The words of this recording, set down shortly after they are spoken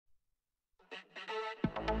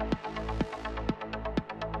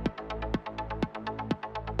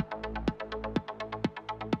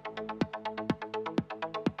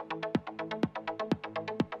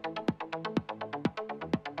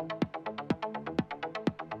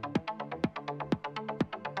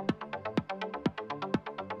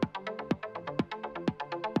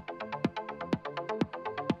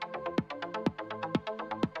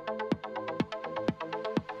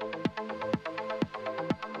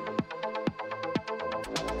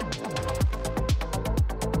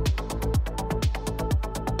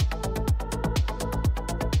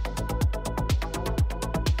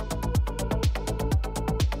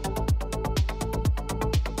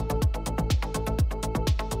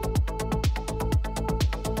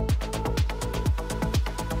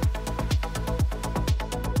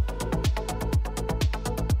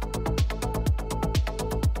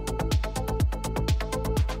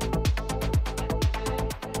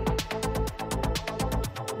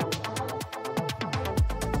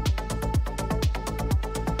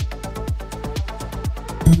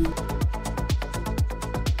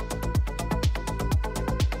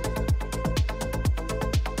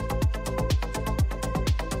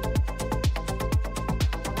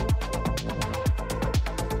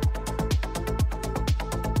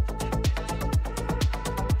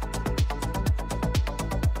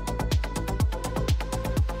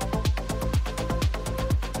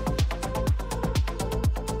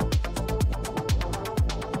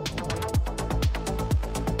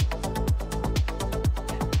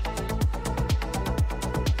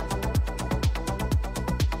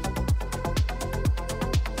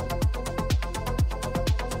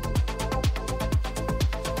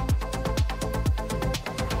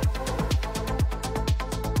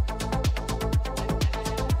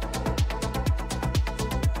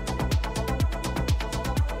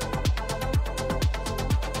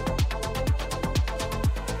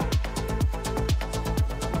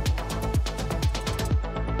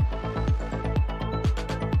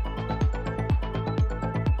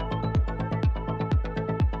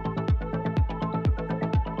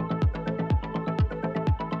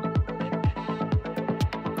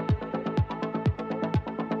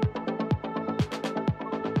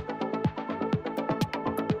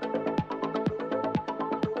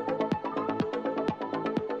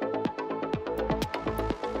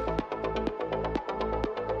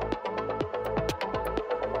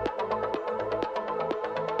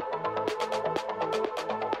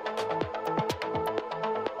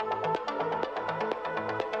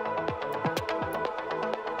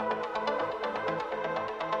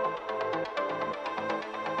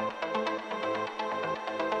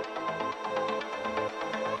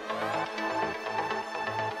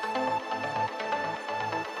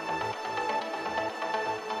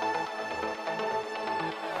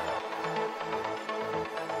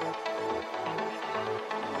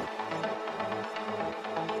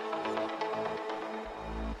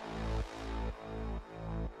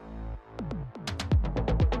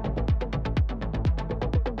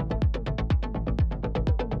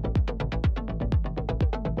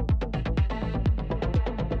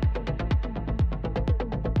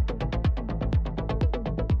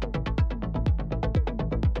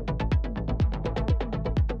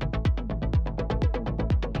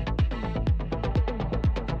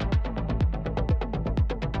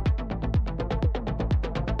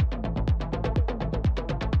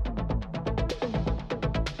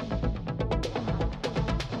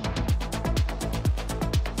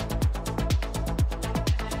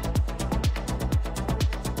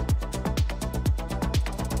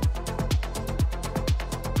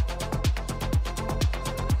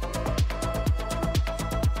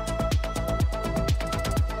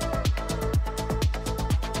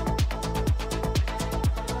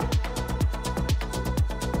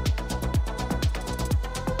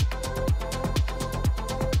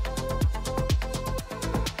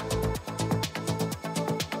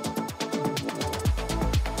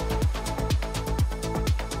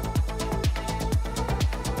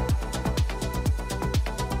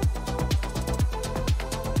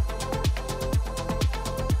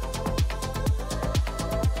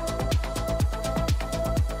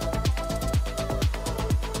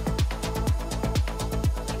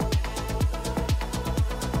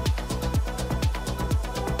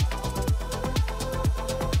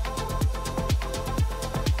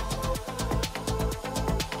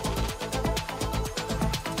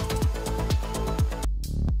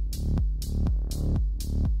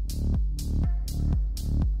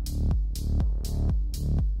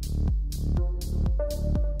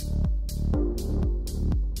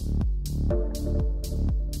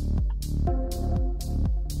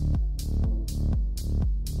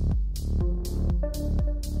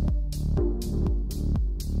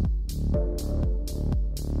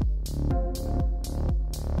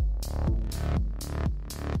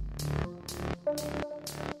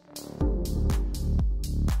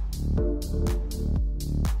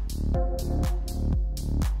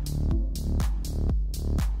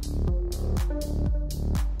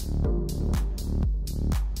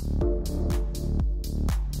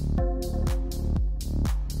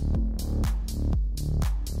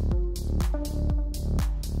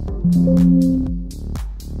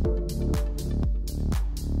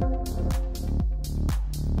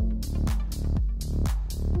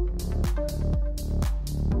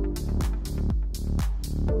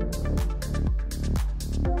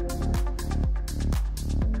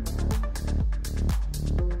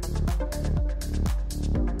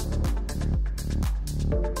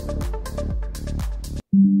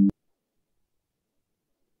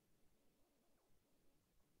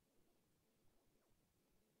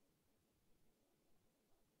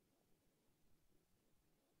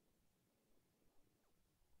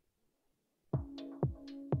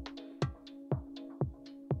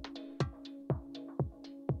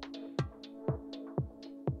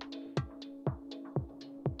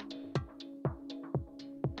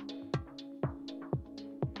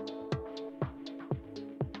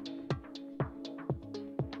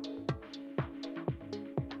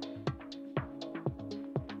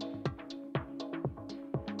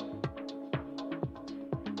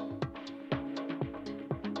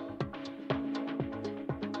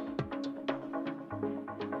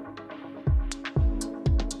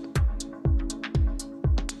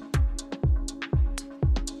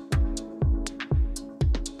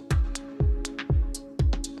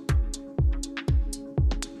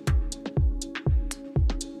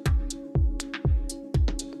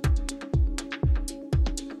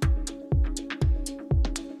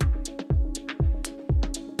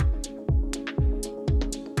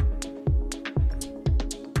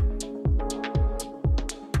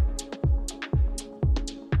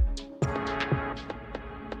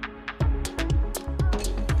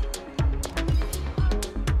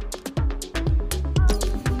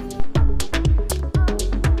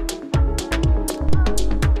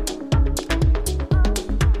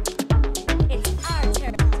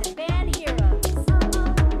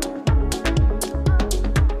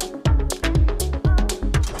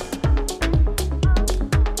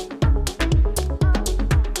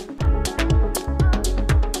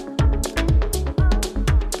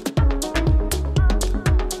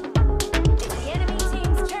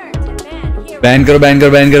Ban करो ban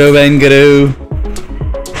करो ban करो बैन करो.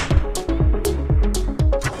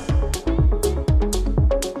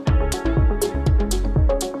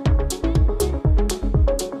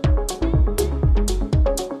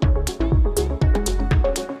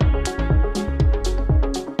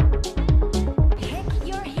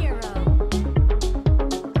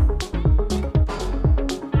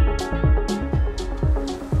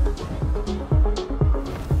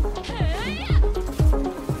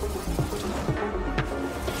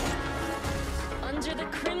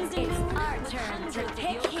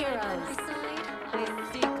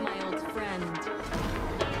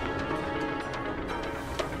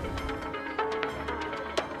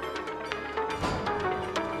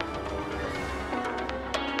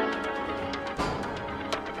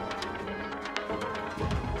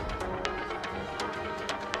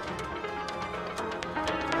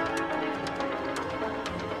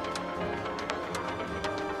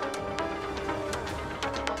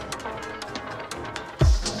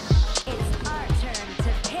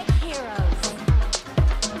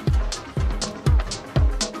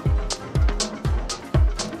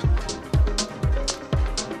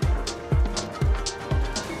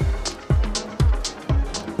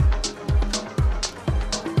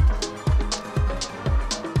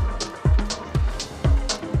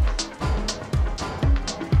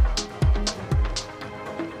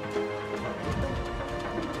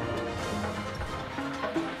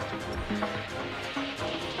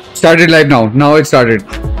 Started live now. Now it started.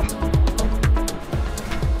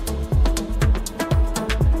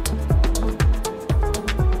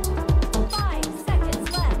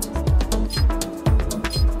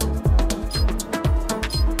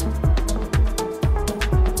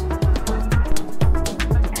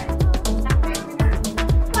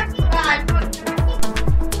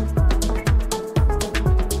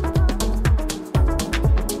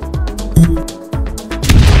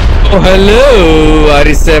 Oh, hello,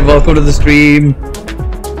 Arli, welcome to the stream.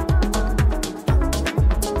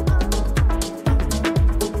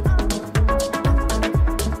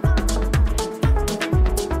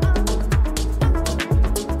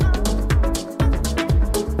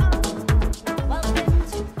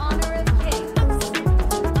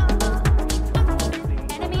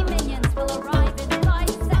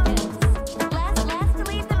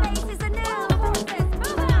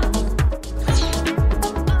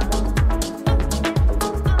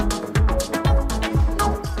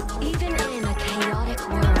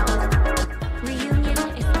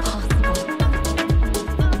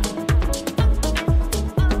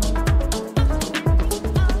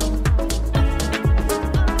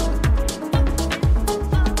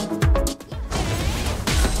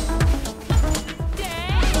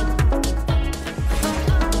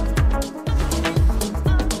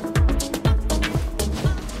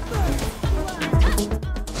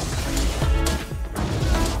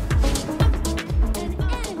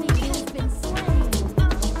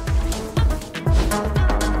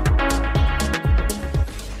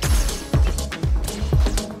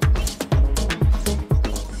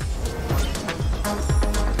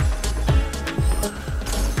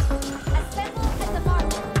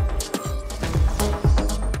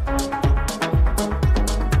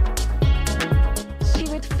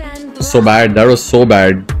 So bad. That was so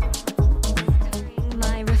bad.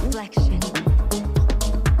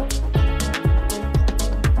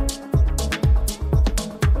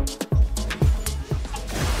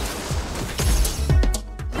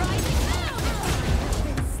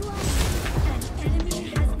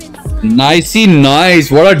 Nicey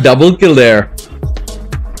nice. What a double kill there.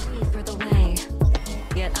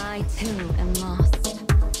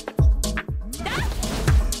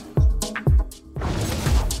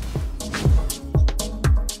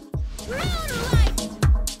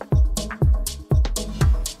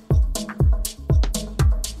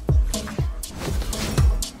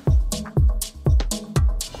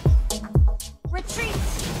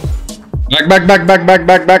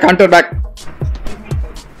 Back, Hunter, back.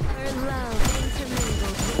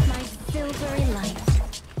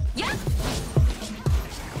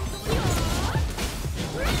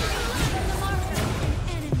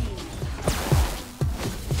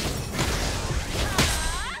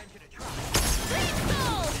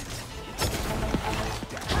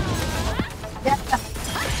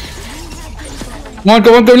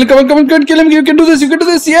 Come on, kill him, you can do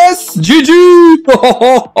this, yes! GG!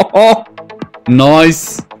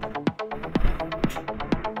 Nice!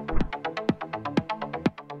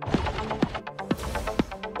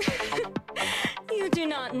 You do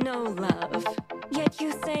not know love, yet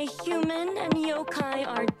you say human and yokai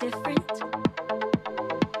are different?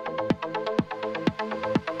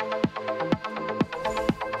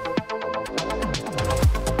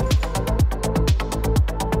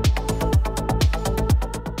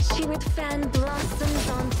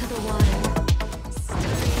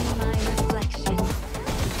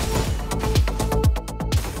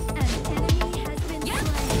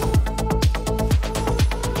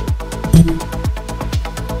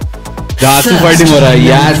 Jasu fighting हो रहा है.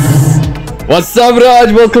 Yes. What's up,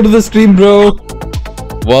 Raj? Welcome to the stream, bro.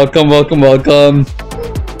 Welcome, welcome, welcome.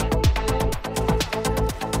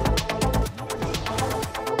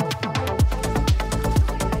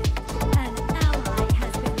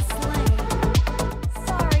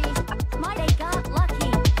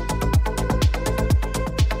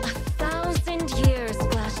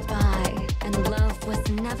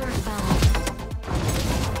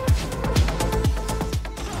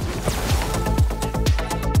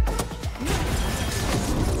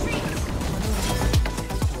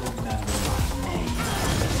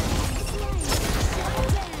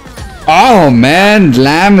 Oh man,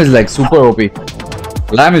 Lamb is like super OP.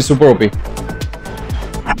 Lamb is super OP.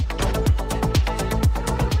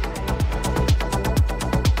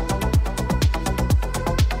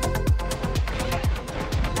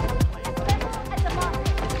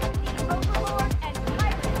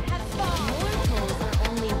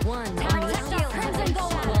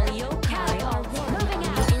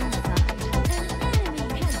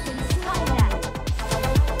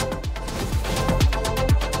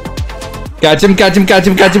 Catch him, catch him, catch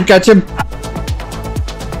him, catch him, catch him.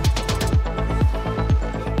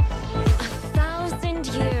 1,000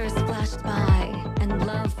 years flashed by and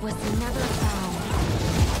love was never found.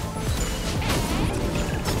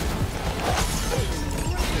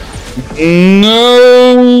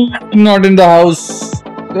 No, not in the house.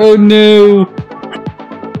 Oh no.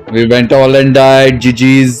 We went all and died.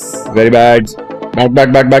 GG's. Very bad. Back,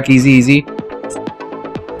 back, back, back. Easy, easy.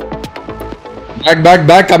 Back, back,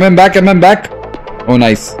 back. Coming back, coming back. Oh,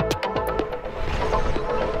 nice.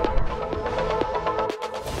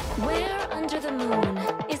 Where under the moon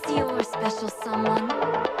is your special someone?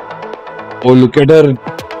 Oh, look at her.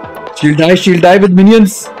 She'll die with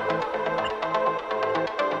minions.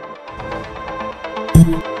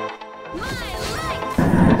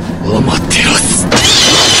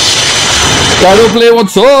 Shadow play,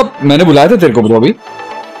 what's up? मैंने बुलाया था तेरे को bro अभी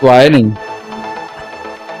तो आया नहीं.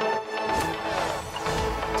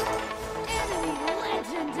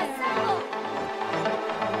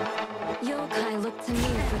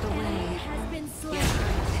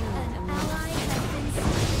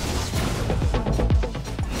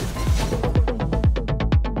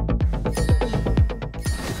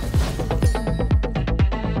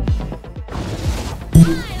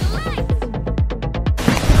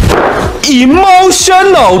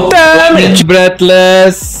 Emotional damage.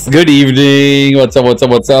 Breathless. Good evening. What's up? What's up?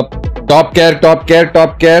 What's up? Top care. Top care.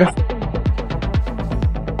 Top care.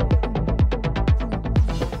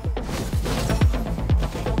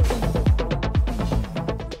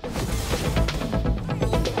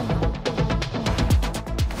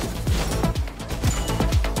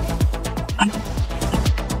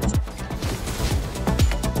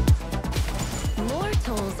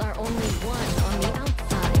 Mortals are only one on the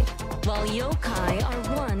outside, while yokai are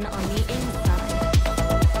one on the inside.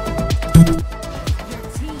 Your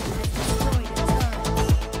team has destroyed a turret.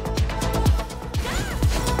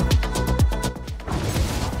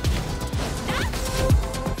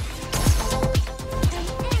 An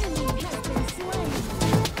enemy has been slain.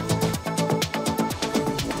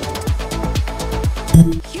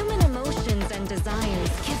 Human emotions and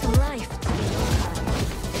desires give life to the yokai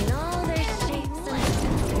in all their shapes and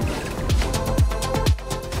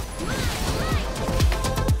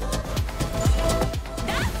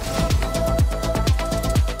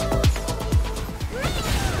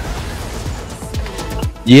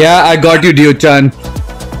Yeah, I got you, Dio-chan.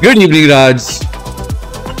 Good evening, Raj.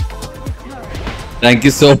 Thank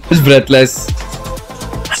you so much, Breathless.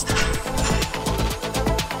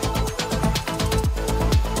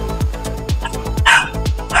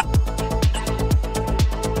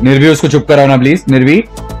 Nirvi, उसको चुप कराओ ना, please. Nirvi,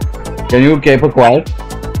 can you keep her quiet?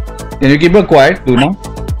 Can you keep her quiet, Luna?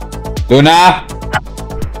 Luna!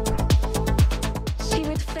 she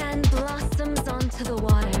would fan blossoms onto the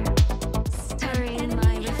water, stirring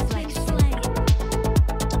my reflection.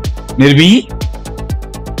 Nirvi?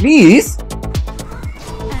 Please? An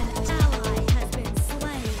ally has been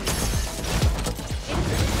slain.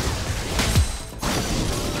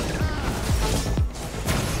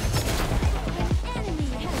 An enemy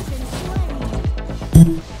has been slain.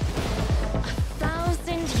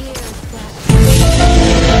 1,000 years flash.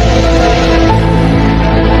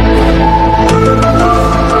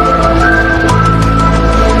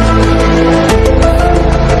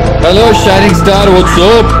 Hello, Shining Star, what's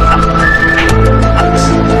up?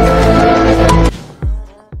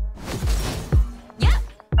 Your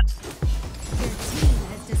team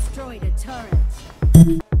has destroyed a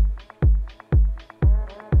turret.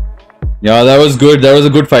 Yeah, that was good. That was a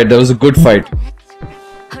good fight. That was a good fight.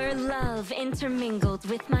 Her love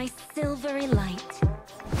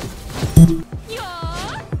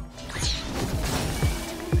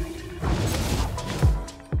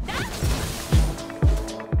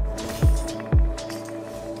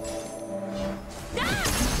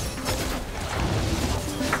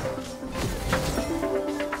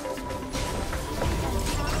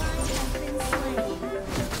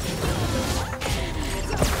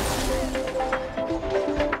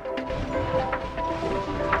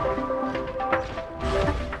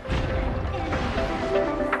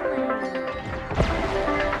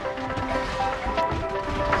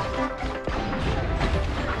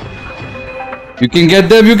You can get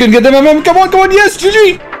them. You can get them. MM, come on, come on. Yes,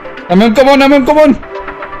 GG. MM, come on, MM, come on.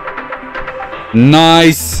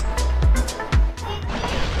 Nice.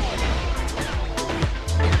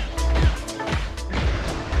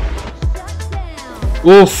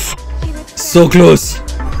 Oof. So close.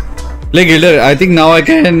 Like Gilder, I think now I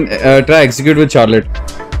can try execute with Charlotte.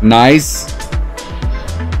 Nice.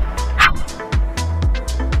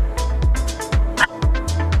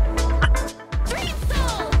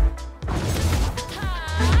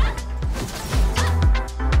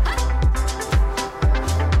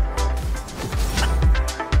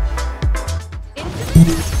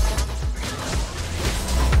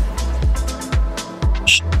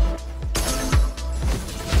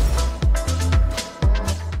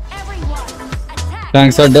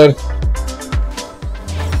 Thanks, Under.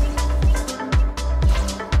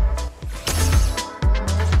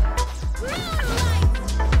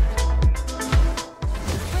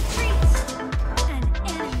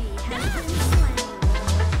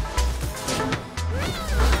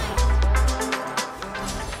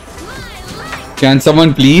 Can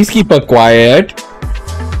someone please keep her quiet?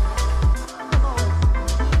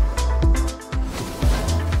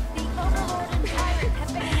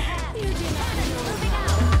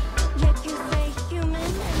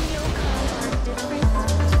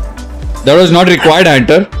 That was not required,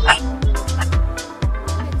 Hunter.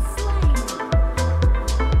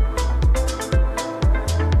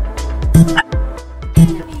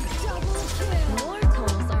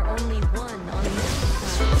 Mortals are only one on the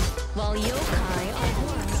outside, while yokai are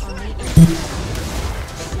one on the inside.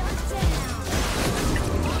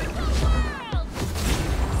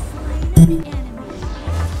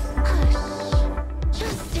 Hush.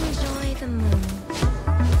 Just enjoy the moon.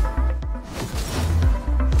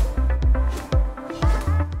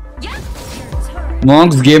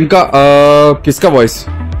 Monks game का किसका voice?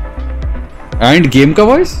 And game का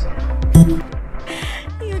voice?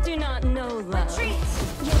 You do not know love.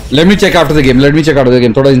 Let me check after the game. Let me check after the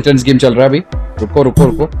game. थोड़ा intense game चल रहा है अभी. रुको रुको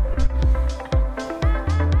रुको.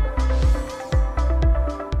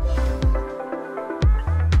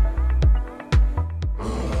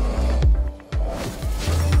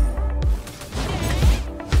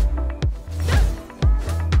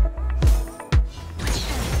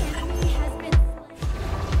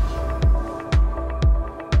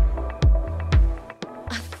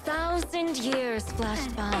 Years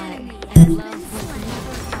flashed by, and love was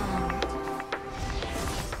never found.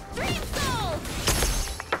 Dream soul!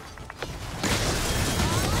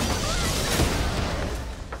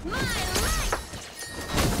 My life!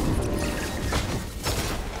 Enemy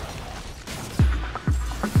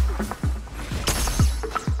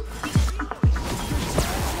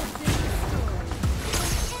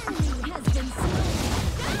has been slain.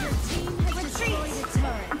 Your team has destroyed a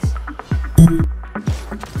turret.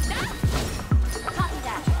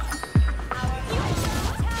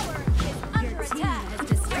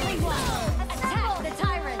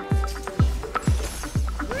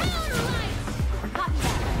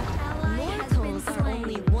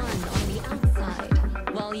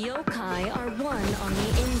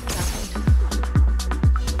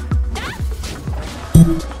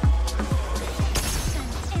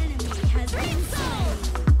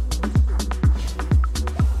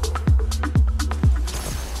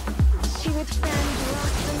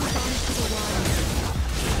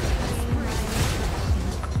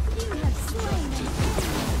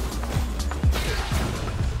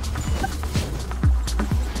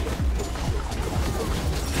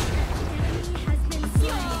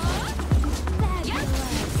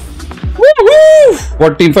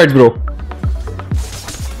 What team fights, bro?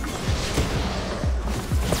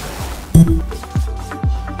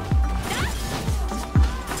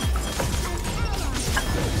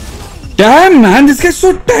 Damn, man, this guy's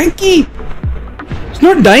so tanky. It's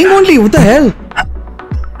not dying only. What the hell?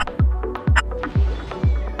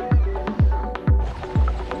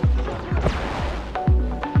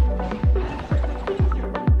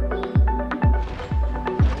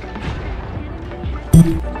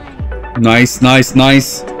 Nice, nice,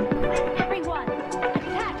 nice. Everyone,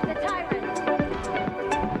 attack the tyrant!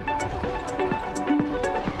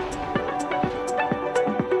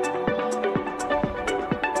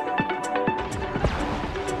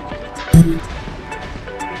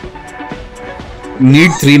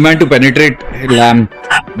 Need 3 man to penetrate lamb.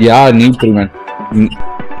 Yeah, need 3 man.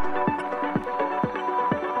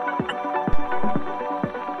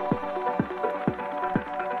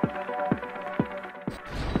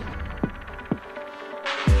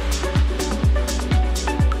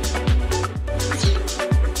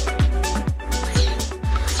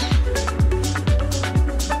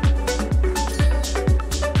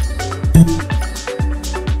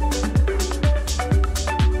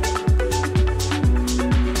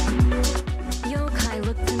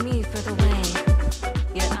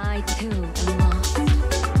 I too am lost. An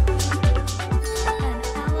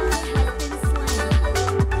ally has been slain.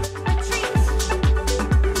 Retreat!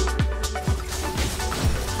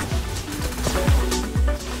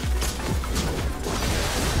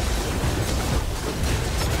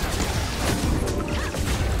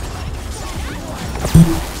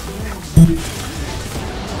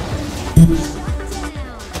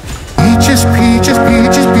 Peaches, peaches,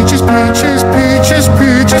 peaches, peaches, peaches, peaches,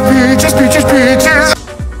 peaches, peaches, peaches, peaches.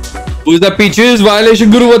 Who's the Peaches? Violation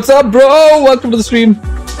Guru, what's up, bro? Welcome to the stream.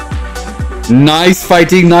 Nice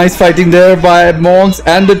fighting there by Monks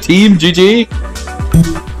and the team. GG.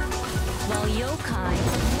 While yokai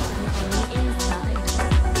are on the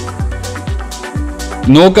inside.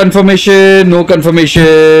 No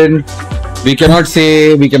confirmation. We cannot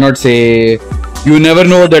say. You never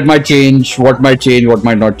know that might change, what might change, what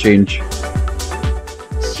might not change.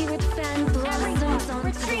 She would fan blossoms on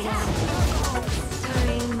the wall,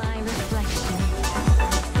 stirring my reflection.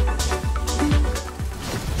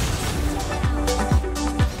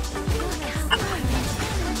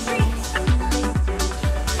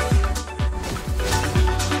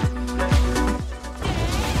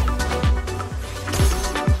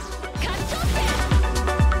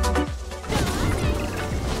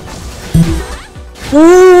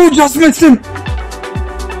 Ooh, just missed him.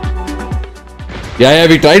 Yeah,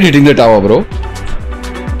 we tried hitting the tower, bro.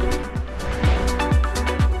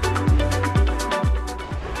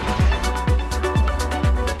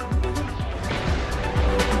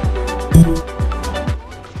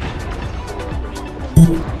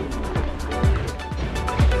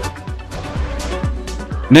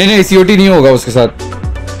 नहीं COT नहीं होगा उसके साथ.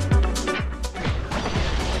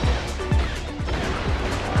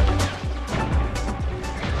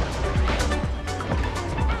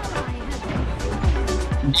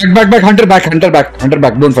 Back, hunter back.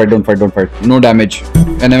 Don't fight. No damage.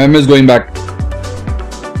 And MM is going back.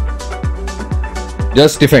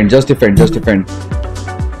 Just defend. 1,000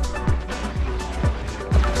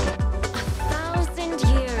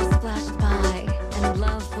 years flashed by, and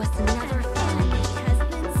love was never found. Has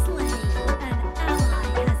been slain. An ally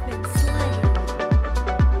has been slain.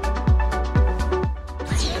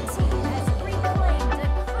 Your team has reclaimed a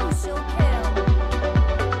crucial kill.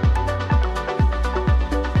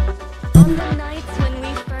 On the nights when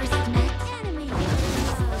we first met, enemy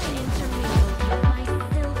love intermingled with my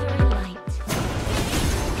silver light.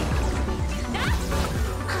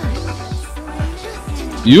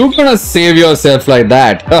 You gonna save yourself like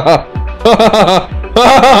that?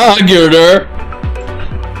 Agudo.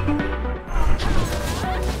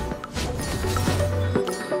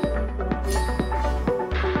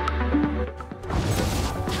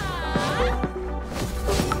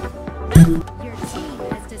 Your team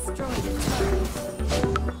has destroyed a turret.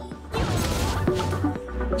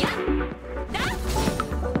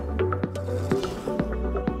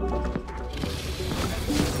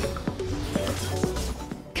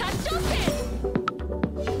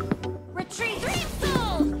 Retreat! Dream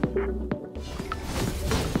soul!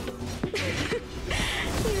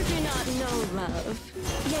 You do not know love,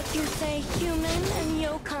 yet you say human and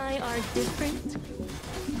yokai are different.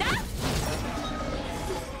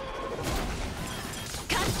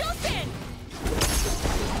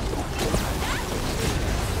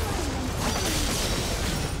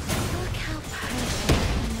 Look how perfect.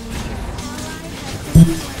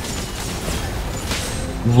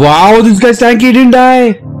 Wow, this guy's tanky didn't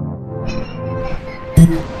die.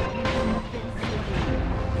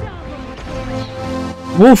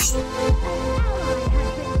 Woof.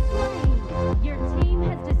 Your team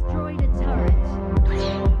has destroyed a turret.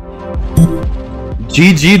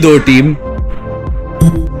 GG though, team.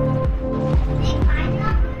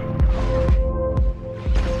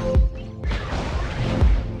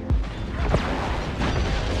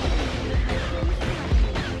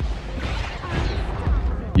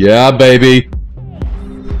 Yeah, baby.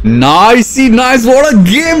 Nice. What a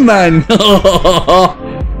game, man.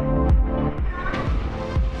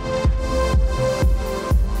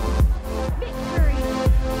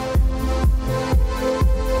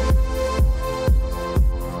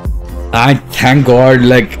 I thank God,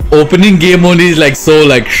 like opening game only is like so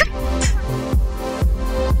like.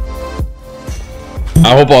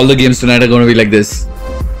 I hope all the games tonight are going to be like this.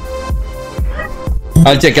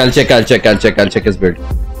 I'll check his build.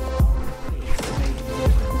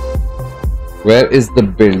 Where is the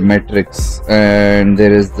build metrics? And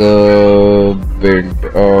there is the build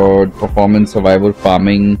performance, survival,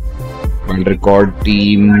 farming, build record,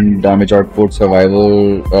 team, damage output,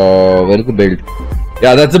 survival. Where is the build?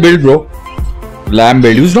 Yeah, that's the build, bro. Lamb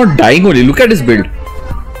build. Who's not dying only? Look at his build.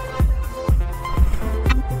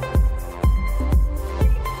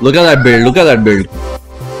 Look at that build. Look at that build.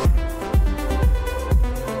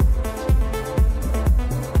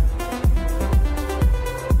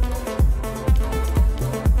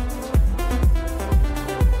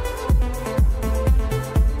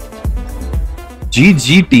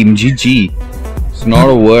 GG team, GG. It's not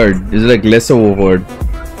a word. It's like less of a word.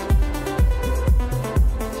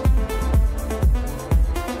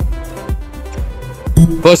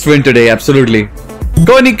 First win today, absolutely.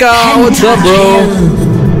 Konika, what's up, bro?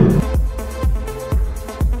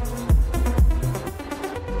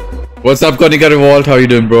 What's up, Konika Revolt? How you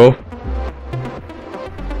doing, bro?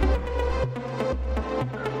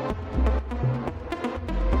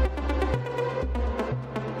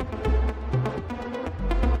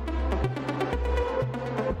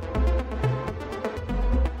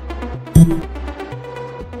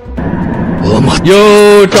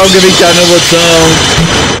 Yo, Top Gaming channel, what's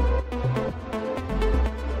up?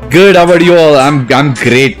 Good, how about you all? I'm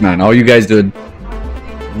great, man. How are you guys doing?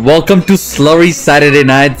 Welcome to Slurry Saturday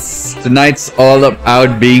nights. Tonight's all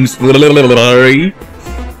about being slurry.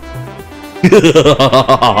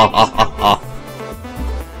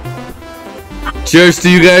 Cheers to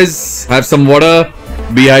you guys. Have some water.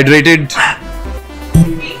 Be hydrated.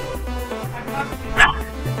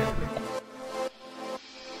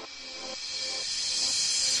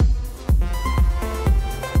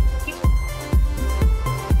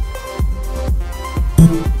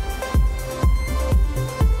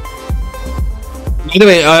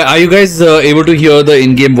 Anyway, are you guys able to hear the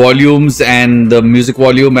in-game volumes and the music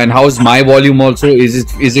volume? And how's my volume also? Is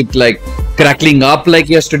it like crackling up like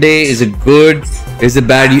yesterday? Is it good? Is it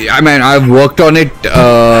bad? I mean, I've worked on it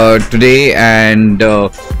today, and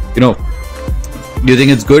you know, do you think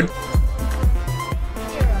it's good?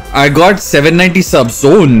 I got 790 subs.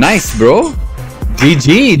 Oh, nice, bro.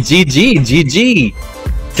 GG, GG, GG.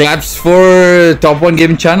 Claps for Top 1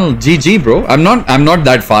 Gaming channel. GG, bro. I'm not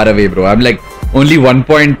that far away, bro. I'm like only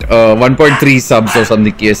 1.3 subs or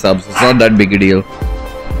something, K subs. It's not that big a deal.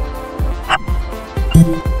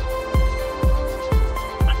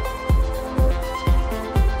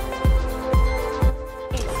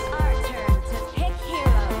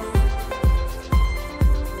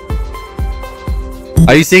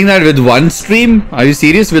 Are you saying that with one stream? Are you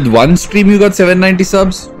serious? With one stream you got 790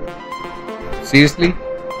 subs? Seriously?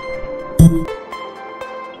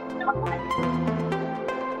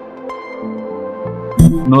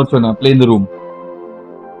 No, Chona, play in the room.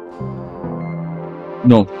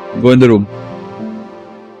 No, go in the room.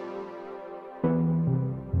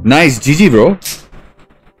 Nice, GG, bro.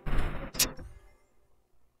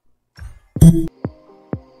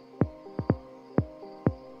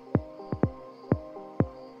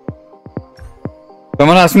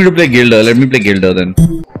 Someone asked me to play Gilder. Let me play Gilder then.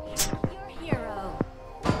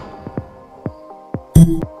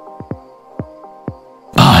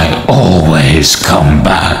 I always come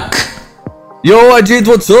back. Yo, Ajit,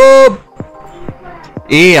 what's up?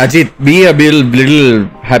 Hey, Ajit, be a little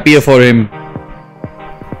happier for him.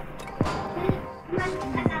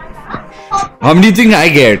 How many do you think I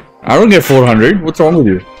get? I don't get 400. What's wrong with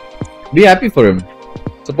you? Be happy for him.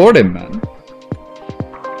 Support him, man.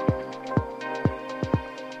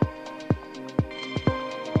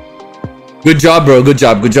 Good job, bro. Good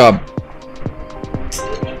job. Good job.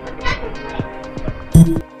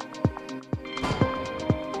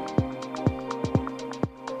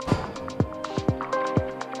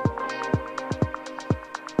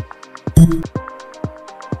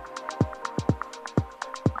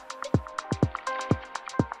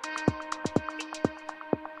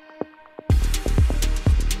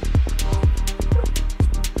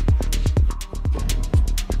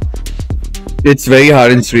 It's very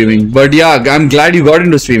hard in streaming, but yeah, I'm glad you got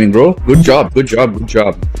into streaming, bro. Good job, good job, good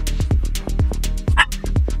job.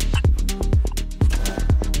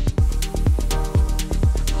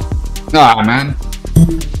 Ah, man.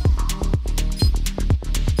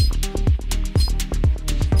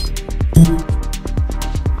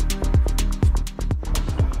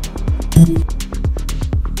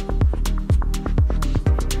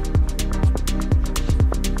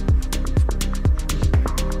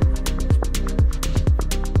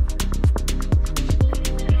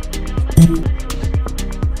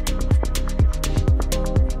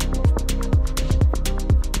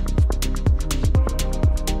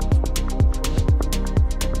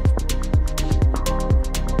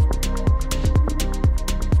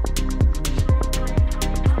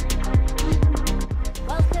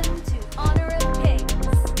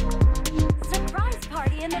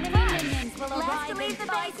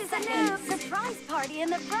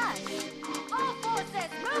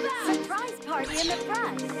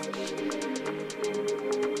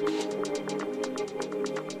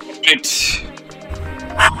 it.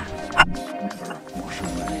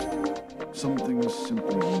 Something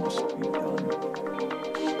simply must be done.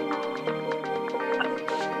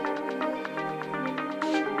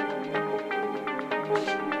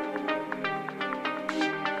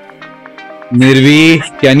 Nirvi,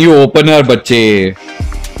 can you open her, bache?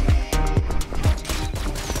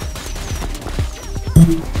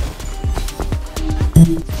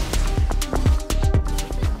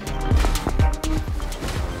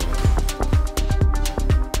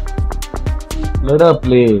 Let her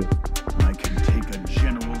play. I can take a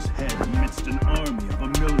general's head amidst an army of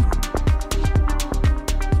 1,000,000.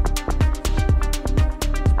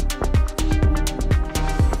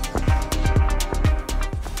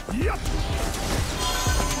 Yup.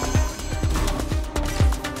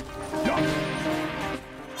 Yup.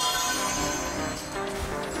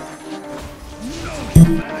 No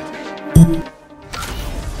humanity.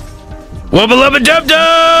 Wubba lubba dub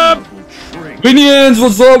dub! Shrink. Minions,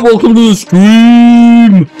 what's up? Welcome to the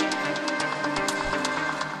stream!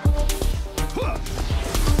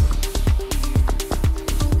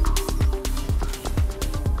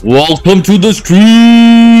 Welcome to the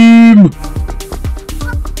stream!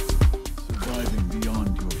 Surviving beyond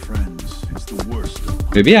your friends is the worst of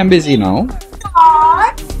Maybe I'm busy now.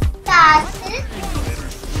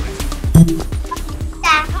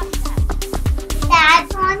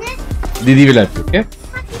 Didi will help you, okay?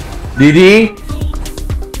 Didi!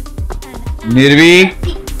 Nirvi!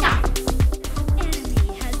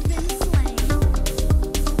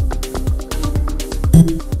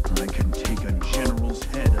 I can take a general's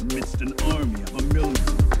head amidst an army of 1,000,000.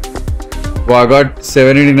 Oh, I got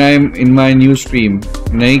 789 in my new stream.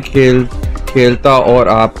 नहीं खेलता और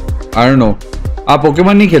आप I don't know. आप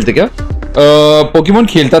Pokemon नहीं खेलते क्या? Pokemon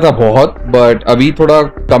खेलता था बहुत, but अभी थोड़ा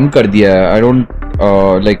कम कर दिया है. I don't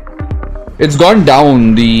like. It's gone down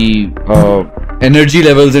the energy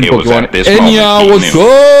levels in It was Pokemon. at this Enya, moment he what's knew.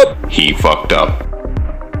 up? He fucked up.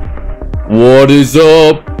 What is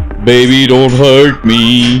up? Baby, don't hurt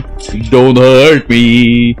me. Don't hurt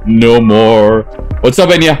me no more. What's up,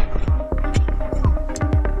 Enya?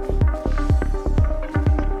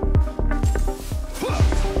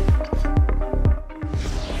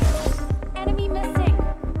 Enemy missing.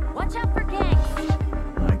 Watch out for gangs.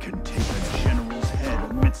 I can take a general's head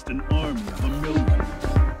amidst an army of 1,000,000.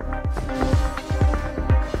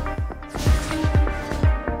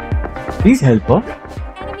 Please help her.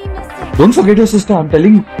 Enemy missing. Don't forget your sister. I'm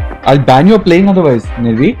telling you. I'll ban your playing otherwise,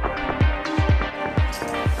 Nirvi.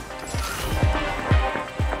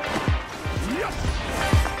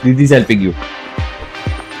 Didi's helping you.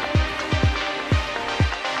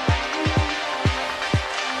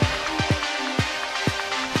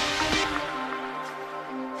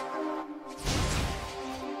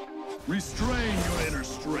 Restrain your inner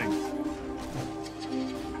strength.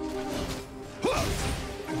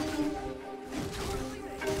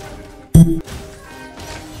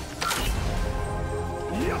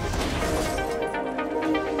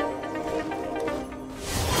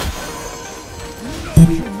 No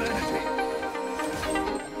humanity.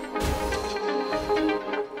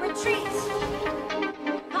 Retreat.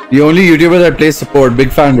 The only YouTuber that plays support.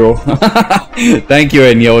 Big fan, bro. Thank you,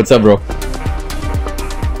 Enya. What's up, bro?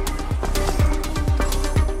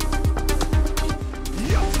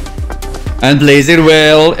 And plays it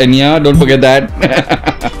well. Enya, don't forget that.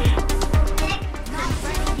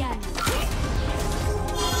 Again.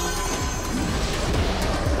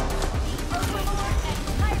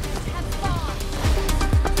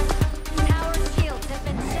 Tower shields have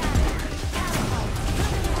been shattered.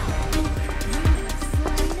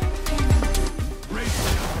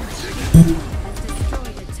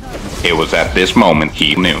 It was at this moment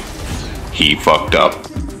he knew. He fucked up.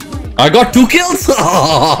 I got 2 kills.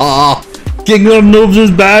 Kingdom Noobs is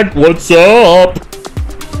back. What's up?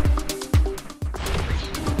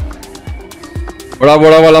 What up,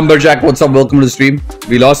 Lumberjack? What's up? Welcome to the stream.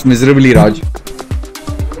 We lost miserably, Raj.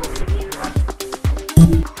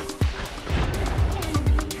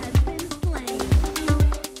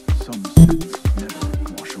 Some sins never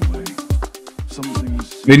wash away. Some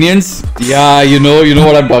things Minions? Yeah, you know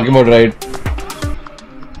what I'm talking about, right?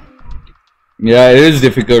 Yeah, it is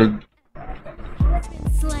difficult.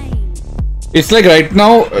 Slain. It's like right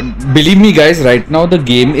now, believe me guys, right now the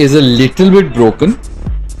game is a little bit broken.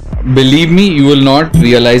 Believe me, you will not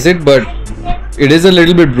realize it, but it is a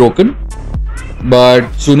little bit broken. But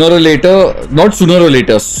sooner or later, not sooner or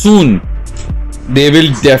later, soon, they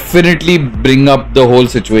will definitely bring up the whole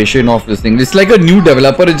situation of this thing. It's like a new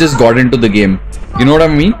developer has just got into the game. You know what I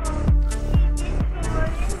mean?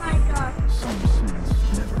 some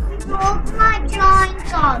sins never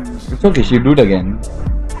wash away. lungs. It's okay, she do it again.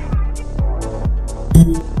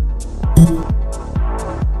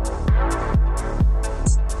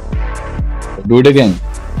 Do it again.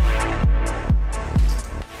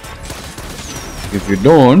 If you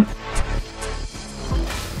don't,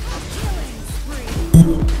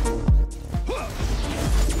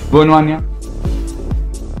 go on, Vanya.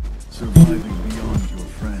 Surviving beyond your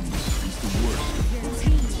friends is the worst. Your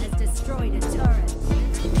team has destroyed a turret.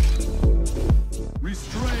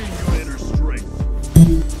 Restrain your inner strength.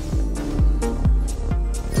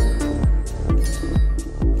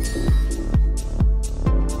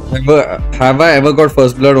 Have I ever got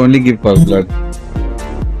first blood? Only give first blood.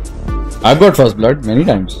 I've got first blood many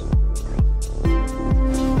times.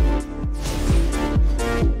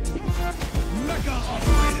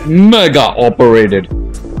 Mega operated.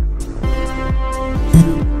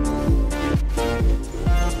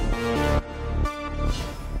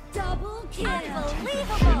 Double kill.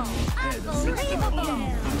 Unbelievable. Unbelievable.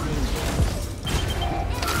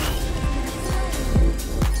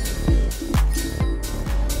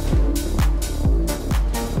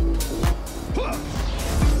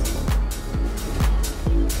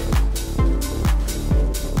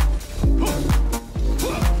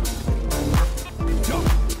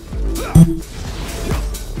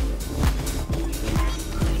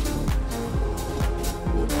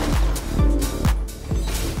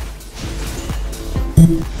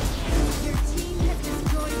 Your team has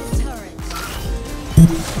destroyed a turret.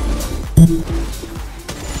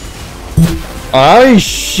 Ay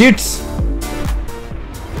shit.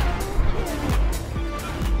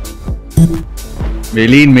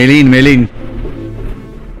 Meleen.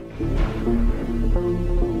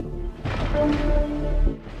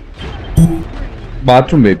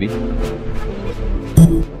 Bathroom, baby.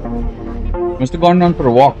 Must have gone down for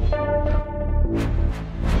a walk.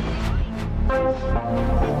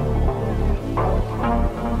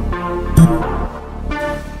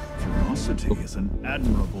 Ferocity is an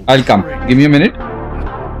admirable I'll come. trait. Give me a minute.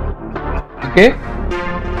 Okay?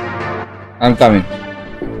 I'm coming.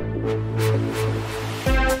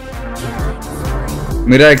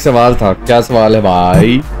 मेरा एक सवाल था. क्या सवाल है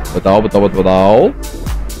भाई? बताओ.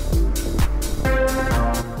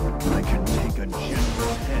 I can take a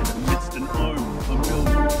general's head amidst an army of a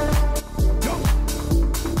million.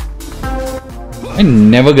 I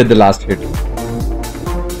never get the last hit.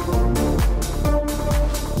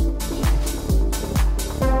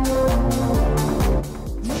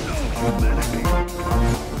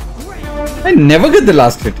 I never get the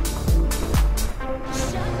last hit.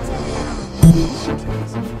 Ferocity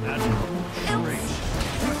is an admirable trait.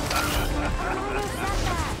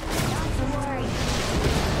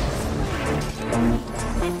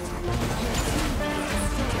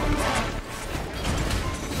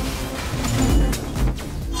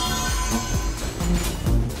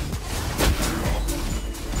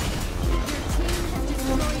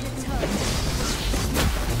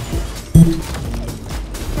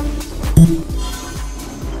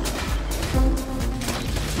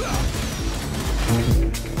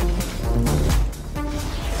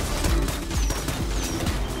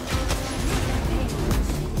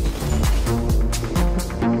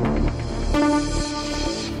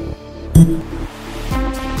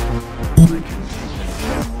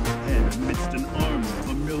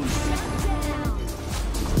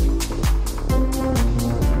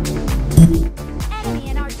 Enemy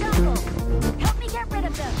in our jungle. Help me get rid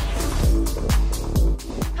of them.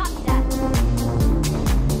 Copy that.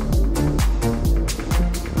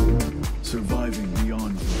 Surviving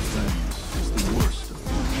beyond your friends is the worst of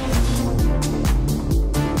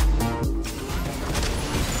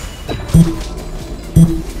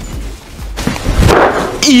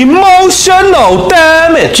Emotional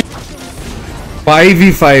damage.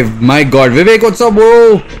 5v5. My God. विवेक उत्सव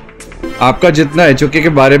bro. आपका जितना एचओके के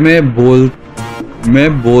बारे में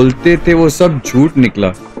बोलते थे वो सब झूठ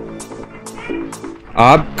निकला.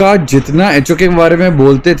 आपका जितना एचओके के बारे में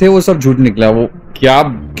बोलते थे वो सब झूठ निकला. वो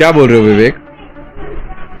क्या बोल रहे हो विवेक?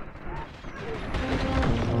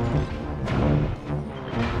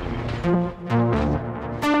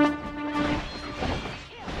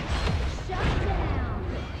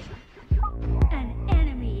 An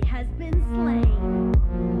enemy has been slain.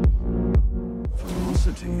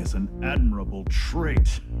 ferocity is an admirable trait.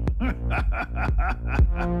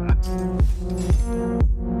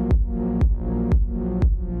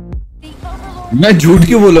 मैं झूठ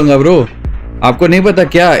क्यों बोलूंगा ब्रो? आपको नहीं पता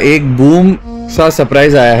क्या एक बूम सा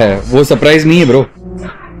सरप्राइज आया है? वो सरप्राइज नहीं है ब्रो.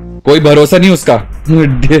 कोई भरोसा नहीं उसका.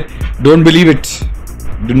 Don't believe it.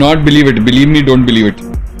 Do not believe it. Believe me, don't believe it.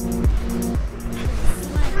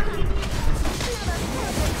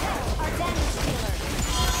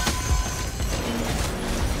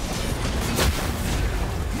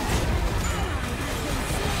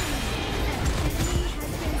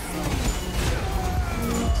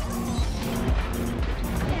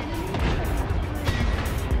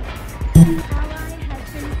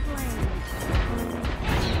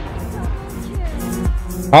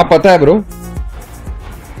 हाँ पता है ब्रो,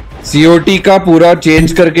 COT का पूरा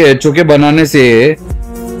चेंज करके HOK बनाने से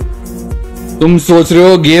तुम सोच रहे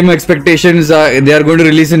हो game expectations they are going to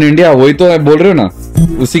release in India, वही तो बोल रहे हो ना,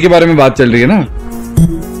 उसी के बारे में बात चल रही है ना।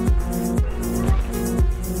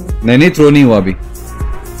 नहीं थ्रो नहीं हुआ अभी।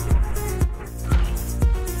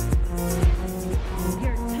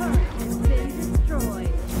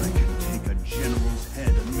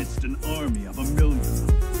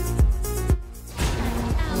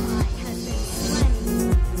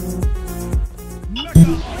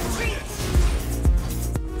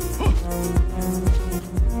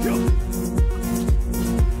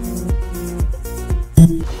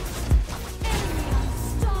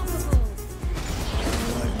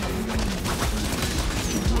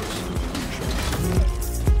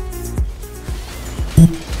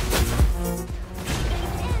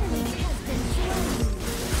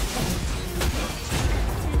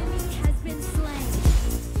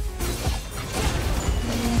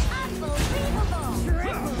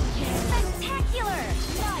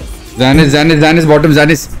 Zanis bottom,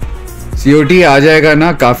 Zanis. COT आ जाएगा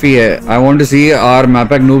ना, काफी है। I want to see our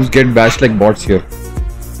Mapak noobs get bashed like bots here.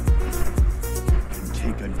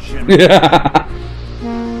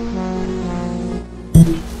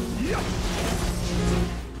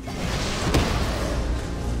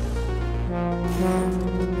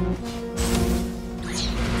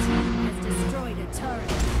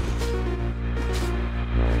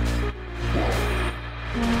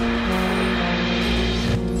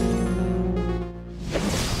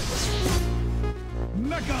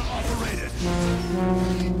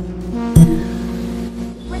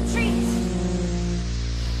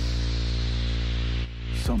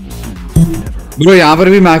 Bro यहाँ पर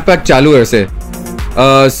भी मैक पैक चालू है ऐसे।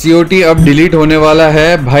 COT अब डिलीट होने वाला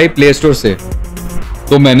है भाई प्ले स्टोर से।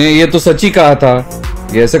 तो मैंने ये तो सच ही कहा था,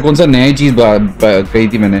 ये ऐसे कौन सा नई चीज कही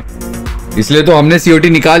थी मैंने, इसलिए तो हमने COT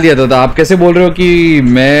निकाल दिया था। आप कैसे बोल रहे हो कि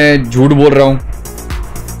मैं झूठ बोल रहा हूँ?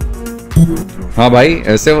 हाँ भाई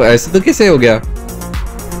ऐसे तो कैसे हो गया?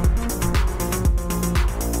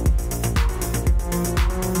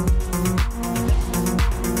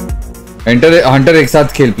 हंटर एक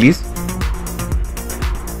साथ खेल प्लीज।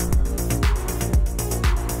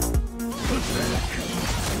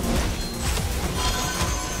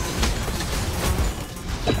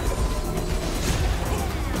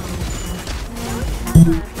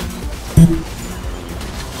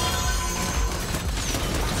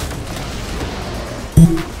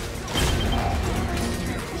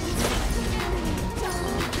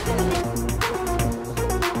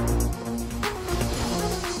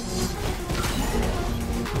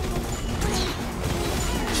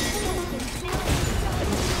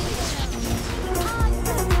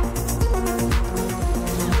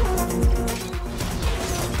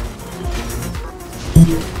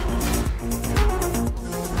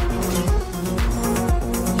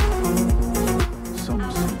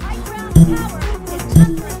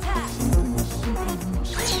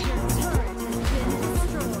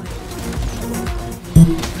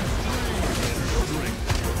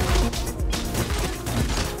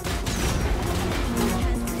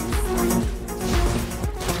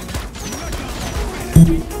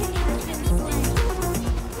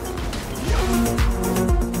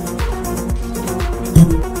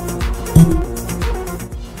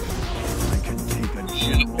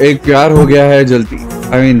 एक प्यार हो गया है जल्दी।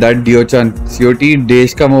 आई मीन दैट डियोचन COT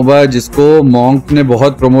देश का मोबा जिसको मॉन्क ने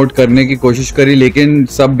बहुत प्रमोट करने की कोशिश करी लेकिन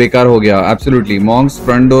सब बेकार हो गया। एब्सोल्युटली मॉन्क्स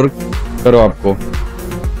फ्रंट डोर करो आपको।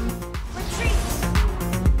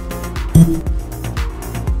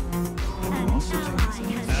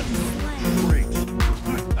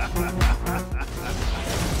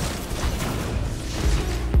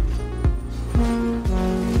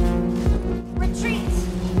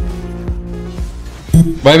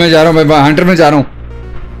 भाई मैं जा रहा हूँ, भाई हंटर में जा रहा हूँ।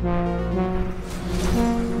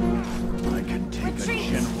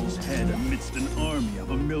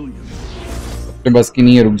 बस की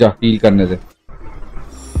नहीं है, रुक जा हील करने से,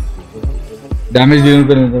 डैमेज डील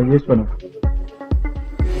करने से। Yes, बनो।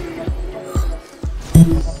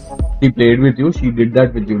 She played with you, she did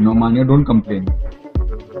that with you. No, Manya, don't complain.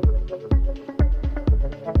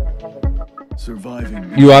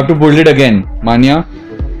 You have to build it again, Manya.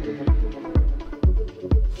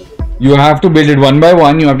 You have to build it one by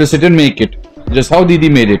one. You have to sit and make it. Just how Didi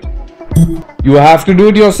made it. You have to do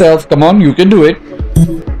it yourself. Come on, you can do it.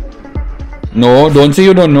 No, don't say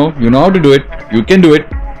you don't know. You know how to do it. You can do it.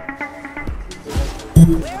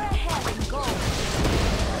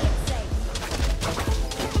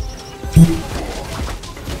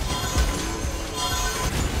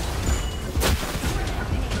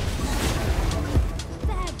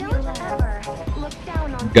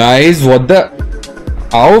 Guys, what the?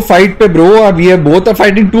 How fight pe bro? We are both are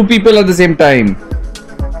fighting two people at the same time,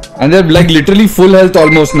 and they're like literally full health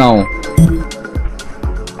almost now.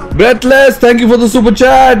 Breathless, thank you for the super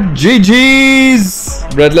chat. GG's.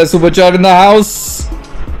 Breathless super chat in the house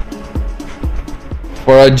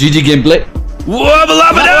for a GG gameplay.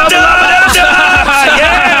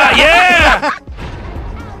 Yeah.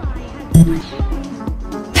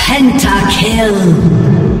 Pentakill.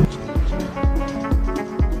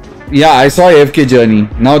 Yeah, I saw AFK journey.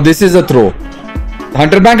 Now this is a throw.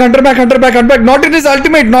 Hunter back. Not in his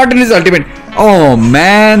ultimate. Oh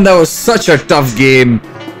man, that was such a tough game.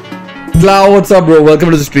 Clow, what's up, bro?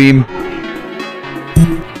 Welcome to the stream.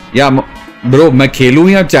 Yeah, bro, मैं खेलूं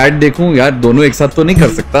या chat देखूं यार, दोनों एक साथ तो नहीं कर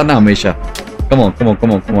सकता ना हमेशा. Come on.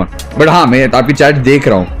 But हाँ, मैं आपकी चैट देख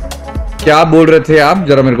रहा हूँ. क्या बोल रहे थे आप?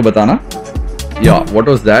 जरा मेरे को बताना. Yeah, what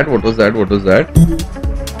was that?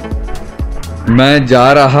 मैं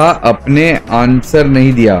जा रहा, अपने आंसर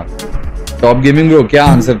नहीं दिया. टॉप गेमिंग ब्रो, क्या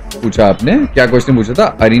आंसर पूछा आपने? क्या क्वेश्चन पूछा था?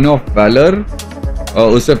 अरीना ऑफ वैलर,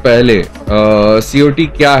 उससे पहले सीओटी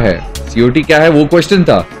क्या है वो क्वेश्चन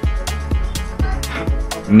था.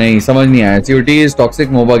 नहीं समझ नहीं आया. COT is toxic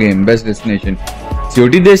मोबा game, best destination.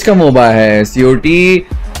 COT देश का मोबा है. सीओटी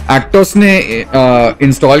एक्टोस ने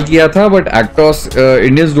इंस्टॉल किया था, but एक्टोस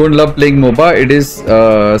Indians don't love playing मोबा. It is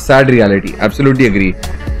sad reality. Absolutely agree.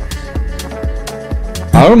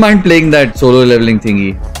 I don't mind playing that solo leveling thingy.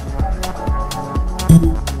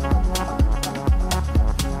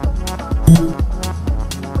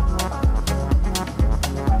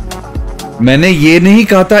 मैंने ये नहीं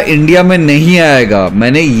कहा था इंडिया में नहीं आएगा.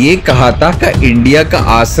 मैंने ये कहा था कि इंडिया का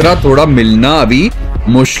आसरा थोड़ा मिलना अभी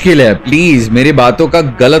मुश्किल है. प्लीज मेरी बातों का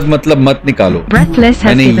गलत मतलब मत निकालो.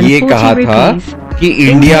 मैंने ये कहा था कि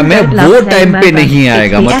इंडिया में वो टाइम पे नहीं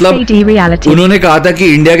आएगा. मतलब उन्होंने कहा था कि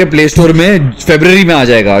इंडिया के प्ले स्टोर में फरवरी में आ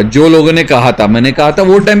जाएगा. जो लोगों ने कहा था, मैंने कहा था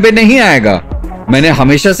वो टाइम पे नहीं आएगा. मैंने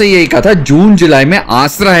हमेशा से यही कहा था, जून जुलाई में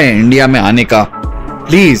आसरा है इंडिया में आने का.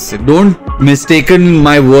 Please don't mistaken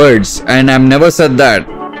my words, and I am never said that.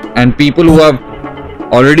 And people who have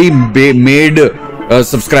already made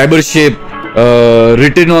सब्सक्राइबरशिप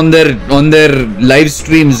written on their live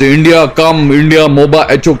streams, India come, India MOBA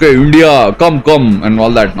HOK, India come, and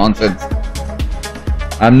all that nonsense.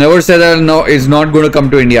 I've never said that no, it's not going to come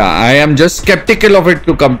to India. I am just skeptical of it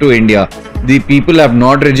to come to India. The people have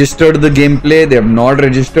not registered the gameplay. They have not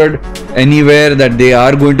registered anywhere that they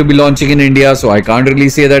are going to be launching in India. So I can't really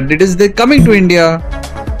say that it is coming to India.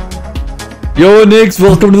 Yo, Nix,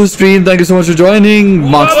 welcome to the stream. Thank you so much for joining.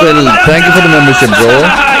 Maxwell, thank you for the membership, bro.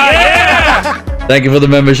 Thank you for the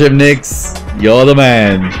membership, Nix. You're the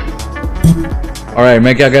man. Alright,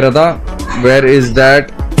 मैं क्या कह रहा था? Where is that?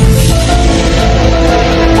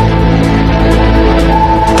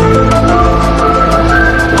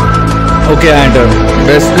 Okay, Hunter.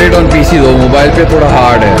 Best played on PC though. Mobile पे थोड़ा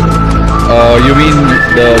hard है. You mean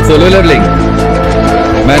the solo leveling?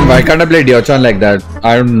 Man, why can't I play Diochan like that?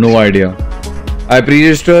 I have no idea. I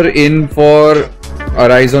pre-register in for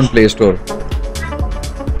Arise on Play Store.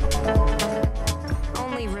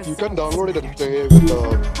 You can download it and play with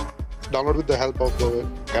download with the help of the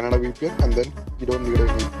Canada VPN, and then you don't need a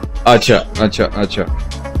अच्छा.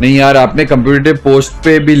 नहीं यार, आपने computer post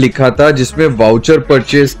पे भी लिखा था जिसमें voucher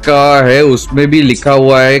purchase का है, उसमें भी लिखा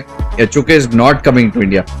हुआ है HOK is not coming to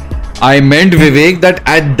India. I meant Vivek that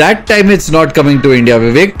at that time it's not coming to India.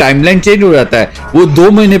 Vivek timeline change हो जाता है. वो 2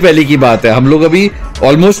 महीने पहले की बात है. हम लोग अभी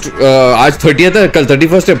ऑलमोस्ट आज 30th है, कल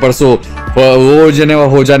 31st है, परसों वो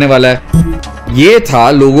हो जाने वाला है. ये था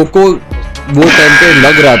लोगों को वो टाइम पे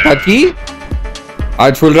लग रहा था कि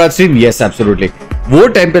आज फुल रात स्ट्रीम. Yes absolutely. वो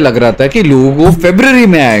टाइम पे लग रहा था कि लोगों को फरवरी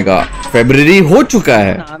में आएगा. फरवरी हो चुका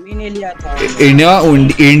है. नाम ही नहीं लिया था.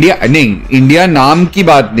 इंडिया नाम की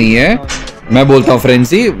बात नहीं है. मैं बोलता हूँ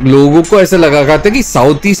फ्रेंड्सी, लोगों को ऐसा लगा था कि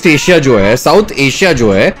साउथ ईस्ट एशिया जो है, साउथ एशिया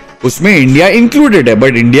जो है, उसमें इंडिया इंक्लूडेड है.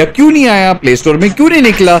 बट इंडिया क्यों नहीं आया? प्ले स्टोर में क्यों नहीं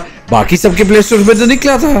निकला? बाकी सबके प्ले स्टोर में तो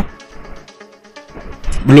निकला था.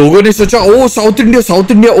 लोगों ने सोचा ओ साउथ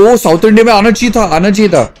इंडिया में आना चाहिए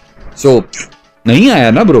था. सो नहीं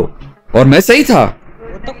आया ना ब्रो. और मैं सही था.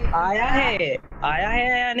 वो तो आया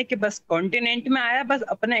है यानी कि बस कॉन्टिनेंट में आया, बस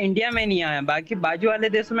अपना इंडिया में नहीं आया. बाकी बाजू वाले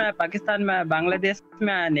देशों में आया, पाकिस्तान में आया, बांग्लादेश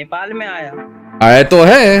में आया, नेपाल में आया तो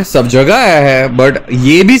है, सब जगह आया है. बट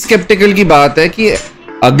ये भी स्केप्टिकल की बात है कि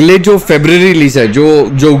अगले जो फरवरी रिलीज है,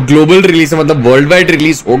 जो ग्लोबल रिलीज है, मतलब वर्ल्ड वाइड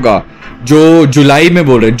रिलीज होगा, जो जुलाई में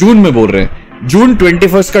बोल रहे हैं, जून में बोल रहे हैं, जून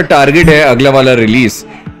 21 का टारगेट है अगला वाला रिलीज.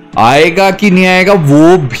 आएगा कि नहीं आएगा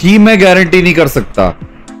वो भी मैं गारंटी नहीं कर सकता.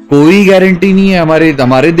 कोई गारंटी नहीं है.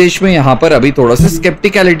 हमारे देश में यहाँ पर अभी थोड़ा सा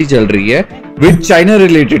स्केप्टिकलिटी चल रही है. with China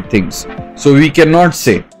related things. So we cannot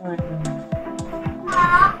say.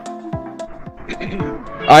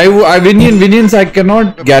 Vinians, I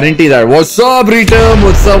cannot guarantee that. What's up, Ritam?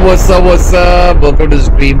 What's up? Welcome to the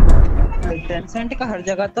stream. Tencent का हर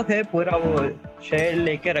जगह तो है पूरा वो शेयर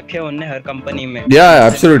लेके रखे उन्होंने हर कंपनी में. Yeah,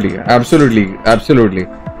 absolutely.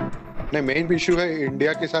 नहीं, मेन इशू है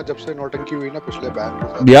इंडिया के साथ जब से नोटंकी हुई ना पिछले बैन के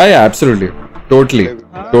साथ. Yeah, absolutely. Totally.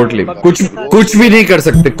 कुछ भी नहीं कर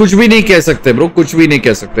सकते, कुछ भी नहीं कह सकते bro, कुछ भी नहीं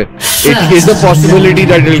कह सकते. It is a possibility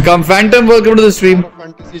that will come. Phantom, welcome to the stream.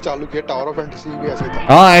 Fantasy चालू किया, टावर ऑफ फैंटेसी भी ऐसे था.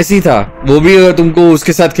 हाँ, ऐसी था. वो भी तुमको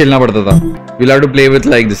उसके साथ खेलना पड़ता था. We'll have to play with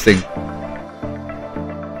like this thing.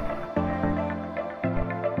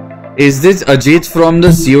 Is this Ajit from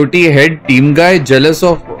the COT head team guy jealous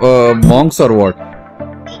of monks or what?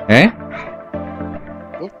 Eh?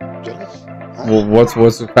 Jealous? What's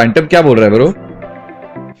Phantom क्या बोल रहा है bro?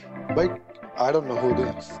 Like, I don't know who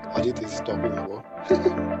this Ajit is talking about.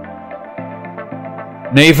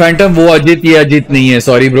 नहीं Phantom, वो अजित ये अजित नहीं है,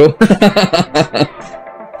 sorry bro.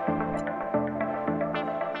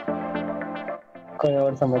 कोई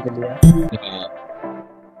और समझ लिया.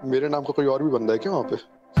 मेरे नाम का कोई और भी बंदा है क्या वहाँ पे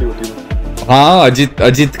COT में? हाँ,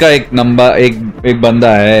 अजित का एक नंबर एक बंदा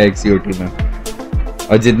है एक COT में.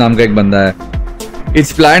 अजित नाम का एक बंदा है.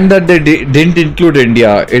 It's planned that they didn't include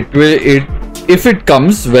India. If it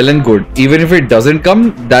comes, well and good. Even if it doesn't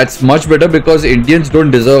come, that's much better because Indians don't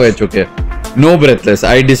deserve HOK. No, Breathless,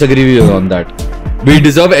 I disagree with you on that. We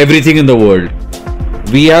deserve everything in the world.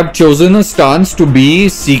 We have chosen a stance to be,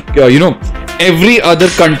 every other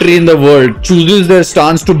country in the world chooses their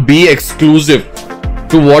stance to be exclusive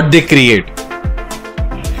to what they create.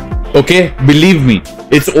 Okay, believe me,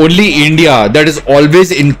 it's only India that is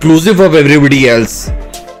always inclusive of everybody else.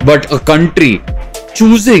 But a country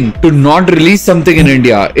choosing to not release something in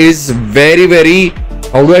India is very, very,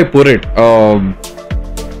 how do I put it?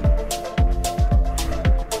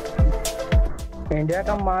 India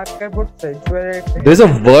का market बहुत saturated. There's a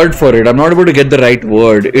word for it. I'm not able to get the right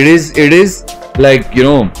word. It is like,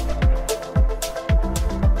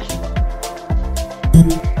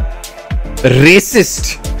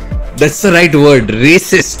 racist. That's the right word.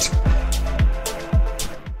 Racist.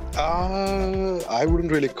 I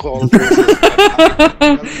wouldn't really call it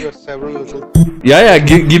racist. Several little... Yeah.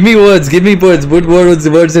 Give me words. Give me words. Put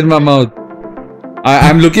words in my mouth.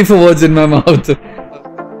 I'm looking for words in my mouth.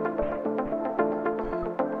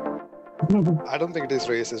 I don't think it is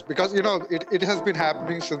racist because it has been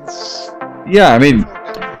happening since. Yeah, I mean,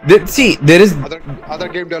 there is other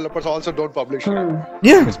game developers also don't publish.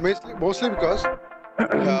 Yeah, it's mostly because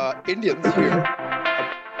Indians here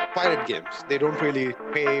pirate games. They don't really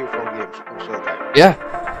pay for games most of the time. Yeah,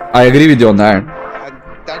 I agree with you on that. And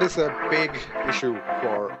that is a big issue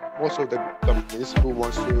for most of the companies who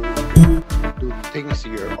wants to do things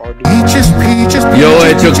here or do. Yo,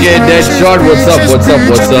 it's okay. Deadshot, what's up?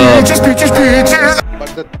 But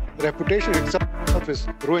the reputation itself is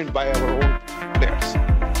ruined by our own players.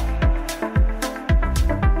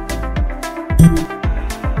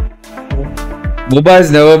 MOBA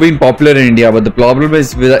has never been popular in India, but the problem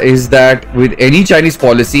is that with any Chinese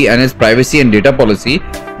policy and its privacy and data policy,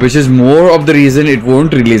 which is more of the reason it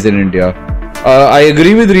won't release in India. I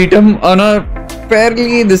agree with Ritam on a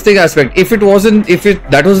fairly distinct aspect. If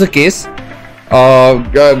that was the case,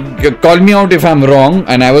 call me out if I'm wrong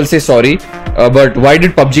and I will say sorry. But why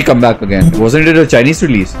did PUBG come back again? Wasn't it a Chinese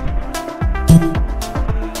release?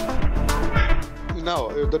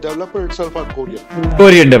 The developer itself are Korean.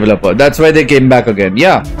 Korean developer. That's why they came back again.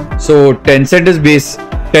 Yeah. So Tencent is based.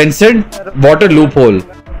 Tencent bought a loophole.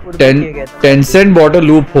 Tencent bought a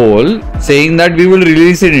loophole saying that we will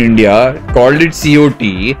release in India, called it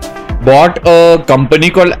COT, bought a company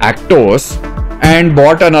called Actos and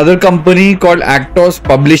bought another company called Actos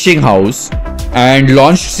Publishing House and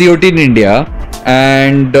launched COT in India,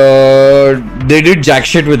 and they did jack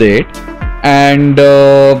shit with it, and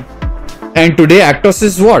today Actos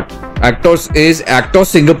is what? Actos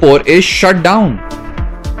Singapore is shut down,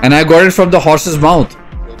 and I got it from the horse's mouth.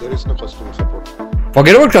 There is no customer support.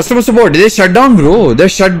 Forget about customer support. They shut down, bro. They're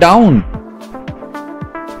shut down.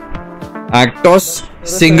 Actos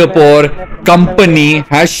Singapore company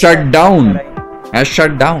has shut down.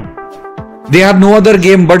 They have no other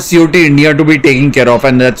game but COT India to be taken care of,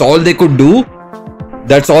 and that's all they could do.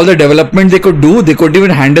 That's all the development they could do. They couldn't even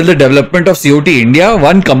handle the development of COT India.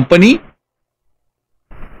 One company.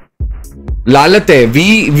 Lalat hai.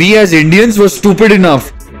 We as Indians were stupid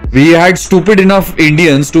enough. We had stupid enough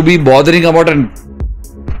Indians to be bothering about and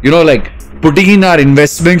like putting in our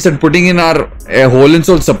investments and putting in our whole and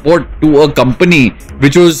soul support to a company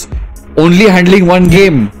which was only handling one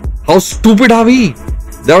game. How stupid are we?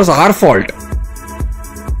 That was our fault.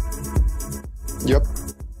 Yep,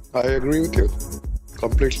 I agree with you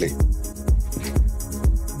completely.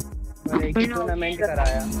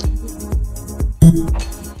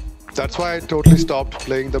 That's why I totally stopped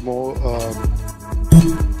playing the more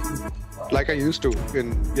like I used to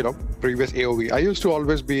in previous AOV. I used to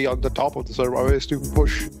always be on the top of the server. I used to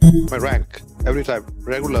push my rank every time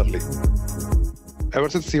regularly. Ever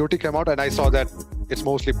since COT came out and I saw that it's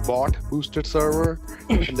mostly bot boosted server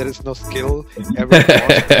and there is no skill. Every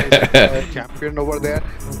bot is a champion over there.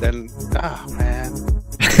 Then man.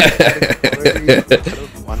 I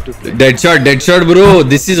don't want to play. Deadshot, bro.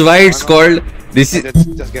 This is why it's called. This is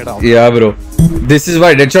just get out. Yeah, bro. This is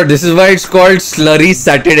why Deadshot. This is why it's called SLURRY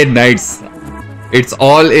Saturday nights. It's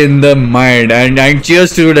all in the mind. And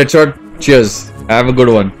cheers to you, Deadshot. Cheers. Have a good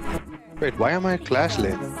one. Wait, why am I clash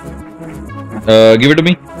lane? Give it to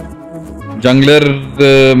me. Jungler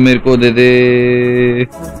मेरे को दे दे.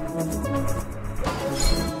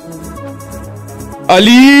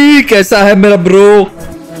 अली कैसा है मेरा bro?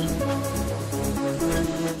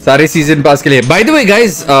 सारे season पास के लिए. By the way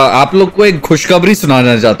guys, आप लोग को एक खुशखबरी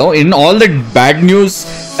सुनाना चाहता हूँ. In all the bad news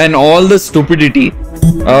and all the stupidity,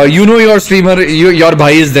 you know your streamer, your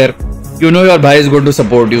bhai is there. You know your bhai is going to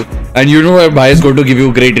support you, and you know your bhai is going to give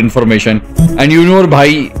you great information, and you know your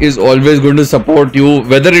bhai is always going to support you,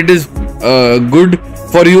 whether it is good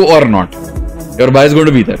for you or not. Your bhai is going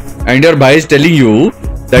to be there, and your bhai is telling you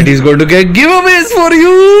that he's going to get giveaways for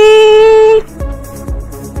you.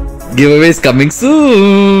 Giveaways coming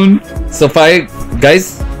soon. So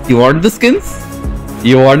guys, you want the skins?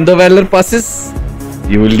 You want the Valor passes?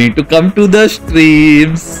 You will need to come to the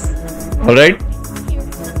streams. Alright?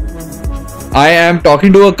 I am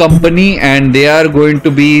talking to a company and they are going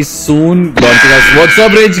to be soon launching us. What's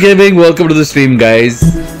up, Rage Gaming? Welcome to the stream, guys.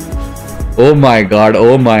 Oh my god,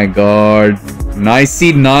 oh my god.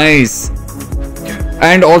 Nicey nice.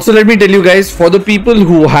 And also let me tell you guys, for the people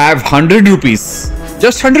who have 100 rupees,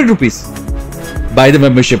 just 100 rupees, buy the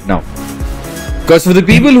membership now. Because for the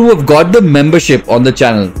people who have got the membership on the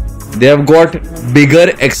channel, they have got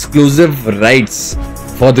bigger exclusive rights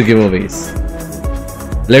for the giveaways.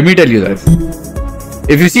 Let me tell you guys.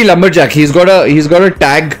 If you see Lumberjack, he's got a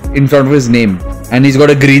tag in front of his name and he's got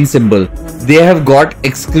a green symbol. They have got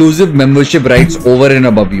exclusive membership rights over and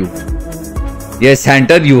above you. Yes,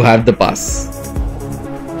 Hunter, you have the pass.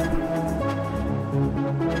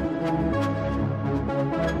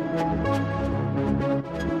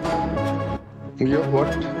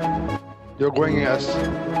 What? You're going as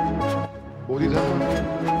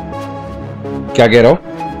क्या कह रहा हूँ?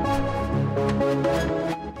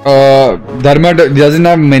 Dharma doesn't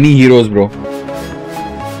have many heroes, bro.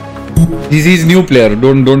 He's new player.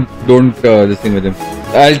 Don't this thing with him.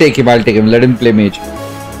 I'll take him. Let him play mage.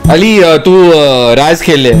 Ali, तू राज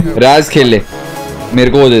खेल ले. मेरे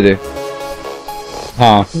को वो दे दे.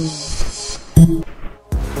 हाँ.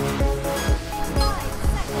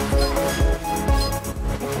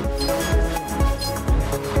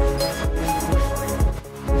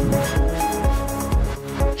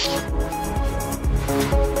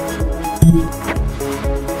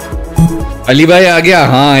 अली भाई आ गया.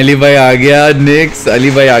 हाँ, अली भाई आ गया. नेक्स्ट अली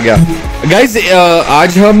भाई आ गया. गाइज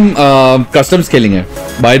आज हम कस्टम्स खेलेंगे.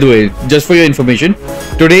 By the way, just for your information,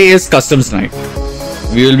 today is customs night.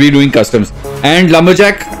 We will be doing customs. And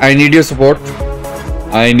लंबरजैक, I need your support.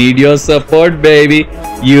 I need your support baby.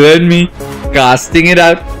 You and me casting it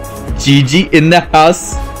out. GG in the house.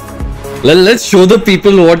 Let's show the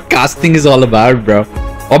people what casting is all about, bro.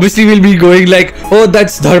 Obviously we'll be going like, oh,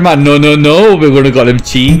 that's Dharma. No, we're going to call him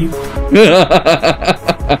Chi.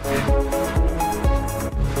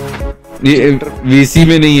 VC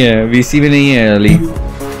में नहीं है Ali.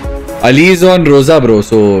 Ali is on Rosa, bro,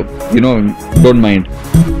 so don't mind.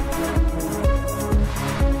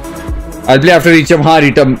 I'll play after Reacham. हाँ,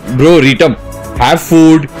 Reacham, have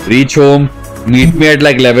food, reach home, meet me at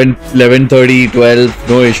like 11:30, 12,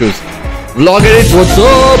 no issues. Vlog edit, what's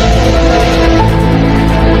up?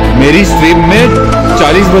 मेरी stream में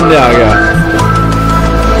 40 बंदे आ गया.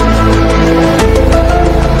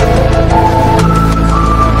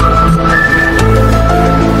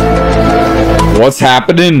 What's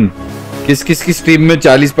happening? किस की stream में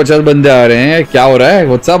 40-50 बंदे आ रहे हैं? क्या हो रहा है?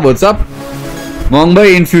 What's up? मोंग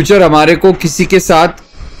भाई, इन फ्यूचर हमारे को किसी के साथ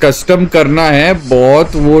कस्टम करना है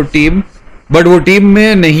बहुत. वो टीम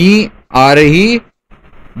में नहीं आ रही.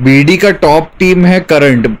 बीडी का टॉप टीम है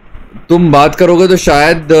करंट. तुम बात करोगे तो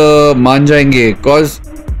शायद मान जाएंगे, कॉज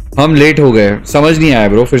हम लेट हो गए. समझ नहीं आया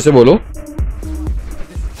ब्रो, फिर से बोलो.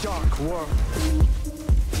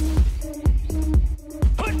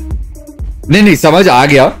 नहीं समझ आ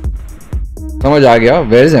गया. समझ आ गया.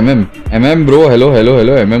 Where is MM? MM bro, hello.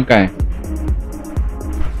 MM कहाँ है?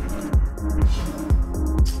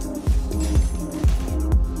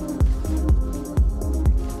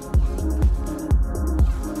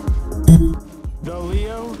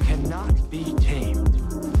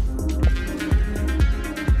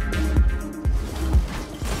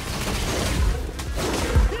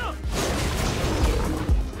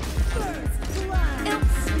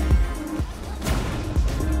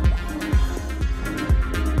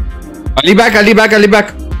 Ali back.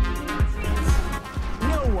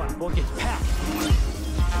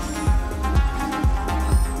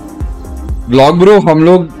 Vlog bro, हम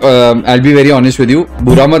लोग I'll be very honest with you,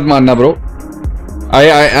 बुरा मत मानना bro.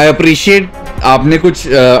 I appreciate आपने कुछ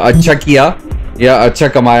अच्छा किया या अच्छा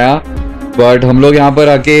कमाया, but हम लोग यहाँ पर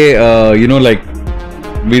आके you know like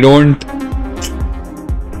we don't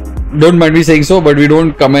mind me saying so, but we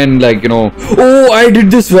don't come and like, you know, oh, I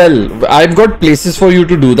did this well. I've got places for you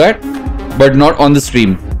to do that, but not on the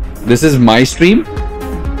stream. This is my stream,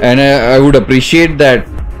 and I would appreciate that,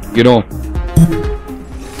 you know.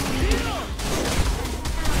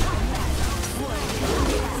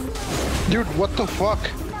 Dude, what the fuck?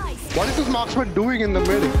 What is this marksman doing in the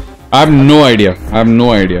middle? I have no idea.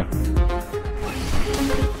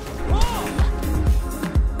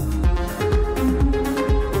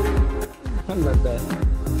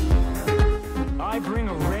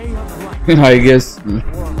 I guess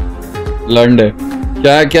learned है.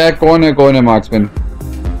 क्या कौन है marksman?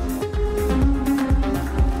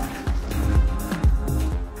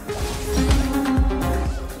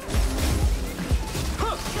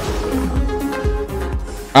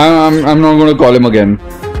 I'm not going to call him again.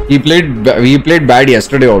 He played bad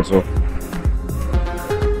yesterday also.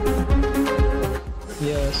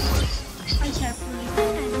 Yes.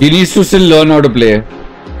 He needs to still learn how to play.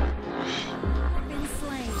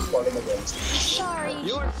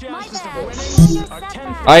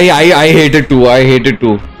 I hate it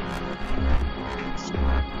too.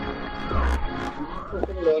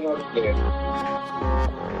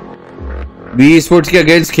 We sports के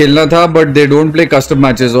against खेलना था, but they don't play custom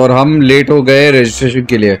matches और हम late हो गए registration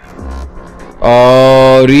के लिए.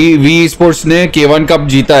 We sports ने K1 कप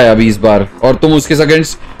जीता है अभी इस बार, और तुम उसके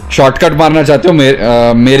अगेंस्ट शॉर्टकट मारना चाहते हो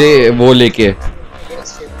मेरे वो लेके.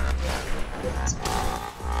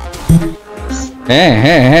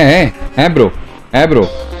 हैं ब्रो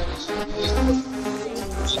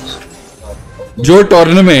जो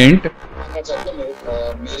टूर्नामेंट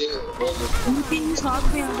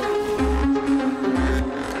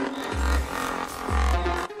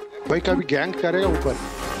भाई कभी गैंग करेगा ऊपर.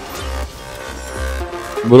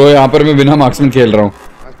 ब्रो यहाँ पर मैं बिना मार्क्समैन खेल रहा हूँ.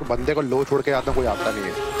 बंदे को लो छोड़ के आता कोई आता नहीं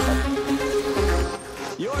है.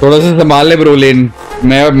 थोड़ा सा संभाल ले ब्रो लेन.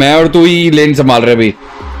 मैं और तू ही लेन संभाल रहे भाई.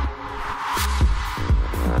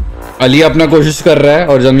 अली अपना कोशिश कर रहा है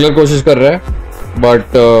और जंगलर कोशिश कर रहा है,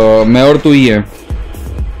 बट मैं और तू ही है.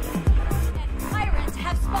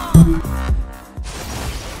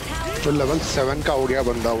 तो लेवल 7 का हो गया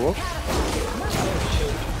बंदा वो.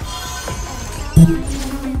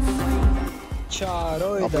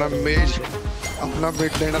 अपना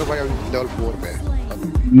मिड लेनर भाई लेवल 4 पे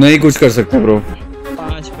नहीं कुछ कर सकते ब्रो.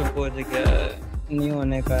 5 पे पहुंच गया, नहीं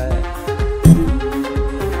होने का है.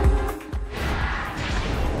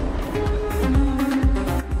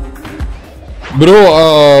 ब्रो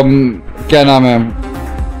क्या नाम है,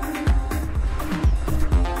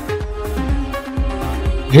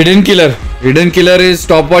 hidden killer is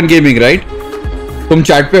top 1 gaming right. तुम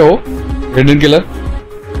चैट पे हो हिडन किलर.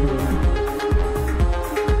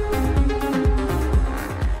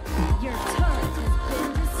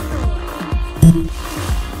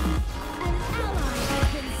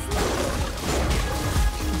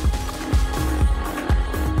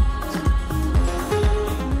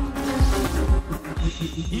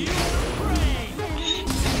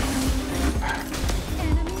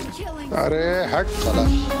 अरे हट साला.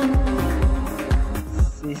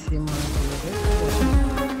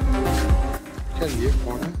 ये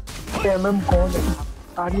कौन है? एमएम कौन है?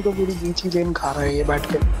 आर्ली तो पूरी बीच ही लेन खा रहा है ये बैठ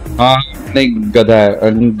के. हाँ नहीं गधा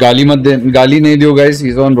है. गाली मत दे, गाली नहीं दियो गाइस. ही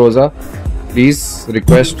इज ऑन रोजा, प्लीज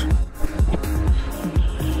रिक्वेस्ट.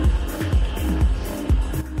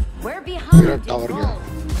 मेरा टावर गया.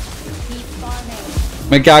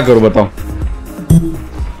 मैं क्या करूं बताओ.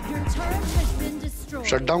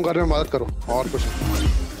 शट डाउन करने में मदद करो और कुछ.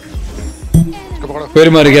 फिर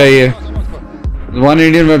मर गया ये. One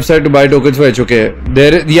Indian website to buy tokens for HOK.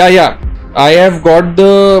 There, yeah. I have got the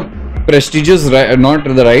prestigious, not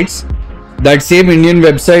the rights. That same Indian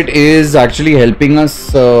website is actually helping us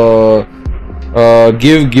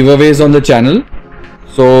give giveaways on the channel.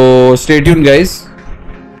 So stay tuned, guys.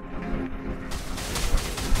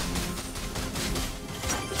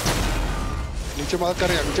 नीचे बात कर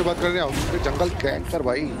रहे हैं जंगल canker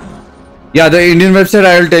भाई. Yeah, the Indian website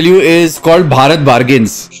I will tell you is called Bharat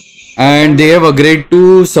Bargains, and they have agreed to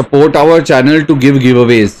support our channel to give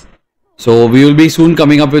giveaways. So we will be soon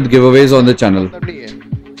coming up with giveaways on the channel.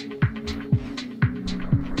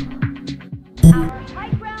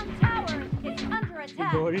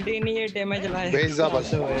 Goldy नहीं है damage लाए. भेज जा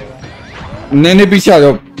बस. नहीं पीछे आ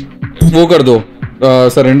जाओ. वो कर दो,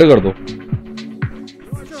 सरेंडर कर दो.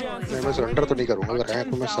 मैं सरेंडर तो नहीं करूंगा. अगर रैंक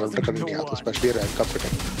में मैं सरेंडर करने नहीं आता, स्पेशली रैंक का फिट.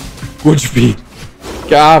 कुछ भी.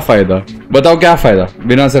 क्या फायदा, बताओ क्या फायदा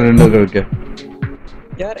बिना सरेंडर करके.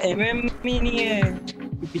 यार एमएम ही नहीं है.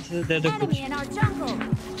 पीछे से दे दो कुछ.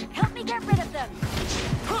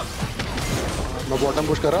 मैं बॉटम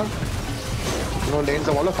पुश कर रहा. नो लेन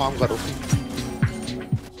संभालो, फार्म करो.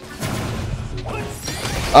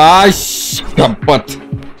 शपथ.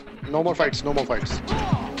 नो मोर फाइट्स.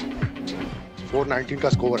 419 का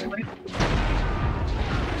स्कोर है.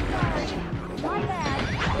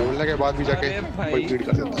 बोलने के बाद भी जाके कोई फीड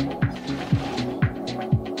कर देता है.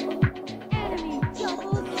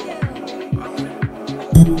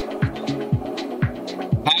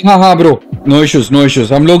 हाँ ब्रो, नो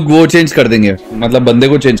इश्यूज. हम लोग वो चेंज कर देंगे, मतलब बंदे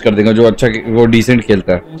को चेंज कर देंगे जो अच्छा, वो डिसेंट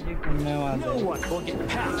खेलता है.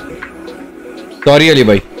 सॉरी अली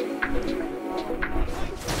भाई.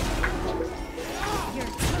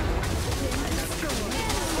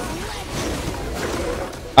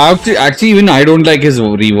 Actually, even I don't like his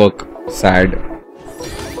rework. Sad.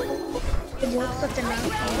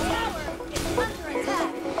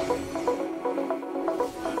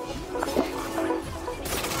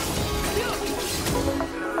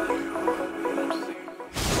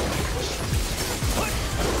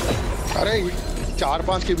 अरे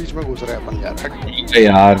 4-5 के बीच में घुस रहे हैं अपन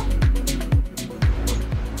यार.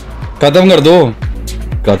 खत्म कर दो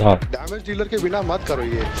कथा. डैमेज डीलर के बिना मत करो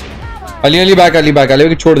ये. अली बैक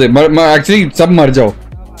छोड़ दे. एक्चुअली सब मर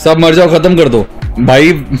जाओ, खत्म कर दो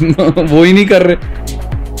भाई. वो ही नहीं कर रहे.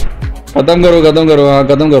 खत्म करो. हाँ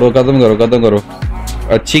खत्म करो.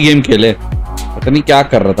 अच्छी गेम खेले. पता नहीं क्या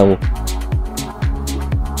कर रहा था वो.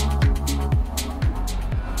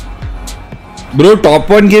 Bro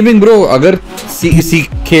top 1 gaming bro. अगर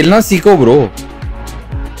खेलना सीखो bro.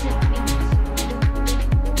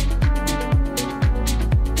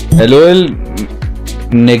 Hello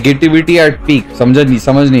negativity at peak. समझ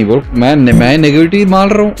नहीं ब्रो. मैं नेगेटिविटी मार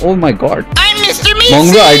रहा हूँ. Oh my God.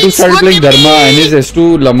 Mongo, I too started playing Dharma and his S2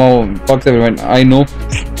 Lamo. Fucks everyone. I know.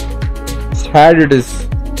 Sad it is.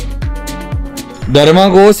 Dharma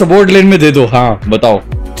को सपोर्ट लेन में दे दो. हाँ बताओ.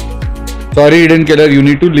 Sorry Hidden Killer, you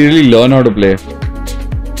need to really learn how to play.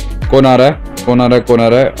 कौन आ रहा है.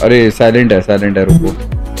 अरे silent है. रुको.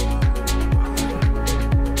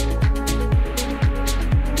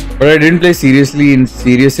 But I didn't play serious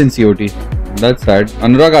in COT. That's sad.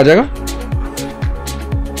 अनुराग आ जाएगा.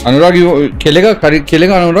 अनुराग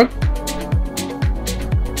खेलेगा अनुराग.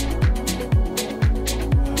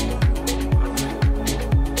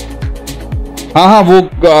 हाँ वो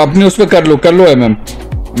अपने उस पे कर लो एमएम.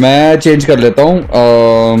 मैं चेंज कर लेता हूँ.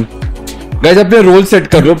 गाइस अपने रोल सेट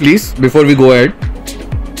कर लो please before we go ahead.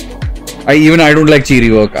 I don't like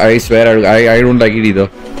cheery work. I swear I don't like it either.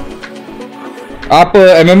 आप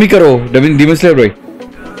एमएम ही करो डीमन स्लेयर भाई.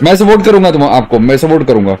 मैं सपोर्ट करूंगा आपको. मैं सपोर्ट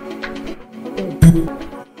करूंगा.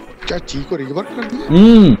 क्या ची को रिवर्क कर दिया?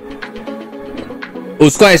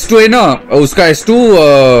 उसका S2 है ना. उसका S2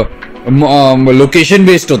 लोकेशन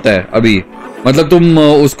बेस्ड होता है अभी. मतलब तुम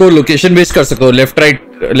उसको लोकेशन बेस्ड कर सकते हो. लेफ्ट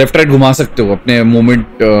राइट घुमा सकते हो अपने मूवमेंट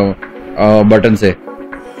बटन से.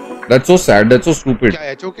 That's so sad. That's so stupid.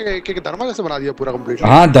 क्या HOK के धर्मा कैसे बना दिया पूरा कंप्लीट?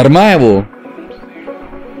 हाँ धर्मा है वो.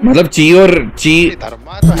 मतलब ची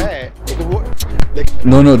धर्मा तो है.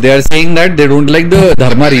 No, they are saying that they don't like the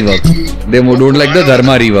Dharma rework. They don't like the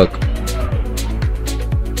Dharma rework.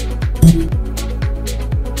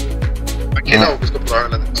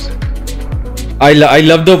 I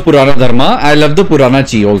love the Purana Dharma. I love the Purana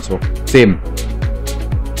Chi also. Same.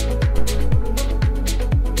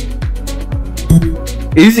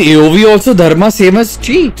 Is AOV also Dharma same as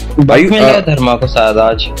Chi? धर्मा को शायद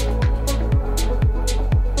आज.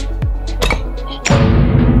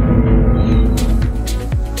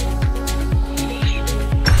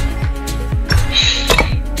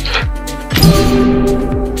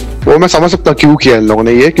 वो मैं समझ सकता हूँ क्यों किया इन लोगों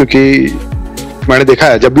ने ये. क्योंकि मैंने देखा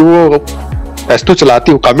है जब भी वो S2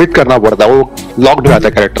 चलाती है कमिट करना पड़ता है. वो लॉक्ड हो जाता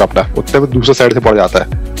है कैरेक्टर अपना. उतने में दूसरे साइड से पड़ जाता है.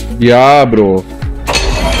 या ब्रो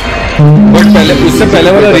बट उससे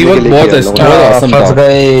पहले वाला रिवर्क बहुत अच्छा था.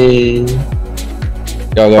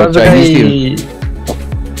 क्या होगा? Chinese team.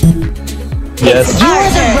 Yes.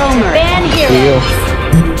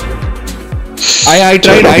 I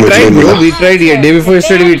tried, bro. We tried it. Day before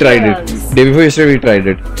yesterday, we tried it. Day before yesterday, we tried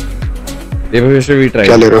it. Day before yesterday, we tried.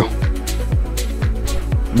 क्या ले रहे हो?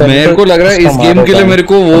 मेरे को लग रहा है इस गेम के लिए मेरे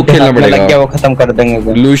को वो खेलना पड़ेगा। वो खत्म कर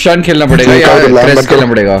देंगे। लूशान खेलना पड़ेगा या प्रेस खेलना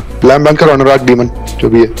पड़ेगा। लैम बैन करो, अनुराग डीमन जो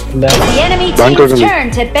भी है। बैन कर दो।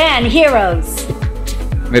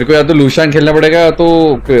 मेरे को या तो लूशान खेलना पड़ेगा या तो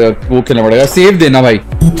वो खेलना पड़ेगा। सेव देना भाई।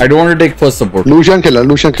 I don't want to take first support. लूशान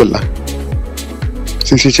खेलना।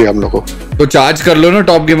 सीसी चाहिए हम लोग को। तो चार्ज कर लो ना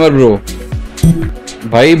टॉप गेमर ब्रो।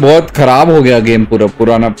 भाई बहुत खराब हो गया गेम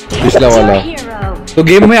पुराना पिछला वाला। तो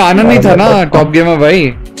गेम में आना नहीं था ना टॉप गेमर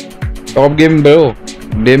भाई। टॉप गेम ब्रो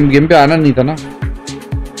गेम पे आना नहीं था ना।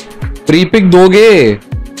 प्री पिक दोगे?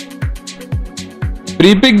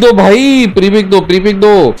 प्री पिक दो भाई, प्री पिक दो।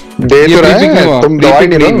 दे तो रहा है, तुम दवाई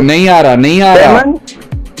नहीं लो। नहीं आ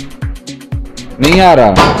रहा।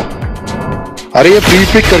 अरे ये प्री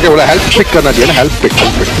पिक करके बोला, हेल्प पिक करना चाहिए ना। हेल्प पिक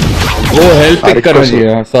वो हेल्प पिक करना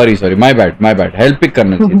चाहिए। Sorry my bad help pick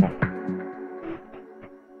करना चाहिए था।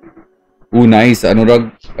 वो नाइस, अनुराग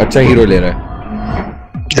अच्छा हीरो ले रहा है।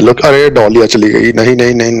 लोग अरे डॉलिया चली गई। नहीं।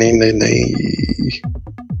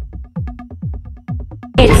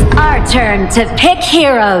 It's our turn to pick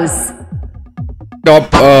heroes. Top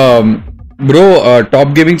top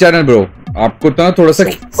gaming channel bro, आपको तो ना थोड़ा सा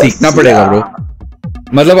सीखना पड़ेगा ब्रो।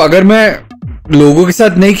 मतलब अगर मैं लोगों के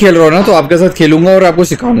साथ नहीं खेल रहा हूँ ना तो आपके साथ खेलूंगा और आपको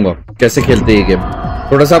सिखाऊंगा कैसे खेलते हैं गेम।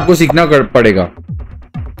 थोड़ा सा आपको सीखना पड़ेगा,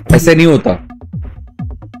 ऐसे नहीं होता।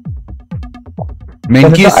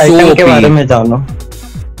 मेनकी सो के बारे में जानो।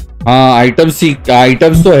 हाँ आइटम्स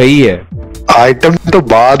तो है ही है। आइटम तो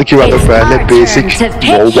बाद की बात है, पहले बेसिक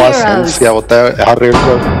मोबा सेंस क्या होता है, हर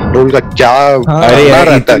रोल का क्या।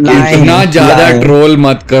 अरे इतना ज्यादा ट्रोल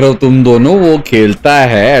मत करो तुम दोनों। वो खेलता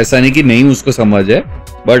है, ऐसा नहीं कि नहीं उसको समझ है,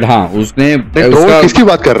 बट हाँ उसने उसका किसकी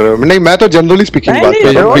बात कर रहे हो? नहीं मैं तो जनरली स्पीकिंग बात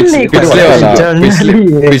कर रहा हूँ।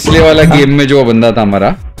 पिछले वाला गेम में जो बंदा था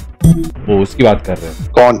हमारा, वो उसकी बात कर रहे हैं।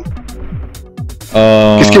 कौन?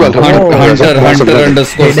 किसकी बात? Hunter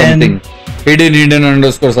underscore something, hidden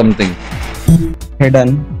underscore something.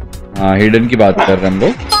 हाँ हिडन की बात कर रहे हैं हम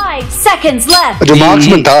लोग। 5 seconds left. जो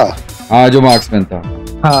मार्क्समैन था। हाँ जो मार्क्समैन था।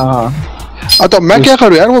 हाँ तो मैं क्या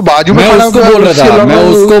करूँ यार? वो बाजू में मैं उसको बोल रहा था। मैं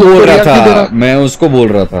उसको बोल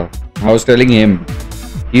रहा था। I was telling him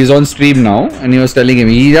he is on stream now and he was telling him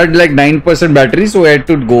he had like 9% battery, so he had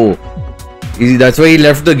to go. That's why he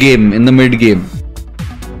left the game in the mid game.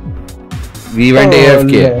 We went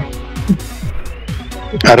AFK.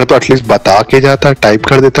 अरे तो at least बता के जाता, type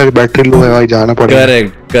कर देता कि battery low है भाई, जाना पड़ेगा।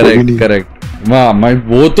 करेक्ट। वाह मैं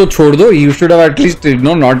वो तो छोड़ दो। You should have at least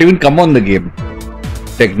not even come on the game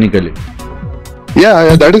technically. Yeah,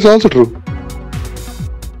 that is also true.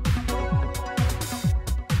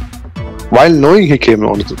 While knowing he came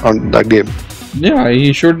on that game. Yeah,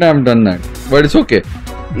 he shouldn't have done that, but it's okay.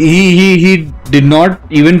 He did not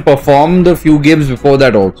even perform the few games before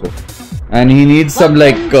that also. And he needs some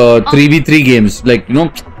like 3v3 games, like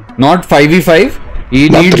not 5v5. He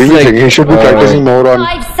needs like he should be practicing more on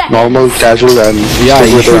normal, casual, and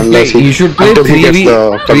he should play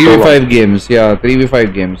 3v5 games. Yeah,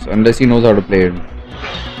 3v5 games unless he knows how to play it.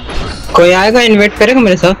 कोई आएगा invite करेगा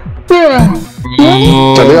मेरे साथ?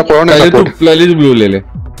 चलेगा पहले तू Lalit blue ले ले।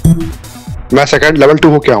 मैं सेकंड लेवल 2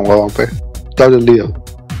 होके आऊंगा वहां पे। चल जल्दी आओ,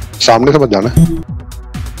 सामने से मत जाना।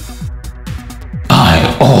 I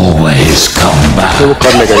always come back. तो वो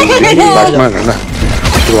कर लेगा बैटमैन है ना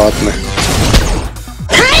शुरुआत में।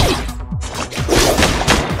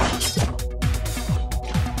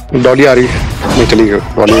 डॉली आ रही नहीं, चली गई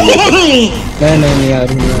डॉली। नहीं आ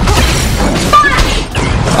रही।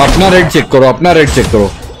 अपना रेड चेक करो।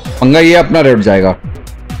 पंगा ये अपना रेड जाएगा।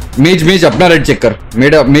 मेज अपना रेड चेक कर।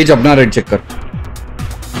 मेज अपना रेड चेक कर।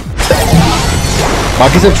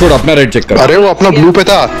 बाकी सब छोड़, अपना रेड चेक कर। अरे वो अपना ब्लू पे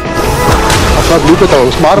था।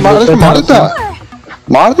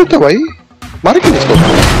 मार देता भाई। मारे क्यों इसको?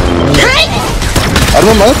 अरे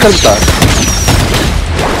मैं मदद करता।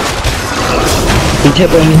 पीछे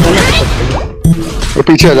तो नहीं था ना। वो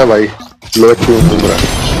पीछे आजा भाई, लोग क्यों घूम रहा है?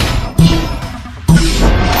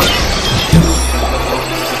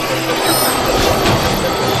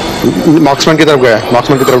 मार्क्समैन की तरफ गया,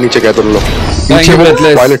 मार्क्समैन की तरफ नीचे गया तुम लोग। पीछे वो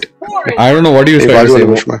pilot. I don't know what you trying to say.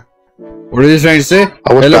 What is trying to say?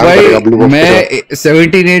 Hello भाई, मैं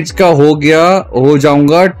 17 एज का हो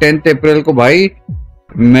जाऊंगा 10th अप्रैल को भाई।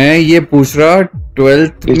 मैं ये पूछ रहा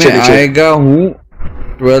 12th में आएगा हूँ।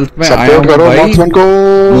 12th में आया हूँ भाई,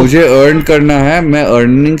 मुझे अर्न करना है। मैं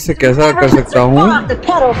अर्निंग से कैसा कर सकता हूँ?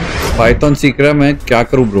 पाइथन सीख रहा, मैं क्या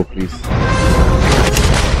करूँ ब्रो प्लीज?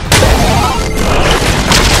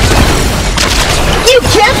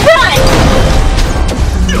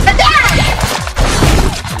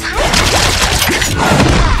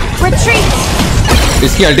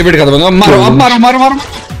 इसकी अल्टीमेट खत्म होगा। मारो अब मारो मारो मारो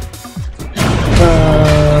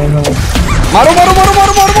मारो मारो मारो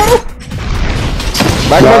मारो मारो मारो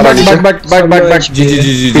back back back back back back back जी जी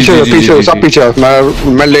जी जी पीछे पीछे सब पीछे।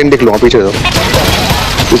 मैं लेन देख लूंगा पीछे जाओ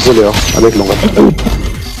इससे ले आओ मैं देख लूंगा।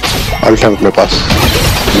 अल्टा अपने पास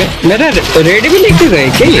मेरा रेड भी लेके गए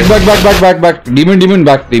क्या ये? Back back back back back demon demon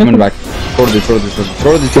back demon back छोड़ दे छोड़ दे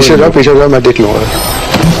छोड़ दे पीछे जाओ मैं देख लूंगा।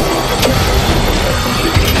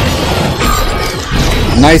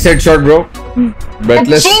 Nice headshot bro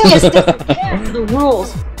breathless. The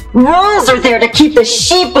rules are there to keep the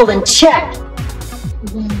sheeple in check.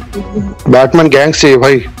 Batman gang से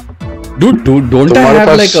भाई dude don't I have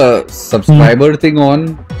like a subscriber thing on?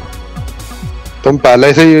 तुम पहले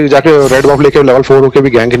से ही जाके रेड बफ लेके लेवल 4 होके भी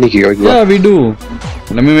गैंग नहीं किया। Yeah we do.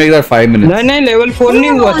 Let me make that 5 minutes. नहीं लेवल 4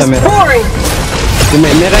 नहीं हुआ था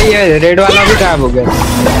मेरा ये रेड वाला भी गायब हो गया।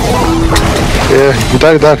 ये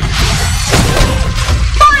इधर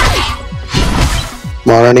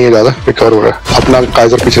मारा नहीं है ज्यादा रिकवर हो रहा है। अपना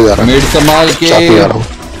काइजर पीछे जा रहा है। मिड संभाल के जा रहा हूँ।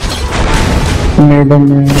 मेरे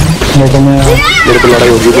को लड़ाई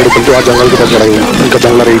होगी मेरे को आज जंगल के पास लड़ाई होगी। इनका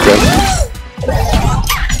जंगल रही है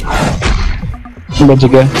बच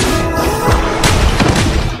गया।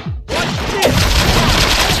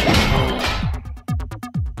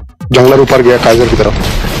 जंगलर ऊपर गया काइजर की तरफ।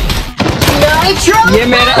 ये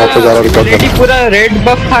मेरा ऑलरेडी पूरा रेड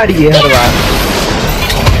बफ खा रही है हर बार।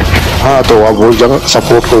 हाँ तो आप वो जगह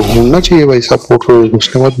सपोर्ट को घूमना चाहिए भाई। सपोर्ट को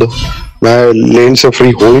घुसने मत दो। मैं लेन से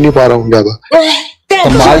फ्री हो ही नहीं पा रहा हूँ ज्यादा।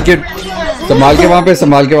 संभाल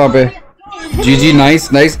के वहाँ पे जी जी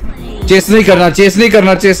नाइस नाइस। चेस नहीं करना चेस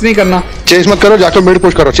मत करो जाके मिड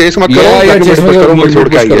पुश करो। चेस मत करो जाके मिड पुश करो। मिड छोड़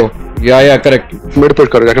के आइए या करेक्ट मिड पुश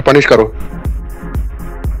करो जाके पनिश करो।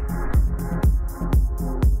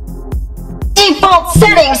 Default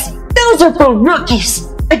settings, those are for rookies.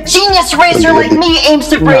 A genius racer like me aims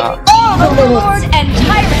to break all the limits. And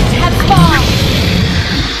tyrants have fallen.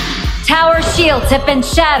 Tower shields have been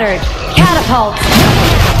shattered. Catapults.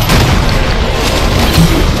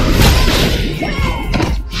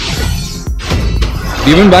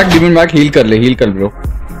 Demon back, heal कर bro.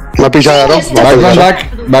 मैं पीछे आ रहा हूँ। Batman back.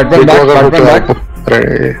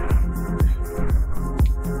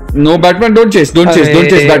 No Batman, don't chase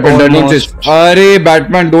Batman, don't chase. अरे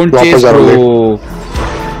Batman, don't chase bro.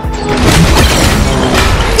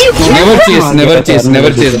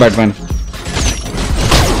 Never chase Batman.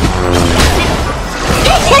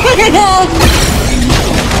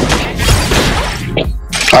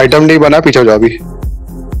 Item नहीं बना पीछे जाओ अभी।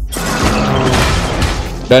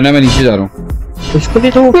 डन है मैं नीचे जा रहा हूँ। उसको भी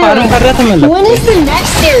तो फार्म कर रहा था मैं। When is the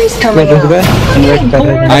next series coming out?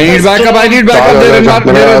 I need backup. They're not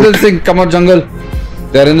there in the thing. Come on jungle.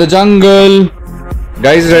 They're in the jungle.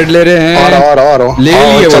 Guys red ले रहे हैं। आ रहा। ले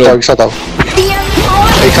लिए वो लोग। एक साथ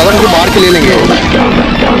उनको मार के ले लेंगे।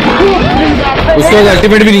 उसके पास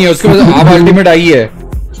अल्टीमेट भी नहीं है। उसके पास अब अल्टीमेट आई है।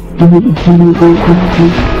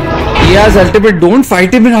 He has ultimate. Don't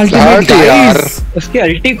fight him in ultimate guys. उसकी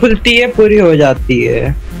अल्टी खुलती है पूरी हो जाती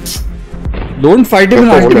है। Don't fight him in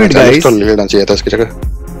ultimate guys. तो लेना चाहिए था इसकी जगह।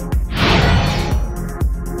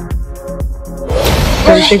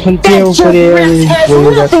 अल्टी खुलती है वो पूरी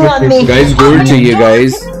हो जाती है। Guys gold चाहिए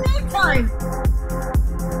guys.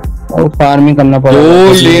 और फार्मिंग करना पड़ेगा।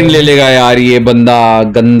 2 लेन ले लेगा यार ये बंदा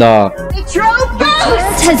गंदा।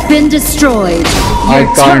 Has been destroyed. I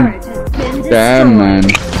can't. Damn man.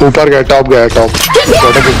 ऊपर गया टॉप गया। टॉप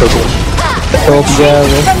गया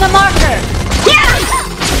वो।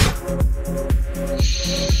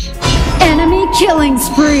 Enemy killing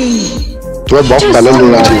spree. तुम्हें बहुत पहले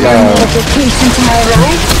लेना चाहिए।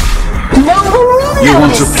 You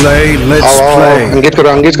want to play? Let's play.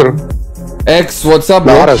 Engage करो। X, what's up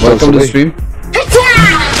bro? Welcome to the stream.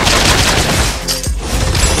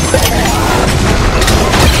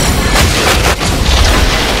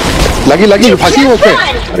 लगी फांसी हो पे।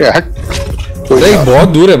 अरे हट। नहीं बहुत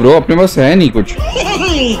दूर है ब्रो अपने पास है नहीं कुछ।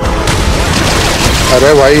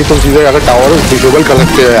 अरे भाई तुम सीधे अगर टावर डिसेबल कर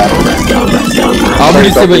सकते हो यार। अब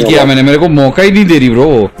डिसेबल किया मैंने मेरे को मौका ही नहीं दे रही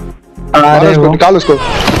ब्रो। अरे निकाल उसको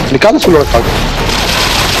लड़का।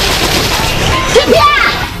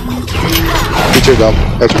 पीछे जाओ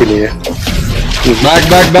एचपी नहीं है। बैक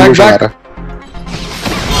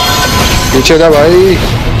पीछे जा भाई।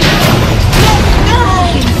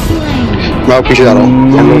 मैं पीछे जा रहा हूँ।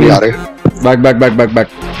 हम लोग नहीं आ रहे। बैक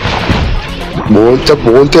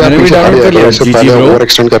बोलते पहले ओवर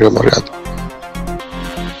एक्सटेंड करके मर गया था।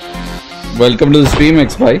 Welcome to the stream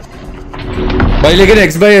x भाई। लेकिन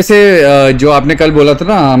एक्स भाई ऐसे जो आपने कल बोला था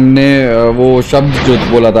ना हमने वो शब्द जो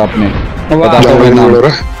बोला था आपने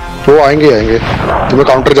वो आएंगे तुम्हें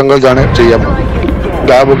काउंटर जंगल जाने चाहिए।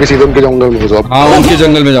 गायब होके सीधे उनके जंगल में घुसो। हाँ उनके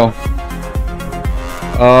जंगल में जाओ।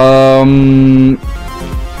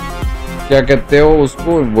 क्या कहते हो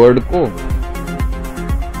उसको, वर्ड को?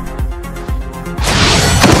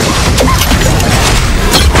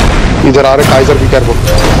 इधर आ रहे काइजर, भी केयरफुल।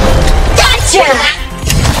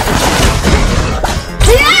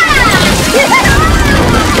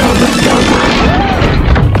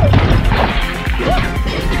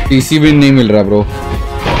 टीसी भी नहीं मिल रहा bro.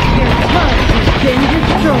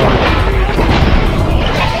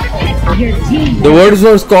 The words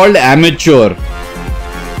was called amateur.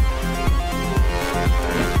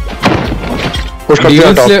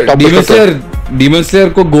 Demon Slayer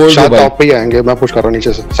को गोल्ड दो भाई। टॉप पे ही आएंगे, मैं पुश कर रहा हूं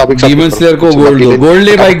नीचे से। सब एक साथ। Demon Slayer को गोल्ड दो। गोल्ड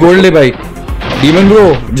ले भाई, गोल्ड ले भाई। डीमन ब्रो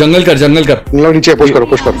जंगल कर, जंगल कर। नीचे पुश करो,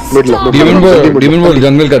 पुश कर। मिड लो। डीमन ब्रो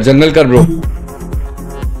जंगल कर, जंगल कर ब्रो।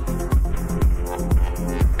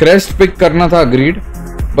 क्रेस्ट पिक करना था, ग्रीड।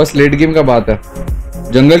 बस लेट गेम का बात है।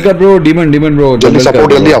 जंगल कर ब्रो, डीमन ब्रो जल्दी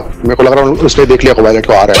सपोर्ट, जल्दी आओ। मेरे को लग रहा है उसने देख लिया वायलेट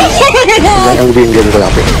को आ रहा है। मैं भी इंगेज हो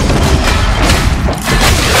यहां पे।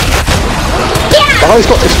 पकड़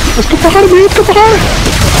इसको पकड़, मीट को पकड़।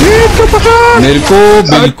 मेरे को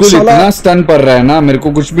बिल्कुल इतना स्टन पड़ रहा है ना, मेरे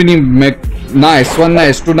को कुछ भी नहीं, मैं ना S1 ना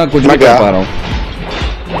S2 ना कुछ भी कर पा रहा हूँ।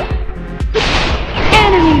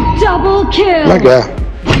 मैं गया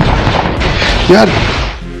यार।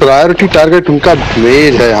 प्रायोरिटी टारगेट उनका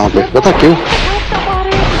मेज है यहाँ पे, बता क्यों?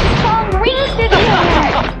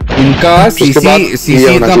 उनका सीसी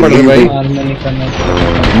इतना पड़ रहा है भाई।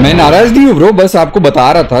 मैं नाराज नहीं हूँ ब्रो, बस आपको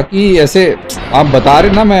बता रहा था कि ऐसे आप बता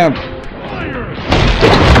रहे ना, मैं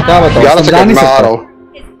क्या बताऊँ, समझा नहीं सकता।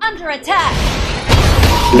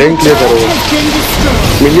 लेन क्लियर करो,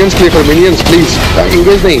 मिलियंस क्लियर करो, मिलियंस प्लीज।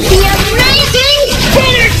 इंगेज नहीं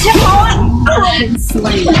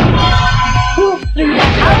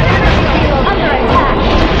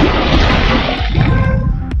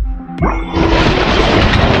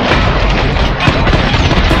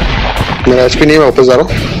मेरा एचपी नहीं है, मैं वापस जा रहा हूँ।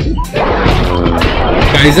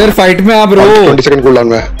 काइजर फाइट में आप रो। 20 सेकंड कूल डाउन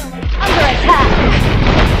में।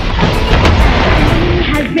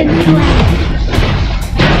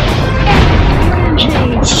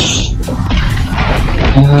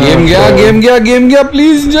 गेम गया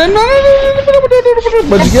प्लीज।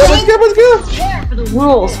 बच गया। The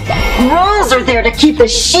rules are there to keep the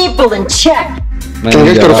sheeple in check.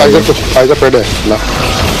 Engage करो काइजर को, काइजर पेड है ना।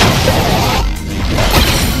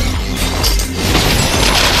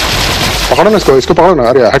 पकड़ो ना इसको पकड़ो ना।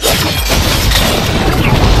 अरे हट।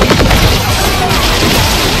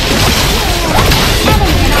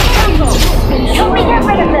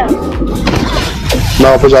 मैं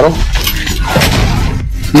वापस जा रहा हूँ।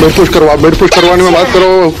 मिड पुश करवाने में बात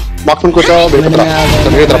करो। मार्क्समैन को चाहो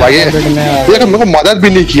मेरी तरफ आइए। देखो मेरे को मदद भी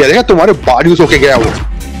नहीं किया, देखा तुम्हारे बाजू होके गया वो।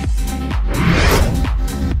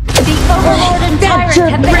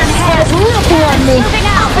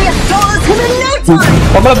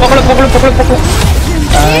 पकड़ो।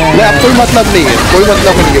 नहीं अब कोई मतलब नहीं है, कोई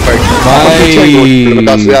मतलब नहीं है फाइट भाई।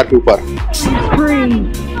 10,000 के ऊपर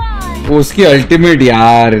उसकी अल्टीमेट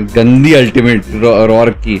यार, गंदी अल्टीमेट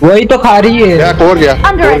रॉर्क की। वही तो खा रही है यार। कोर गया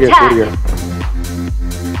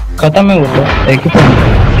खत्म है वो तो। एक ही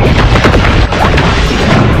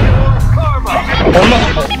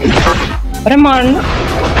अरे मारना।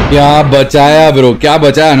 क्या बचाया ब्रो, क्या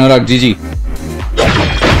बचाया अनुराग जी।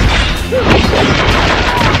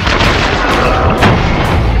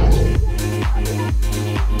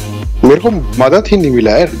 मेरे को मदद ही नहीं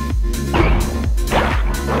मिला यार।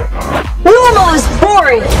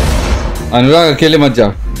 अनुराग अकेले मत जा,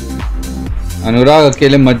 अनुराग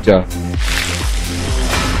अकेले मत जा।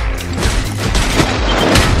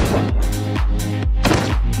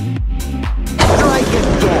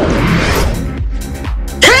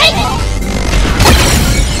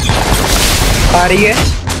 आ रही है।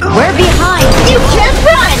 We're behind. You can't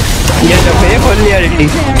run. ये तो मैं खोल लिया अल्टी।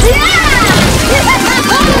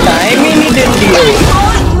 टाइम ही नहीं देती है।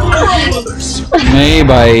 नहीं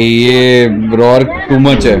भाई ये रॉर्क टू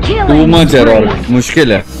मच है रॉर्क,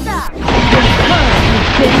 मुश्किल है।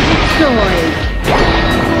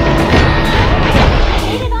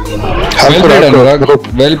 वेल प्लेड अनुराग,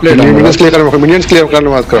 वेल प्लेड। मिनियंस क्लियर करना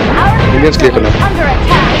मत करो। मिनियंस क्लियर करना।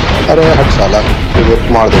 अरे हट साला,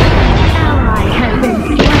 मार दो।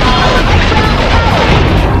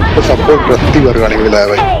 तो सबको रत्ती भर गाने के लिए लाया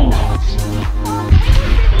भाई।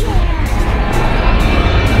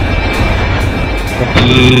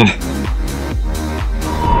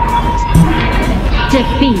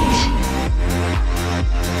 Defeat.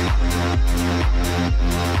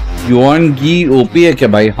 युआन की ओपी है क्या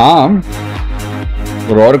भाई? हाँ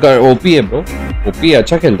रॉर का ओपी है ब्रो, ओपी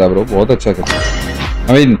अच्छा खेलता है ब्रो, बहुत अच्छा खेलता है। I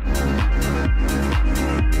mean,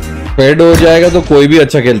 फेड हो जाएगा तो कोई भी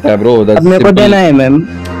अच्छा खेलता है ब्रो। अब मेरे को देना है मैम,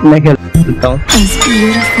 मैं खेलता हूँ।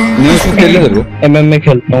 नहीं उसको खेलने दे ब्रो। एमएम में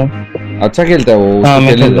खेलता हूँ। अच्छा खेलता है वो, हाँ,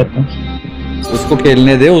 उसको खेलने दे, उसको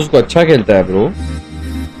खेलने दे, उसको अच्छा खेलता है ब्रो।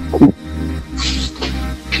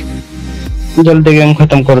 जल्दी गेम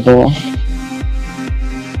खत्म कर दो।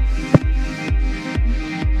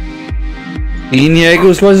 तीन ये है कि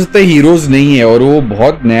उसके पास इतने हीरोज नहीं है और वो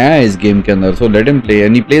बहुत नया है इस गेम के अंदर, so let him play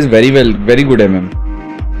and he plays very well, very good MM.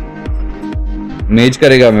 मेज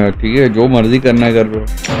करेगा मैं, ठीक है, जो मर्जी करना है कर लो।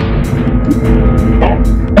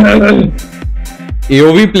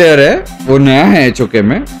 एओवी प्लेयर है, वो नया है एचओके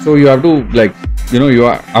में, so you have to like you know, you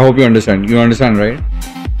I hope you understand right.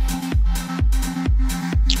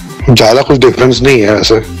 ज्यादा कुछ डिफरेंस नहीं है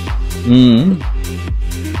ऐसे।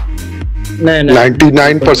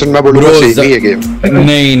 99% मैं बोलूंगा सेम ही है गेम।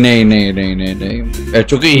 नहीं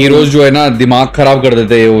एचओके हीरोज जो है ना दिमाग खराब कर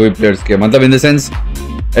देते हैं एओवी प्लेयर्स के, मतलब इन द सेंस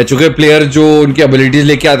एचओके प्लेयर जो उनकी एबिलिटीज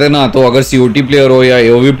लेके आते हैं ना, तो अगर सीओटी प्लेयर हो या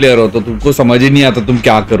एओवी प्लेयर हो तो तुमको समझ ही नहीं आता तुम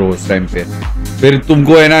क्या करो उस टाइम पे, फिर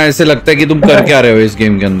तुमको है ना ऐसे लगता है कि तुम कर क्या रहे हो इस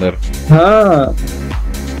गेम के अंदर। हाँ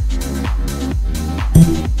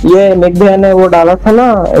ये मेक भैया ने वो डाला था ना,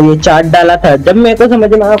 ये चार्ट डाला था, जब मेरे को समझ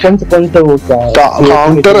में आया कौन से वो क्या है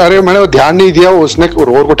काउंटर। अरे मैंने ध्यान नहीं दिया, उसने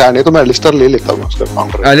रोर को टाने तो मैं एलिस्टर ले लेता हूँ उसका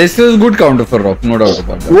counter. Alastair is good counter for rock, no doubt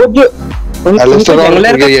about that. वो जो एलिस्टर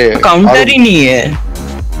काउंटर ही नहीं है।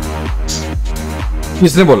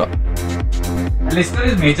 किसने बोला? Alastair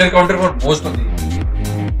is major counter for most of the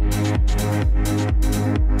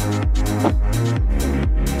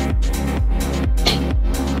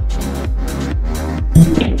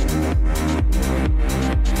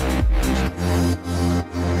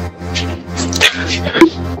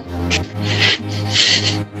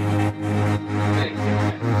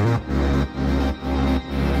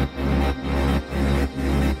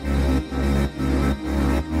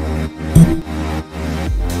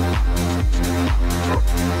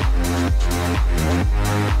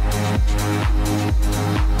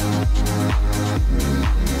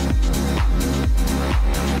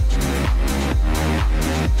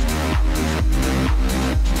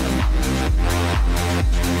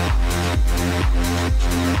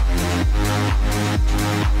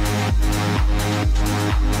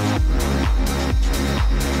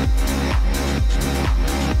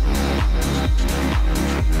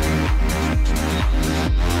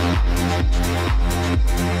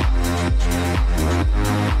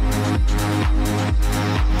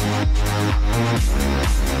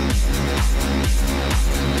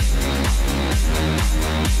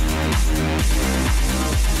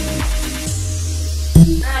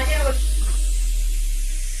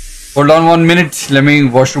Hold on 1 minute. Let me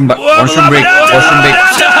washroom break. Washroom break.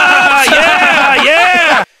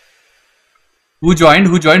 Yeah. Who joined?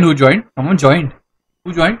 Someone joined.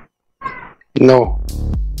 Who joined? No.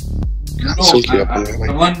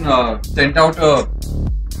 Someone sent out a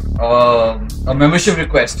membership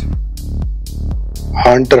request.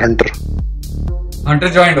 Hunter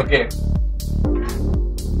joined. Okay.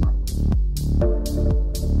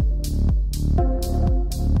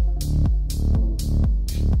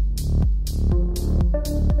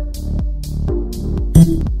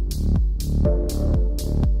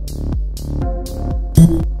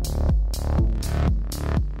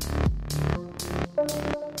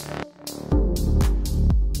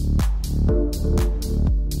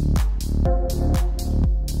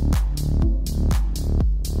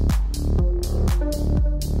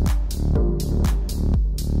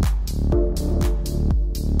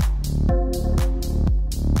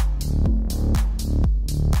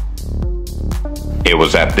 It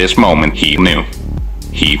was at this moment he knew.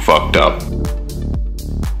 He fucked up.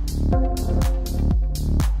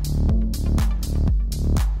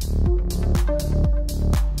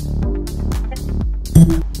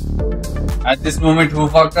 At this moment, who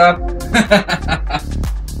fucked up?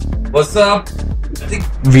 What's up? I think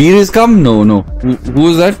Veer is come? No.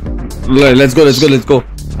 Who is that? Let's go.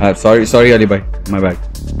 Sorry, Ali bhai. My bad.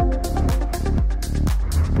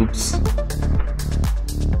 Oops.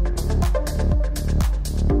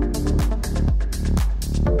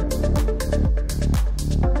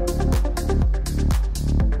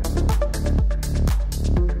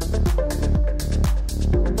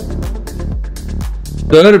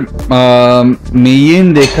 Sir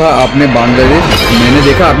मैंने देखा आपने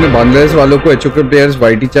बांग्लादेश वालों को एचओके players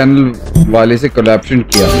YT channel वाले से collaboration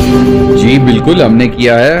किया। जी बिल्कुल हमने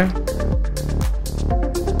किया है,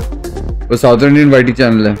 वो साउथ इंडियन वाईटी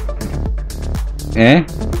चैनल है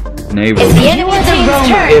नहीं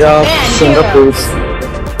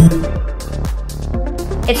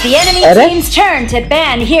It's the enemy team's turn to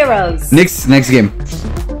ban heroes. Next game.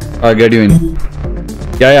 I'll get you in.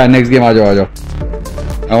 Yeah, next game. आ जाओ.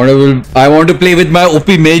 I want to play with my OP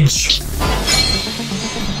mage.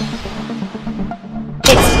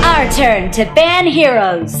 It's our turn to ban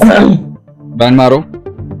heroes. Ban मारो.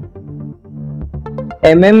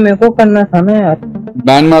 MM मेरे को करना था ना यार.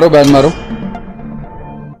 Ban मारो.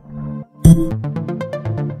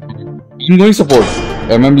 I'm going support.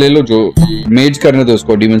 MM ले लो जो mage करने दो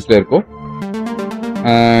उसको demon slayer को.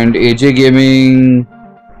 And AJ gaming.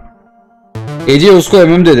 AJ उसको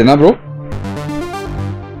MM दे देना bro.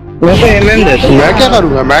 मैं तो MM दे दूँ. मैं क्या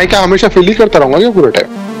करूँगा? मैं क्या हमेशा fill ही करता रहूँगा क्या पूरा टाइम?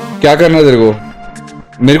 क्या करना है तेरे को?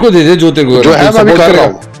 मेरे को दे दे जो तेरे को. जो है मैं भी कर रहा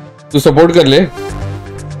हूँ. तू support कर ले.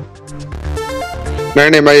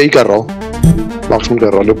 नहीं मैं यही कर रहा हूँ. मार्क्समैन कर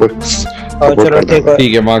रहा हूँ.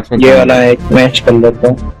 ठीक है मार्क्समैन. ये वाला एक मैच कर लेते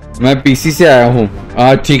हैं. मैं पीसी से आया हूँ.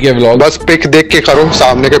 हाँ ठीक है व्लॉग. बस पिक देख के करो.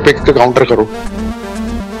 सामने के पिक का काउंटर करो.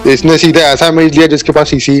 इसने सीधे ऐसा मैच लिया जिसके पास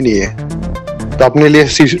सीसी ही नहीं है. तो अपने लिए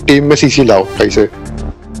टीम में सीसी लाओ कैसे.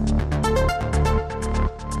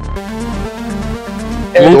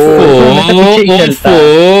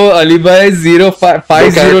 अली भाई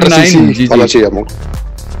 0509 जी चाहिए हमको.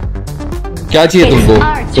 क्या चाहिए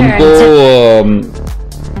तुमको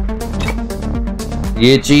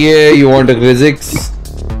ये चाहिए. You want ग्रिजिक्स.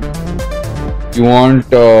 You want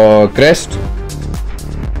crest.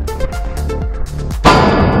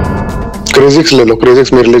 क्रेजिक्स ले लो.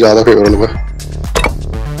 क्रेजिक्स मेरे लिए ज्यादा फेवरेट होगा.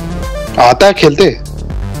 आता है खेलते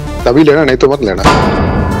तभी लेना नहीं तो मत लेना.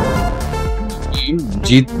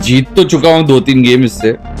 जीत तो चुका हूँ 2-3 गेम इससे.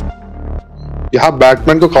 यहाँ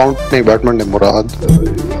बैटमैन को काउंट नहीं. बैटमैन ने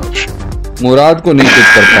मुराद को नहीं पिक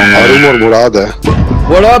कर पाऊंगा. अरुण और मुराद है.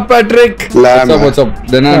 What up Patrick? What's up?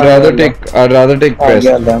 Then I'd rather take press.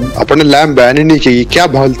 अपने लैम बैन ही नहीं की. क्या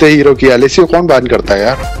भलते हीरो की. एलेसियो कौन बैन करता है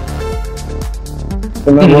यार.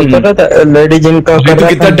 मैं बोलता था लेडी जिनका तू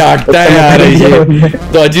कितना डांटता है यार ये.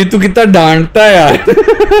 तो अजीत तू कितना डांटता है यार.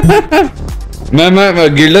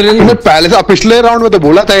 मैं गिल्डर ने पहले से पिछले राउंड में तो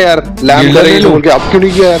बोला था यार लैम करेंगे बोल के. अब क्यों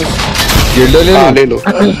नहीं किया यार. गिल्डर ले लो.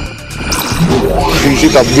 सीसी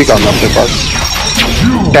तब भी काम है अपने पास.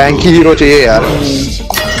 टैंकी हीरो चाहिए यार.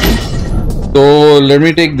 तो let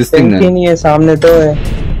me take this thing. नहीं है सामने तो है.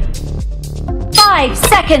 5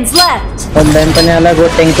 seconds left. और देन तने अलग वो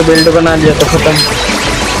टैंक बिल्ड बना लिया तो खत्म.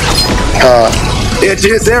 हाँ.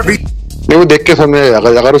 नहीं वो देख के समझ.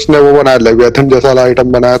 अगर उसने वो बनाया लेविएथन जैसा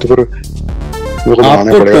आइटम बनाया तो फिर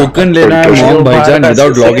आपको टोकन लेना है मॉम भाईजान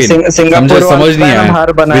विदाउट लॉगिन. समझ नहीं आया.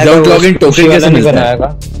 विदाउट लॉगिन टोकन कैसे मिलता है.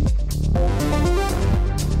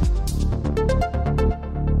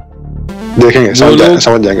 देखेंगे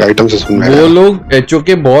समझ जाएंगे आइटम से सुन. वो लोग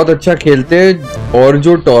एचओके बहुत अच्छा खेलते हैं. और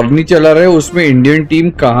जो टॉर्नी चला रहे उसमें इंडियन टीम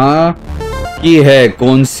कहाँ की है.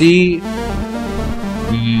 कौन सी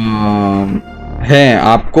है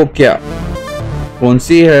आपको क्या. कौन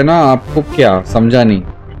सी है ना आपको क्या समझा नहीं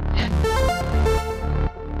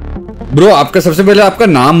ब्रो. आपका सबसे पहले आपका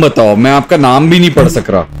नाम बताओ. मैं आपका नाम भी नहीं पढ़ सक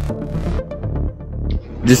रहा.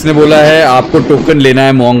 जिसने बोला है आपको टोकन लेना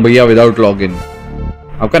है मोंग भैया विदाउट लॉगिन.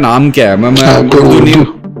 आपका नाम क्या है. मैं उर्दू नहीं.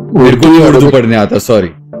 मेरे को नहीं उर्दू पढ़ने आता. Sorry.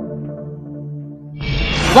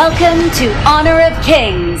 Welcome to Honor of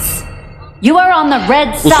Kings. You are on the red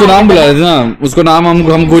side. उसको नाम बुला रहे थे ना. उसको नाम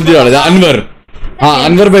हम खुद दिला रहे थे. अनवर. हाँ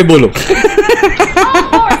अनवर भाई बोलो.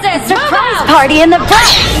 Surprise party in the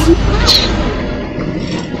front.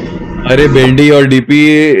 अरे बेंडी और DP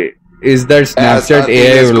is that Snapchat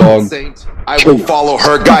AI vlog. I will follow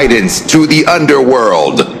her guidance to the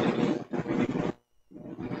underworld.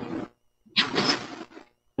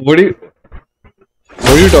 What are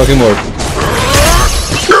you talking about?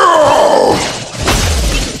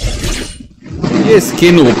 ये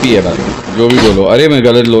स्किन ओपी है भाई. जो भी बोलो. अरे मैं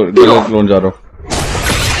गलत लोन जा रहा हूँ.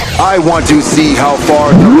 I want to see how far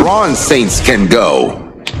the Bronze Saints can go.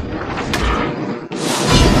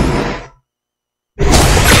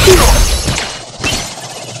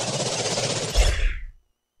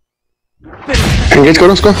 Engage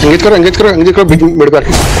करो उसको. एंगेज करो मिड बैक.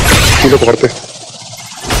 चीज़ पकड़ते.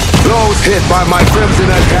 Those hit by my crimson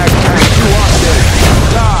attack can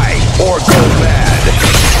die or go bad.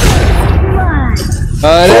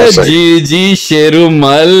 अरे जी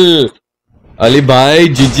शेरुमल. अली भाई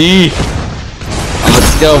जी आज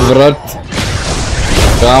क्या व्रत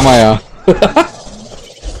काम आया.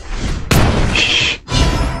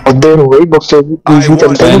 देर हो गई बस.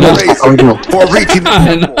 For reaching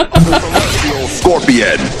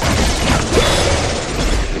Scorpion.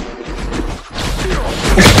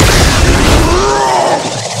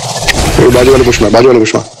 बाजू वाले पुश में.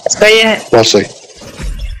 सही है. बहुत सही.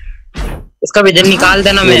 इसका विजन निकाल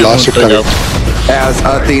देना, मैं तो जाऊँ। As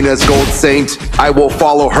Athena's gold saint, I will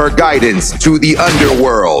follow her guidance to the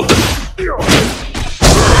underworld.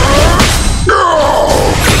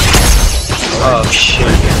 Oh shit.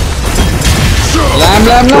 Lam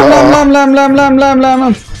lam lam lam lam lam lam lam lam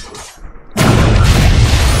lam.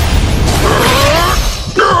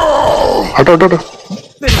 हटो हटो हटो,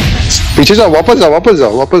 पीछे जाओ, वापस जाओ वापस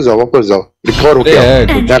जाओ वापस जाओ वापस जाओ, रिकवर हो गया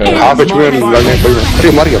यार। हाफ एचपी में लड़ने कोई,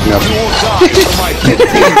 अरे मर गया अपने आप।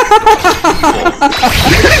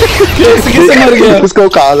 कैसे मर गया? उसको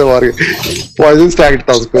कहाँ से मार गया? पॉइजन स्टैक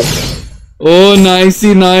था उसको। ओ नाइस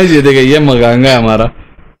ही नाइस, ये देखिए ये मगांगा है हमारा।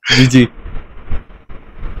 जी जी।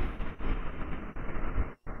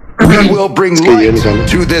 We will bring light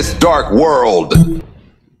to this dark world.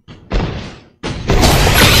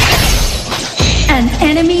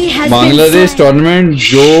 Bangladesh tournament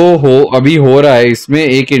जो हो अभी हो रहा है, इसमें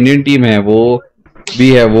एक इंडियन टीम है, वो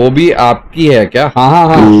भी आपकी है क्या? हाँ हाँ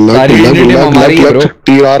हाँ, सारी इंडियन टीम हमारी है ब्रो।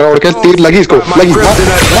 तीर आ रहा है और क्या तीर लगी इसको, लगी।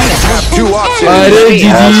 अरे जी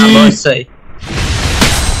जी,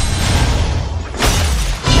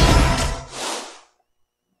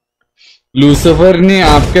 लूसिफर ने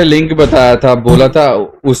आपका लिंक बताया था, बोला था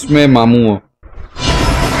उसमें मामू हो,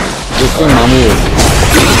 उसमें मामू हो।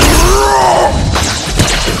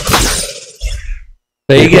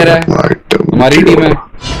 सही कह रहा है, हमारी टीम है।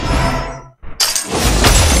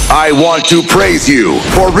 I want to praise you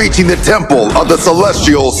for reaching the temple of the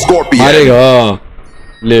celestial scorpion. मारेगा,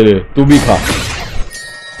 ले ले, तू भी खा।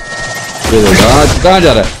 ले ले, कहाँ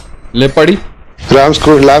जा रहा है? ले पड़ी।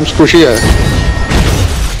 लैम्स खुशी है।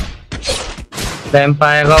 रैंप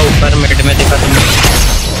आएगा ऊपर, मिड में दिखा तुमने।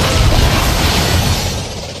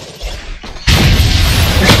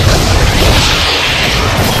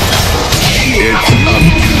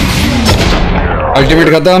 अल्टीमेट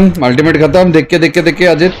खत्म, देख के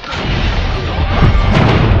अजित।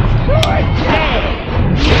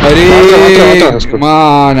 अरे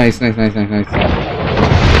nice.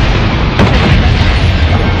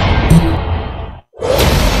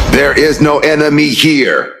 There is no enemy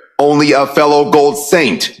here, only a fellow gold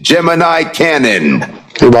saint, Gemini Cannon.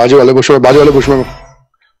 बाजू वाले बुश में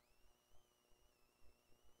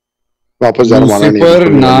वापस जा रहा है। लूसीफर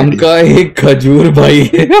नाम का एक खजूर भाई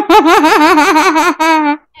है।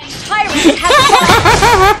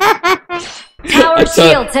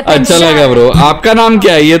 अच्छा लगा ब्रो। आपका नाम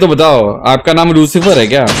क्या है ये तो बताओ, आपका नाम लूसीफर है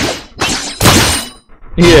क्या?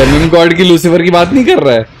 ये मिम गॉड की लूसीफर की बात नहीं कर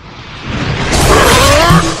रहा है?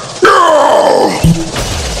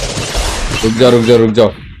 रुक जाओ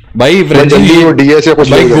भाई, भाई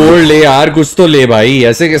गोल्ड ले यार, कुछ तो ले भाई,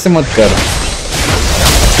 ऐसे कैसे मत कर।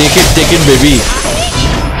 Take it baby.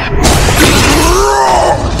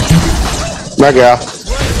 मैं गया।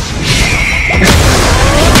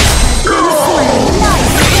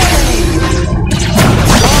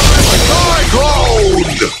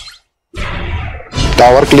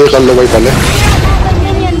 टावर क्लियर कर लो भाई पहले।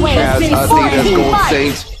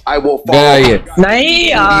 गया ये। नहीं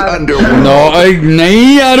यार,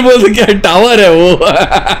 नहीं यार, बोल क्या टावर है वो।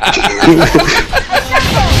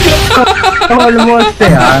 ऑलमोस्ट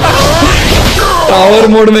यार, टावर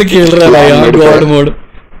मोड में खेल रहा है भाई यार, गॉड मोड।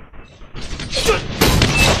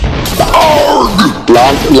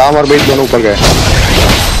 लाम और बेट दोनों ऊपर गए।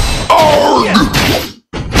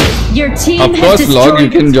 Of course log you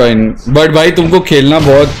can join, but भाई तुमको खेलना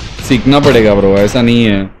बहुत सीखना पड़ेगा ब्रो, ऐसा नहीं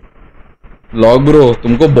है। लॉग ब्रो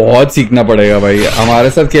तुमको बहुत सीखना पड़ेगा भाई, हमारे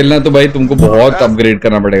साथ खेलना तो भाई तुमको बहुत अपग्रेड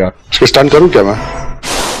करना पड़ेगा। स्टन करूं क्या मैं?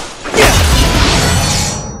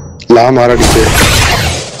 ला हमारा नीचे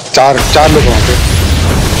चार लोग वहां पे।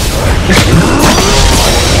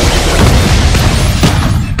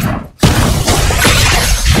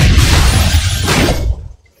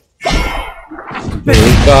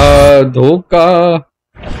 धोखा।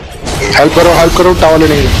 हेल्प करो टावर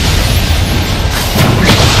लेने।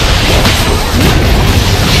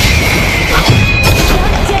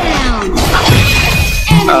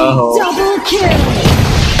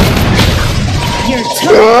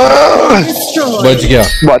 बच गया,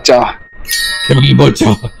 बचा।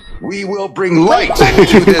 We will bring light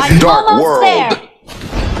to this dark world.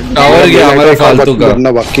 Tower गया हमारा फालतू का,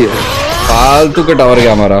 बाकी है फालतू का टावर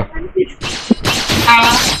गया हमारा।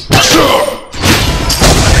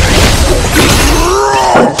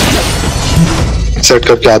 सेट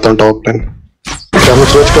करके आता हूँ टॉप 10। क्या मैं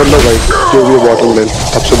स्विच कर लो भाई, जो भी बॉटम लेन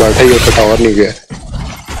तब से बैठा ही है, टावर नहीं गया।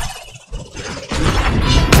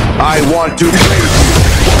 I want to praise you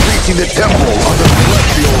for reaching the temple of the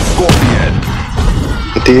celestial scorpion.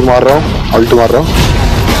 तीर मार रहा हूँ, अल्ट मार रहा हूँ।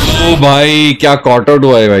 ओ भाई क्या कॉट आउट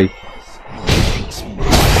हुआ है भाई।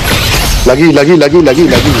 लगी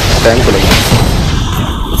टैंक को लगी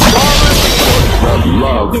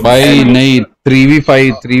भाई नहीं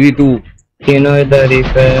 3v5 3v2 तीनों इधर ही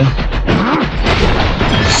पे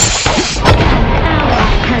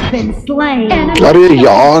अरे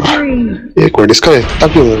यार एक मिनट इसका इतना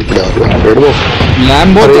क्यों पड़ा बैठ वो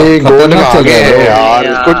लैम बहुत खतरनाक चल रहा है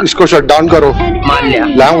यार इसको शट डाउन करो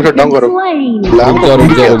लैम को शट डाउन करो लैम को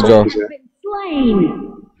रुक जाओ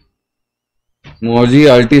Moji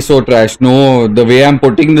ult is so trash. No, the way I'm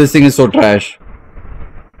putting this thing is so trash.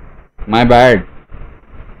 My bad.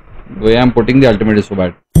 The way I'm putting the ultimate is so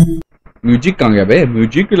bad. Music कहाँ गया बे?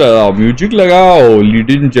 Music लगाओ.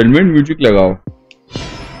 Ladies and gentlemen, music लगाओ.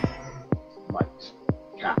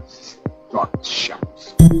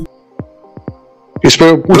 इस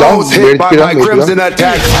पे those hit by my crimson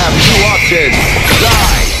attack have two options: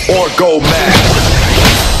 die or go mad.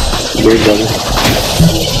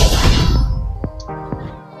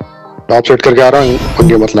 Top set करके आ रहा हूँ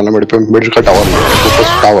आगे मत लाना मेरे पे मिडिल का tower focus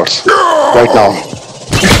towers right now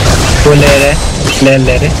वो ले रहे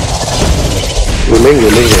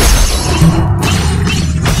लेंगे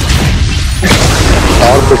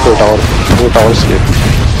टावर पे टावर वो टावर्स ले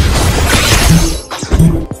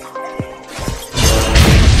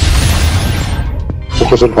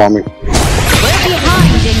focus on farming We're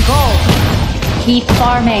behind in gold. Keep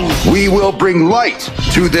farming. We will bring light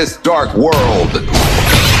to this dark world.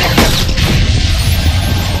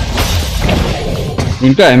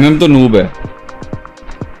 इनका MM तो नूब है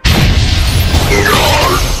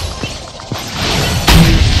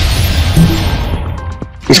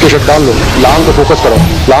इसको शट डाउन लो लांग को फोकस करो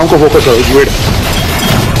लांग को फोकस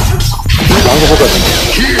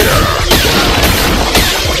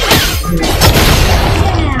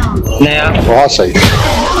नया बहुत सही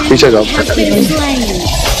पीछे जाओ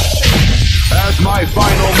As my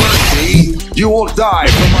final mercy, you will die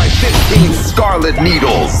from my 15 scarlet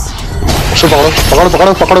needles. उसको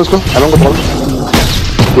पकड़ो उसको एलोन को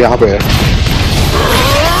पकड़ो यहाँ पे है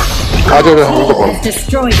आ जाओ हम को पकड़ो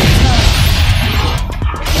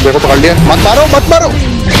देखो पकड़ लिया मत मारो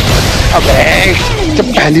अबे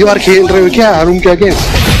जब पहली बार खेल रहे हो क्या अरुण क्या अगेंस्ट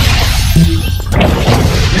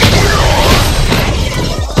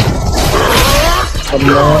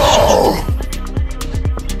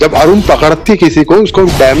जब अरुण पकड़ती किसी को उसको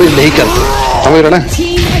डैमेज नहीं करते समझ रहे ना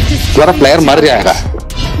तुम्हारा प्लेयर मर जाएगा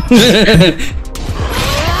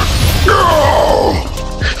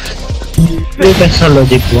ये कैसा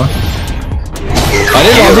लॉजिक हुआ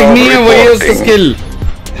अरे लॉजिक नहीं है वही है उसका स्किल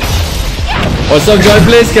और सब जॉय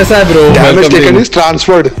प्लेस कैसा है bro damage taken is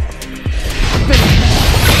transferred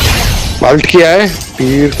alt किया है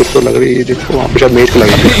तीर किसको लग रही है देखो वहां पे शायद मेज को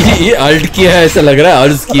लगा ये अल्ट किया है ऐसा लग रहा है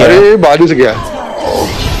अर्ज किया अरे बाजू से गया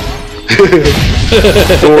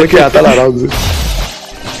तोड़ के आता ला रहा हूं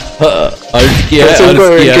अल्ट किया है अर्ज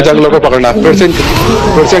किया है जंगलों को पकड़ना परसेंट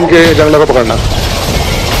के जंगलों को पकड़ना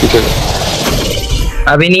पीछे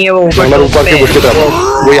अभी नहीं है वो ऊपर के बुश की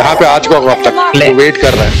तरफ वो यहाँ पे आज को अब तक वो वेट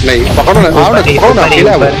कर रहा है नहीं पकड़ो ना आओ ना पकड़ो ना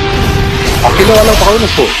अकेला है वो अकेले वाला पकड़ो ना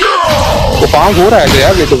उसको वो पाँव हो रहा है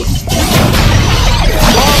यार ये तो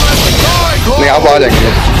नहीं आप आ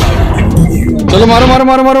जाएंगे चलो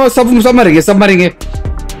मारो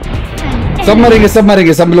सब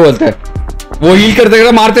मरेंगे सब लोग होता है वो हील करते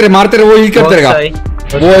रहेगा मारते रहे वो हील करते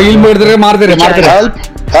रहेगा मारते रहे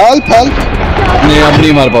हेल्प नहीं अब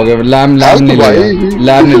नहीं मार पाओगे लैम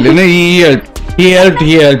नहीं नहीं he helped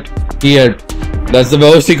that's the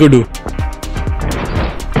best he could do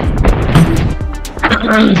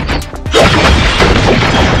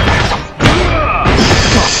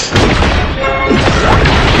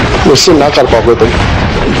उससे ना कर पाओगे तुम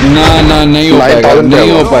ना नहीं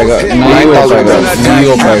हो पाएगा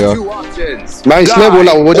मैं इसलिए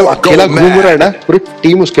बोला वो जब अकेला घूम रहा है ना पूरी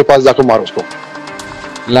टीम उसके पास जाकर मारो उसको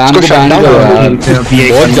लैम को बैन करो यार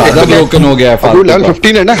बहुत ज्यादा ब्रोकन हो गया है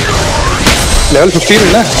लेवल 15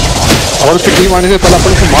 है ना और उसकी टीम आने से पहले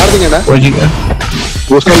अपन उसको मार देंगे ना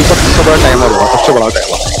वो उसका सबसे बड़ा टाइमर होगा सबसे बड़ा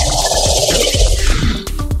टाइमर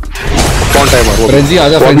कौन टाइमर फ्रेंजी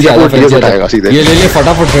आजा ये ले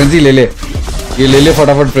फटाफट फ्रेंजी ले ले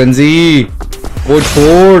फटाफट फ्रेंजी वो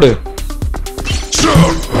छोड़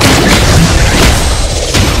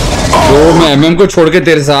तो मैं एमएम को छोड़ के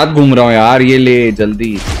तेरे साथ घूम रहा हूँ यार ये ले जल्दी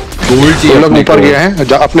गोल्ड चाहिए लोग ऊपर गए हैं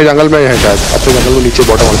अपने जंगल में है शायद अपने जंगल में नीचे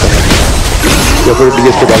बॉटम ऑन करना या फिर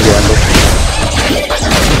डीएस के पास गया है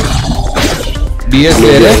डीएस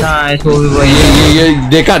ले रहे ये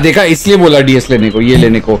देखा इसलिए बोला डीएस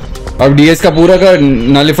लेने को अब डीएस का पूरा का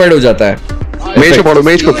नलिफाइड हो जाता है मेज को पढ़ो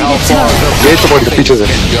पीछे से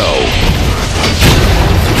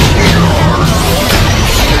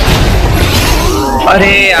अरे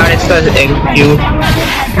यार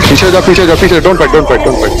पीछे don't fight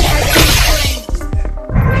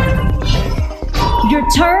Your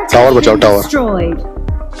turret Tower has बचाओ, been tower. destroyed.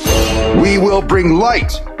 We will bring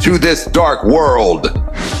light to this dark world.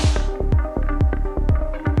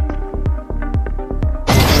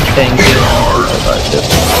 Thank you.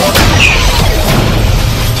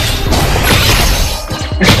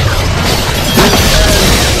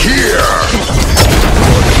 Here,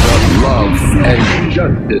 the love and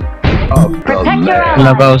justice of the land.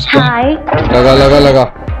 लगा उसको. लगा.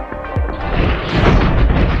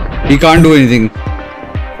 He can't do anything.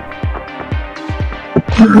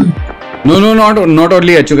 No, not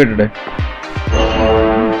only HOK today.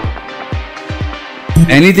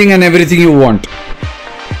 Anything and everything you want.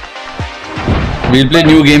 We'll play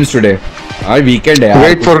new games today. Weekend है.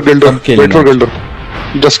 Wait for Gilder.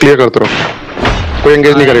 Just clear करते रहो. कोई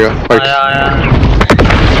engage नहीं करेगा. Fight.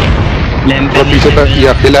 तो पीछे तक ये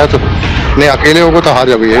अकेला है तो नहीं अकेले होगा तो हार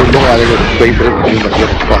जाओगे. ये लोग आ जाएंगे कहीं पर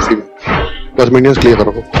पास ही में. बस minions clear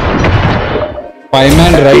करो.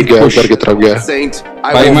 5-man right push. की तरफ गया.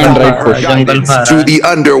 5-man right push. To the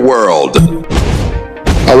underworld.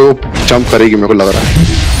 अब वो jump करेगी मेरे को लग रहा है.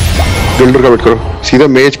 Gilder का वेट करो. सीधा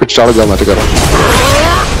मेज पे चारों जाम आते करो.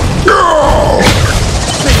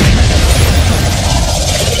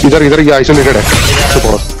 इधर ये आइसोलेटेड है.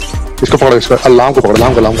 इसको पकड़ो इसको. अलार्म को पकड़ो.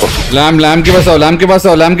 अलार्म को. लैम के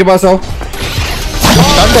पास आओ.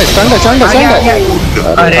 स्टैंड है.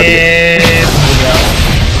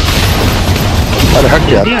 अरे हट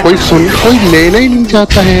यार. कोई लेना ही नहीं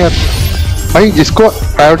चाहता है यार. भाई जिसको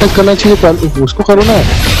प्रायोरिटाइज करना चाहिए उसको करो ना.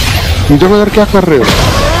 इधर क्या कर रहे हो?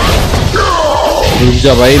 रुक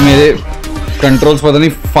जा भाई. मेरे कंट्रोल्स पता नहीं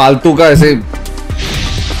फालतू का ऐसे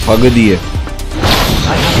भग दिए.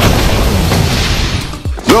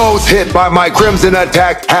 Those hit by my crimson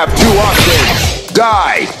attack have two options: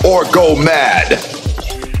 die or go mad.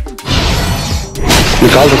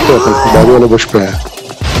 निकाल सकते हो. बाजू वाले बुश पे है.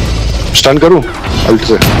 स्टन करूं अल्ट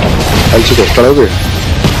से तो करोगे.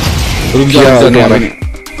 रुक जा.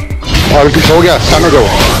 अल्ट हो गया. स्टन हो गया.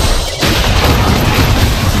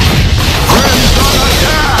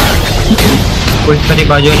 कुछ करी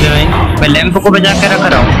बाजू ले रहे हैं. मैं लैंप को बजा के रख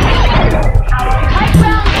रहा हूँ.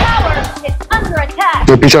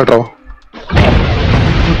 तो पीछे हटाओ.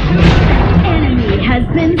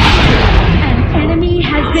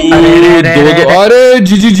 अरे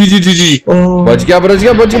जी बच गया.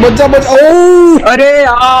 अरे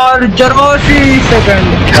यार 84 सेकंड.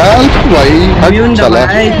 हेल्प भाई. चला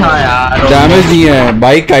था यार. डैमेज नहीं है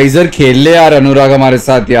भाई. काइजर खेल ले यार. अनुराग हमारे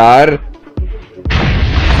साथ यार.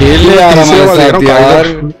 खेल ले यार हमारे साथ यार.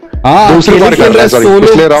 हाँ दूसरी बार कर रहा है.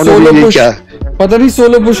 पिछले राउंड में ये क्या है पता नहीं.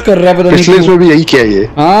 सोलो पुश कर रहा है पता नहीं. पिछले में भी यही किया ये.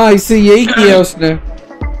 हाँ इससे यही किया उसने.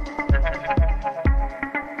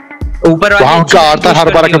 ऊपर वहाँ का आर्था हर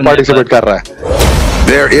बार पार्टिसिपेट कर रहा है.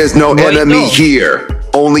 There is no enemy here,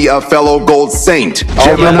 only a fellow gold saint.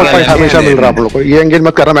 Number 5 हमेशा मिल रहा है आप लोगों को. ये एंगेज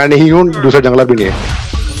मत करना. मैं नहीं हूँ. दूसरा जंगला भी नहीं है.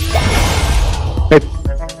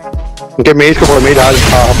 इनके मेज को पकड़ो. मेज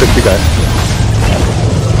हाफ एचपी का है.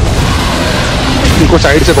 इनको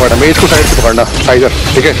साइड से पकड़ना. मेज को साइड से पकड़ना. टाइगर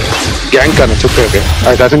ठीक है. गैंग करना चुप करके.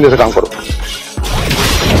 असैसिन जैसे काम करो.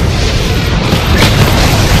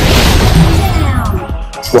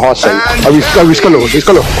 बहुत सही. अब इसका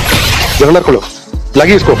लो. जंगलर को लो.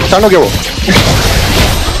 लगी इसको. स्टन हो गया वो.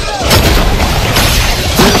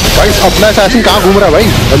 भाई अपना असैसिन कहाँ घूम रहा है भाई.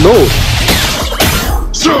 हेलो.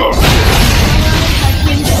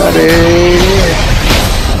 अरे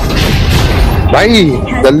भाई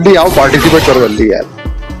जल्दी आओ. पार्टिसिपेट करो जल्दी यार.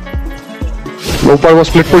 ऊपर वो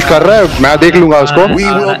स्प्लिट पुश कर रहा है. मैं देख लूंगा उसको.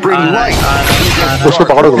 उसको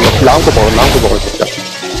पकड़ो तुम लोग. लाम को पकड़ो.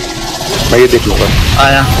 मैं ये देख लूंगा.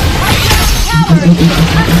 आया.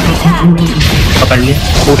 पकड़ लिया.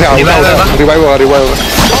 उठे. रिवाइव होगा.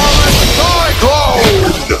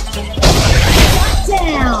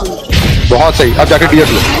 बहुत सही. अब जाके डीएस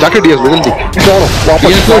लो. जल्दी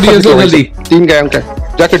वापस जल्दी. 3 गैंग है.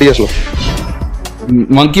 जाके डीएस लो.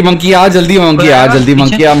 मंकी आ जल्दी. मंकी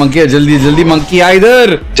आ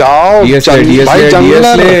इधर जाओ.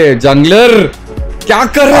 जंगलर क्या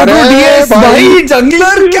कर रहा है भाई.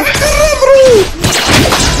 जंगलर क्या कर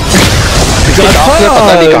रहा है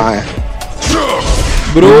पता नहीं कहाँ है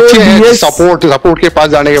ब्रो. सपोर्ट के पास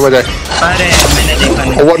जाने के बजाय.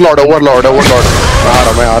 ओवरलॉर्ड. आ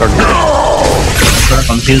रहा हूँ. थोड़ा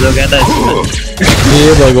कंफ्यूज हो गया था इसमें.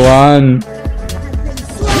 हे भगवान.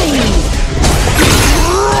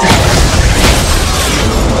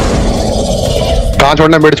 कहाँ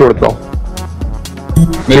छोड़ना. मेड छोड़ देता हूँ.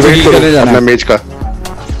 मेरे वेट करने जाना मेज का.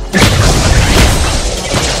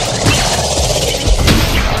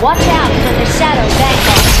 Watch out for the shadow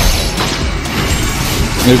bangle.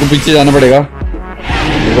 मेरे को पीछे जाना पड़ेगा,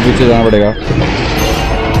 मेरे को पीछे जाना पड़ेगा।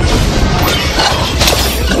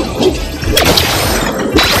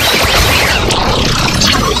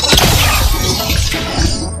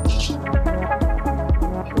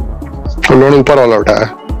 उन्होंने ऊपर वाला उठाया।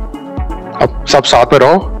 अब सब साथ में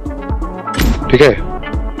रहो, ठीक है?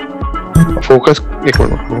 फोकस, एक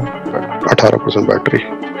मिनट, 18% बैटरी।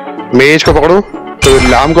 मेज को पकड़ो, तो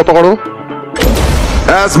लैम को पकड़ो।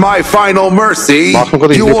 As my final mercy,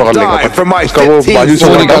 you will die for my 15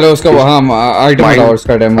 वो निकालो उसका, वहाँ आइटम हटाओ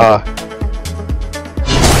उसका डेमो।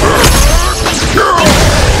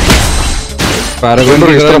 पैरागन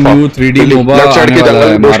की तरह न्यू 3D मोबा आने वाला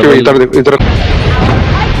है मार्वल। इधर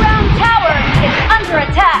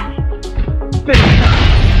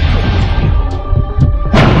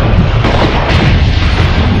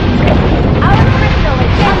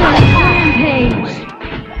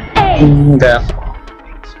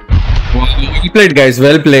Well played guys,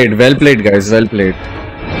 well played, well played guys, well played.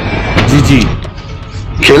 GG.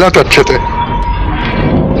 खेला तो अच्छे थे।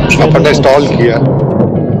 अपन ने स्टॉल किया,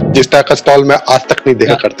 जिस तरह का स्टॉल मैं आज तक नहीं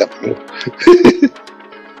देखा करता।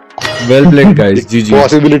 Well played guys, GG.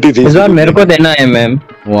 Possibility थी। इस बार मेरे को देना है MM।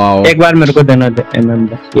 Wow. एक बार मेरे को देना है MM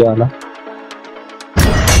ये वाला।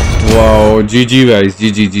 Wow, GG guys,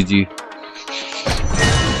 GG GG.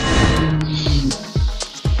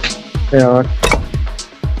 यार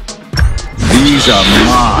These are mine.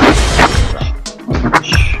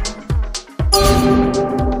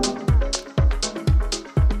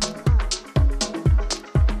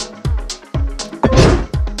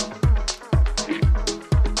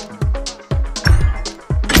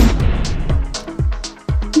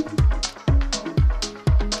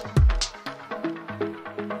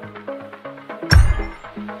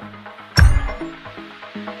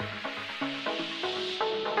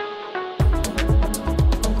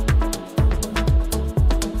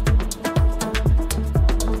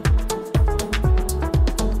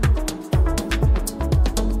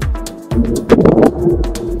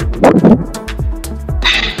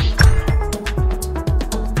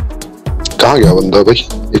 कहाँ गया बंदा भाई?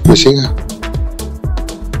 एक मिसिंग है।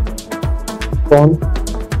 कौन?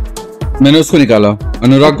 मैंने उसको निकाला,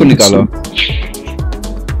 अनुराग को निकाला।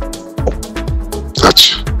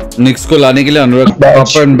 अच्छा। निक्स को लाने के लिए अनुराग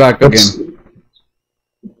up and back again,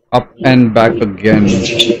 up and back again.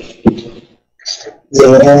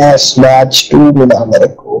 Yes, batch 2 मिला मेरे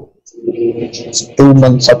को, 2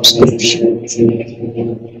 month subscription.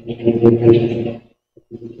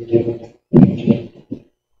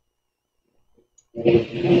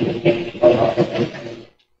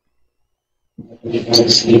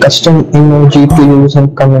 Custom emoji to use in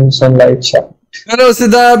comments and live chat. Hello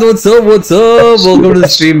Siddharth, what's up? What's up? Welcome to the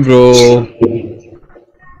stream, bro.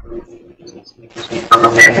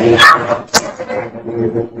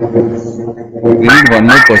 We need one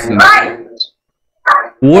more person.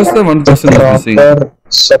 Who was the one person missing?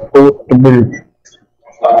 Support build.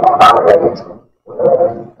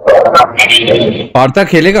 Partha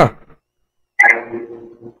खेलेगा?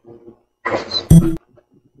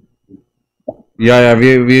 Yeah,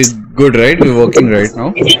 we're good, right? We're working right now.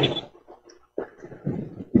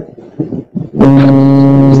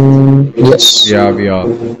 Yes. Yeah, we are.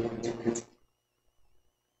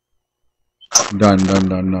 Done.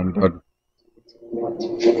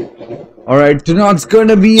 All right, tonight's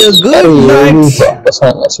gonna be a good night.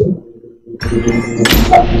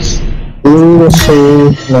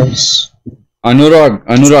 Anurag,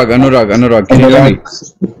 can you hear me?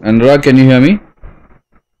 Anurag, can you hear me?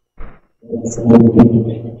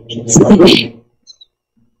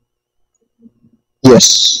 Yes.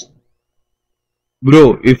 Bro,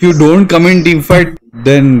 if you don't come in team fight,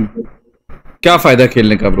 then क्या फायदा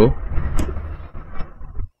खेलने का bro?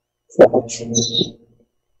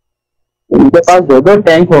 उनके पास 2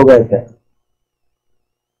 tank हो गए थे।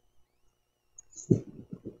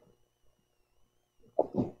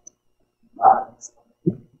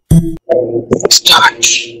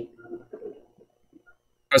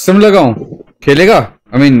 कसम लगाऊं खेलेगा?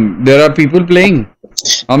 I mean, there are people playing.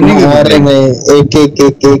 हम नहीं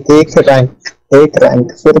एक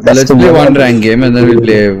rank Let's play one rank game and then we'll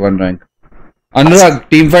play one rank. Anurag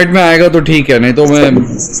team fight में आएगा तो ठीक है, नहीं तो मैं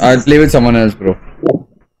I'll play with someone else bro.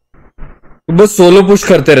 तो बस सोलो पुश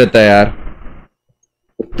करते रहता है यार,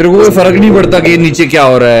 तेरे को कोई फर्क नहीं पड़ता कि नीचे क्या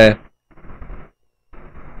हो रहा है।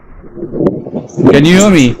 Can you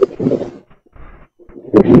hear me?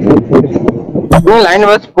 अपनी लाइन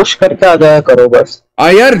बस पुश करके आ जाया करो बस।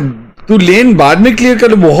 यार तू लेन बाद में क्लियर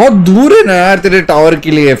कर, बहुत दूर है ना यार तेरे टावर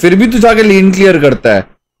के लिए, फिर भी तू जाके लेन क्लियर करता है।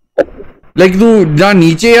 लाइक तू जहाँ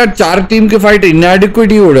नीचे यार 4 टीम के फाइट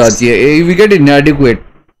इनएडिक्वेट ही हो जाती है, वी गेट इनएडिक्वेट।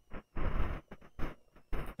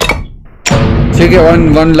 ठीक है,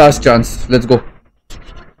 one last chance, let's go.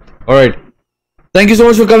 Alright, thank you so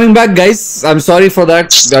much for coming back guys. I'm sorry for that,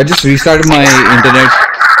 I just restarted my internet.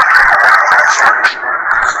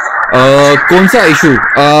 कौन सा इशू?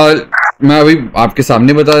 मैं अभी आपके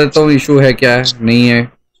सामने बता देता हूँ इशू है क्या है नहीं है,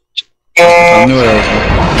 सामने बता देता हूँ।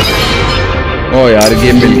 ओ यार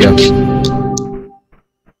गेम मिल गया।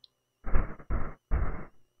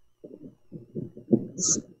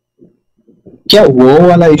 क्या वो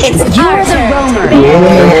वाला issue?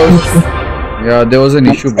 Yeah, there was an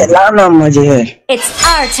issue. लाना मुझे है। It's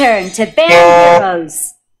our turn to ban heroes.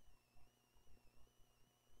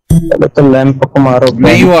 चलो तो लैंप को मारो।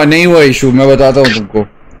 नहीं हुआ इशू, मैं बताता हूँ तुमको।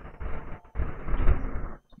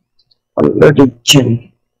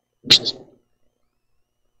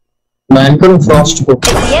 बैन करो फ्रॉस्ट को।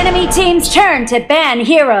 It's the enemy team's turn to ban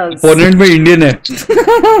heroes. Opponent में इंडियन है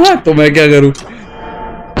तो मैं क्या करूँ?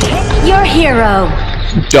 Pick your hero.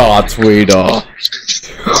 Darth Vader.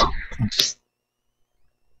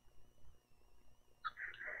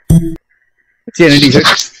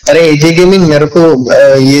 अरे एजे गेमिंग मेरे को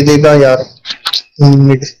ये देगा यार।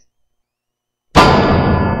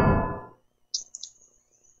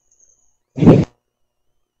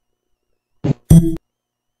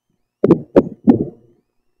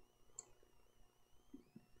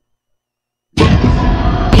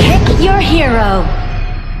 Pick your hero.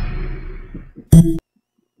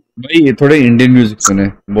 भाई ये थोड़े इंडियन म्यूजिक सुने,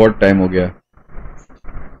 बहुत टाइम हो गया।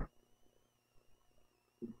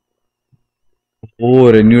 ओ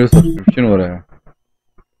रिन्यू सब्सक्रिप्शन हो रहा है।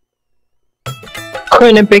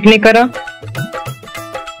 कोई ने पिक नहीं करा।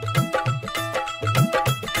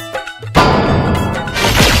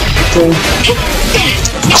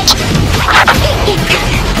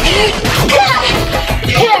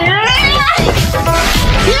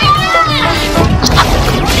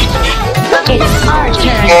 It's our turn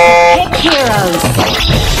to pick heroes.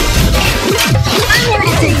 I'm here to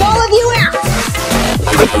take all of you out.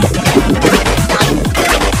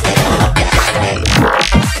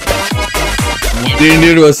 3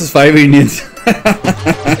 Indian versus 5 Indians.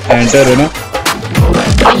 Enter है ना?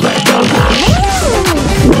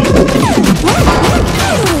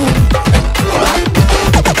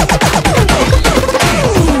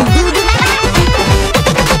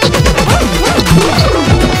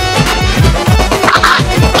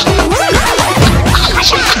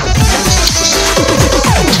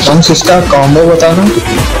 कौन सा इसका कॉम्बो बताना?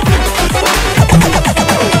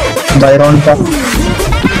 बायरन का।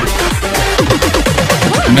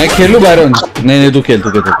 मैं खेलूं बायरन? नहीं तू खेल।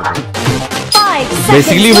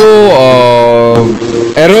 बेसिकली वो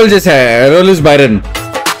एरोल जैसा है, एरोल इज बायरन।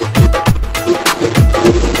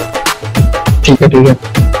 ठीक है।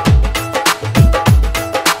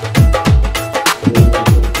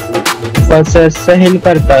 फर्स्ट से हिल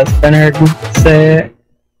करता, स्टन से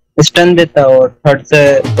स्टन देता और थर्ड से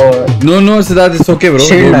तो no Siddharth, it's okay bro,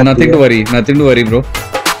 nothing to worry bro.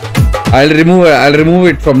 I'll remove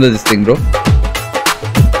it from this thing bro.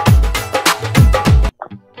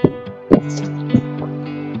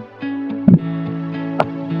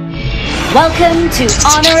 Welcome to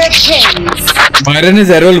Honor of Kings. Biron is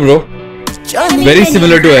Errol bro. Very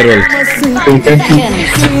similar to Errol.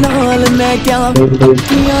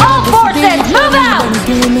 All forces, move out!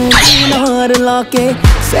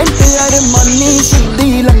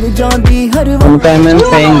 उनका मैं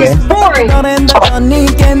कहेंगे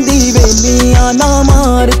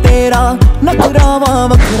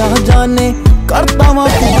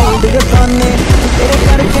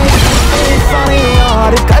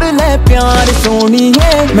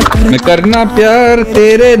मैं करना प्यार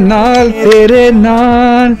तेरे नाल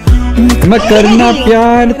मैं करना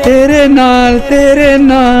प्यार तेरे नाल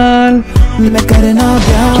मैं करना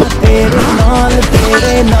प्यार तेरे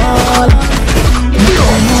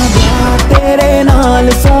नाल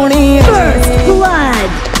Soni Blood.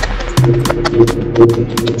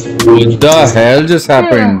 What the hell just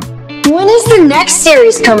happened? When is the next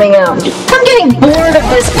series coming out? I'm getting bored of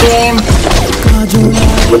this game.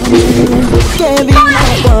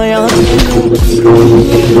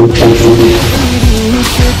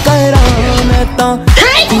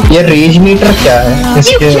 ये रेंज मीटर क्या है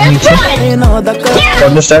इसके नीचे?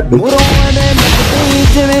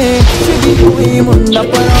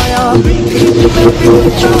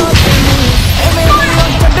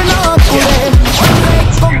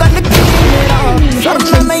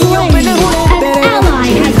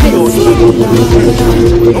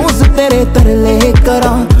 तेरे तरले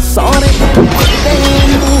करा सारे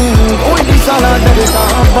साला डरता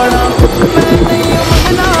बड़ा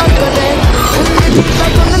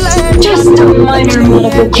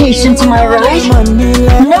vacation to my right.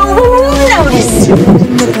 No notice.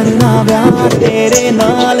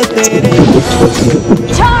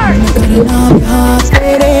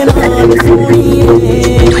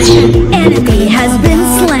 Enemy has been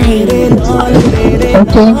slain.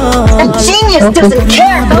 A genius doesn't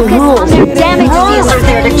care about the rules. Their damage deals are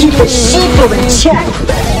there to keep the sheeple in check.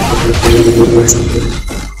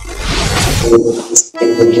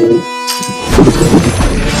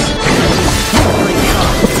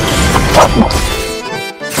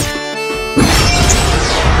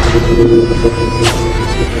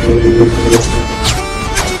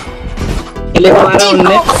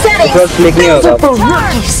 Default settings. Those are for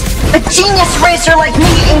rookies. A genius racer like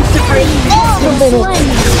me aims to break all the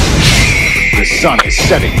limits. The sun is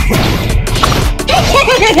setting.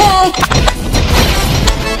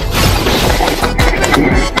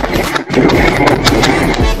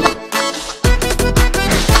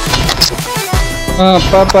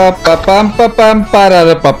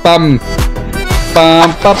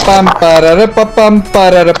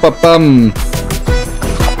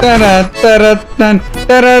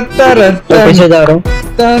 पीछे जा रहा हूँ।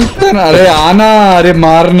 अरे आना, अरे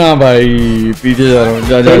मारना भाई, पीछे जा रहा हूँ।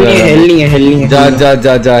 जा जा हिलनी है जा जा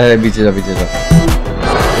जा जा है, पीछे जा पीछे जा।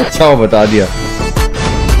 अच्छा वो बता दिया।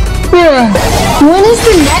 When is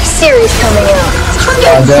the next series coming out?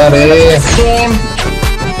 आजा रे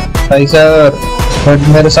भाई सर,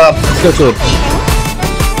 मेरे साथ क्यों चोर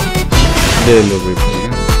ले लो बेटी।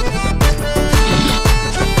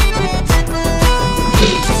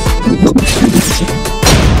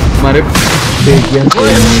 हमारे देखो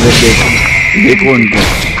उनको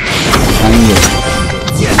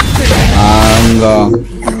आऊंगा,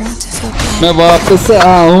 मैं वापस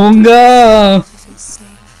आऊंगा।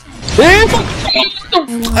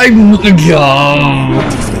 आई मर गया।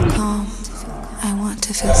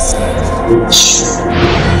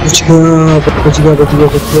 कुछ गया देखो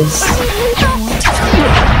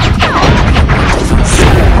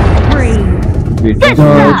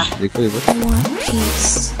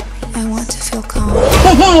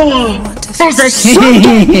There's a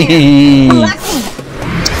shortcut.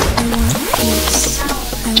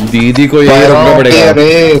 दीदी को ये रखना पड़ेगा।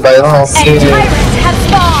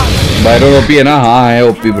 बायरन ओपी है ना? हाँ है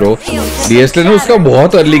ओपी ब्रो। डीएसएल में उसका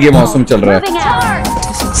बहुत अर्ली गेम मौसम चल रहा है।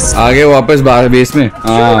 आगे वापस बेस में।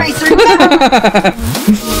 हाँ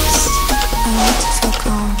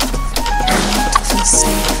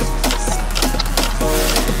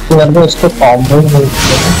उसको कॉम्बो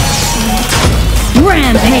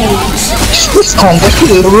Rampage. इस कॉम्बो की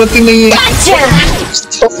जरूरत ही नहीं है।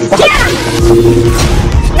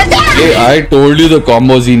 Hey, I told you the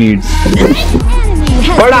combos he needs.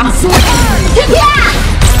 Hola.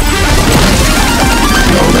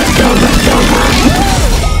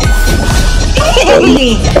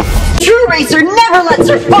 True racer never lets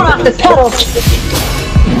her foot off the pedal.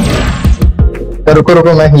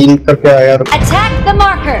 रुको मैं हील करके आया। Attack the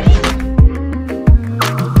marker.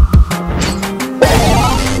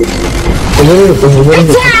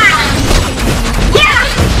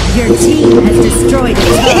 Your team has destroyed it.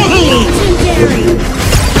 Legendary.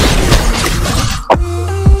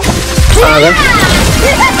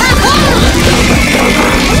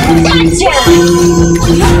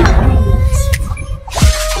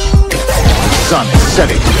 Sun is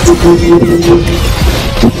setting.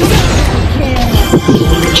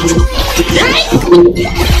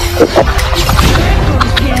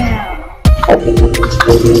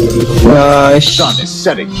 Sun is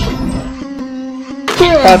setting.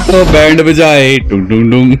 तो band बजाए टुंग टुंग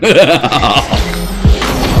टुंग।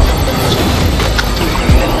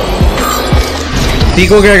 ठीक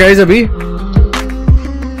हो गया guys अभी।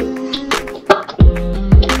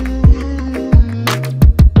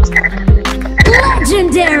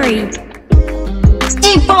 Legendary.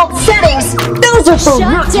 Default settings. Those are for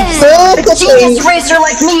rookies. A genius racer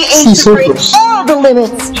like me aims to break all the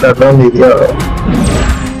limits.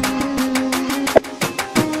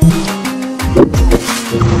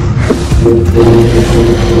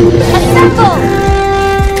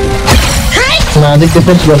 नादी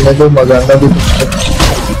कितने बंदे को मजाना भी।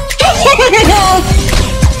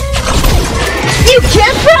 You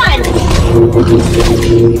can't run.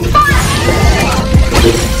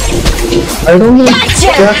 I don't know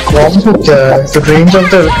क्या कॉम्बो क्या है। The range of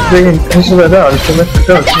the increase with the ultimate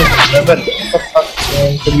level.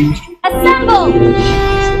 Assemble.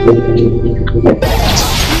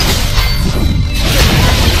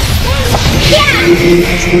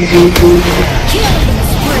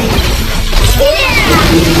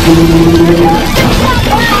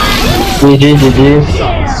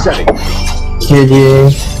 Ji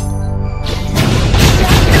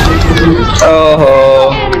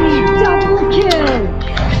Oh. Enemy double kill.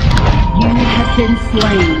 You have been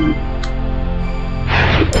slain.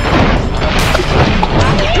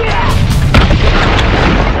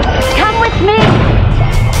 Come with me.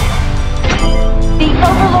 The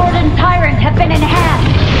Overlord and Tyrant have been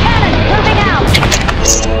enhanced. Cannons moving out.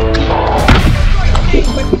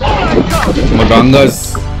 Magangas.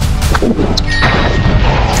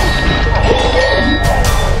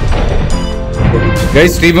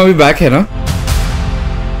 Guys, stream अभी back है ना?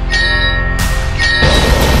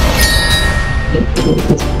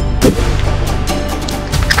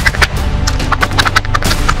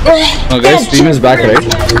 Guys, stream is back, right?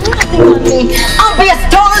 Obvious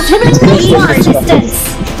dollars within distance.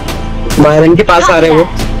 Biron के पास आ रहे वो.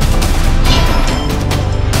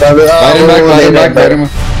 Biron back.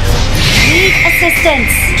 Need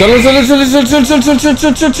assistance. चलो.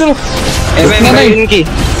 इतना नहीं. इनकी.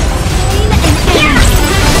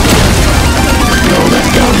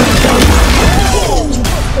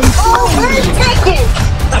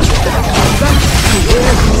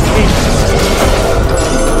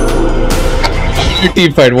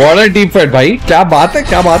 Team fight, what a team fight भाई. क्या बात है.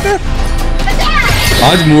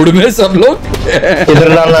 आज मूड में सब लोग. किधर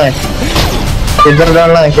डालना है.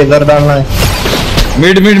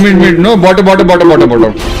 Mid. No, bottom. Bot.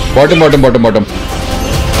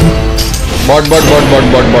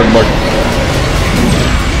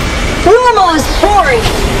 Thermal is pouring.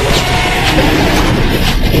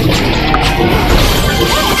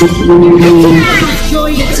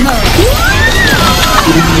 Destroy the turret.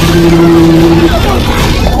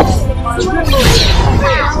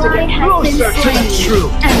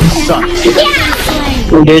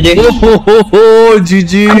 GG. Triple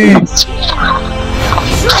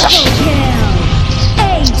kill.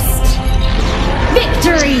 Ace.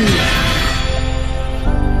 Victory.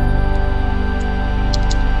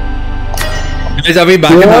 Guys, अभी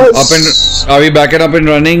back and up and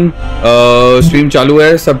running. Stream चालू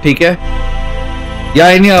है, सब ठीक है? या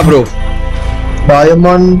है नहीं आप bro?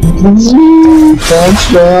 Diamond.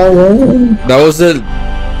 That was the.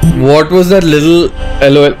 What was that little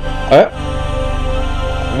LOL?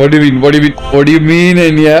 What do you mean,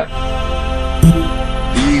 Enya?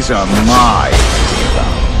 These are my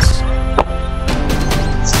guns.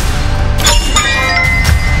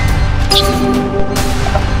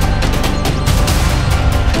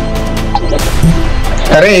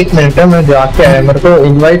 अरे एक मिनट है, मैं जाके आया, मेरे को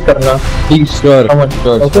इनवाइट करना. Sure.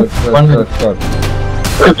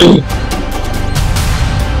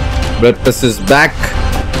 Breathless is back.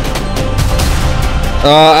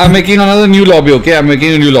 I'm making another new lobby, okay? I'm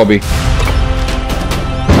making a new lobby.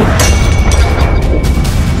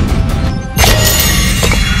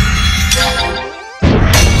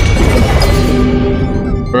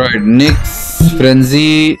 Right, Nyx,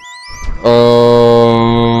 Frenzy,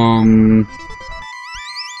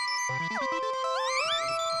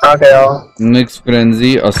 Nyx,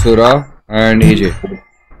 Frenzy, Asura, and AJ.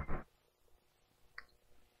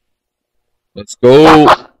 Let's go.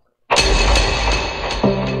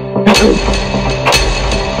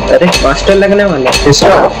 अरे मास्टर लगने वाला.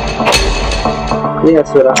 ये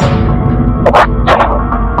asura.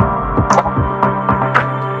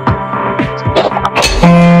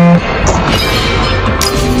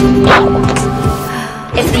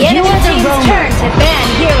 It's the enemy team's turn to ban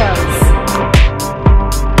heroes.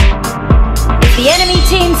 It's the enemy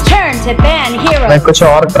team's turn to ban heroes. मैं कुछ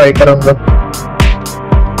और try करूंगा.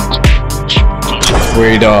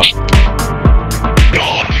 Wait up.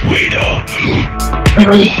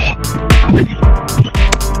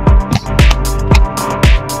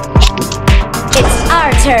 It's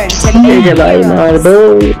our turn to ban heroes.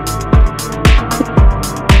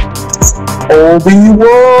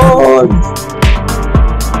 Obi-Wan.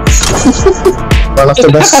 One of the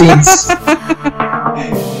best scenes.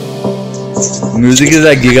 Music is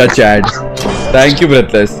like Giga Chad. Thank you,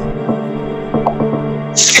 Breathless.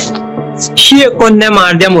 ये कौन ने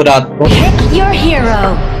मार दिया मुराद को? Pick your hero.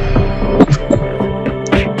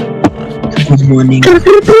 Good morning.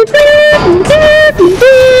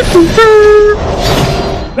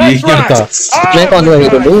 ये क्या था? मैं कौन सा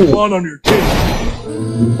हीरो हूँ?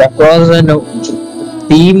 That was a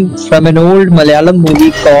theme from an old Malayalam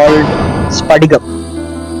movie called Spadigam.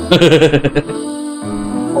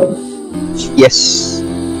 Yes.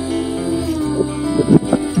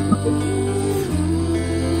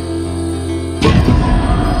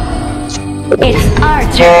 It's our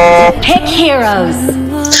turn to pick heroes.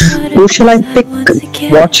 Who shall I pick?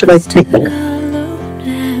 What shall I pick?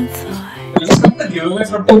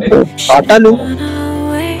 Atalu.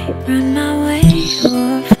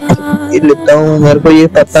 ये लेता हूँ, मेरे को ये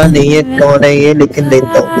पता नहीं है कौन है ये, लेकिन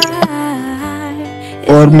लेता हूँ।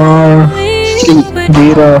 और माँ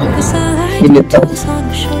जीरो ये लेता हूँ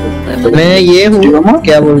मैं। ये हूँ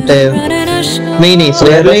क्या बोलते हैं, नहीं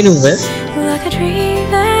स्लर्री हूँ मैं।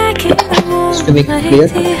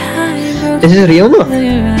 This is Ryoma.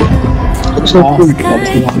 So cool.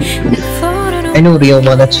 I know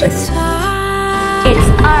Ryoma, that's right. It's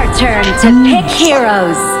our turn to pick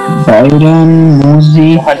heroes. Biron,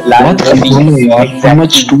 Mozi,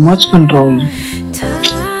 what too much control.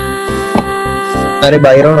 अरे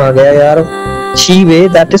Biron आ गया यार। Chang'e,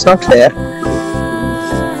 that is not fair.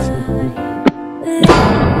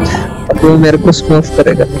 अब वो मेरे को स्मूथ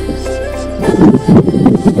करेगा।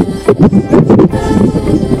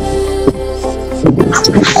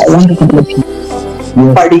 I want to complete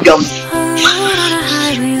party gum.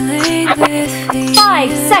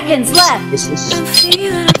 5 seconds left.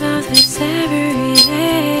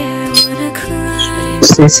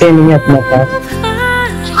 से नहीं अपना पास।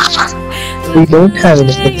 We don't have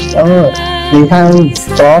anything. Oh, we have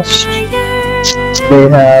frost. We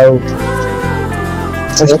have.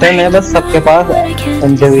 इस टाइम है बस सबके पास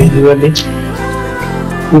individually.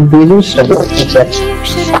 Individual stuff.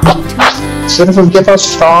 सिर्फ उनके पास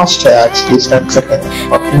frost है actually sense है।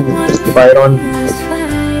 Biron.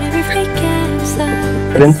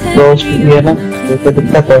 Prince Frost ये ना तो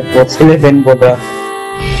दिक्कत है। उसके दिन बोल रहा।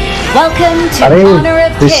 Welcome to Honor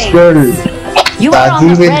of Kings. You are on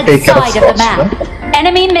the red side of the map.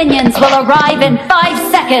 Enemy minions will arrive in 5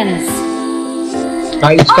 seconds.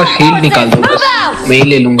 भाई इसका शील्ड निकाल दो बस, मैं ही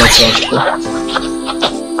ले लूंगा फ्रॉस्ट को।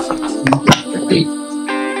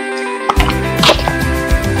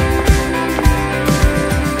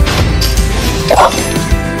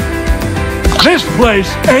 This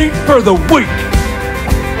place ain't for the weak.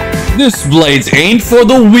 This blades ain't for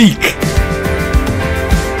the weak.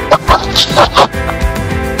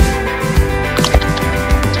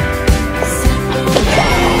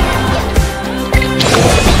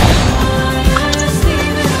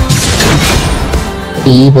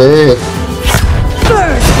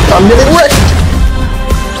 I'm getting wrecked.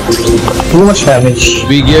 Too much damage.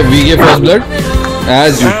 We gave first blood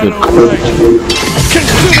as usual.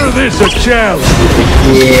 Consider this a challenge.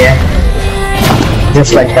 Yeah,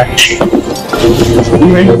 just like that.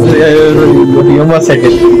 You must say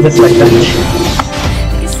it, just like that.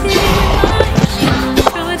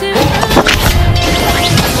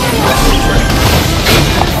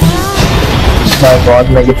 My God,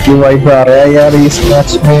 negative vibe आ रहा है यार इस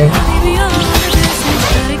match में।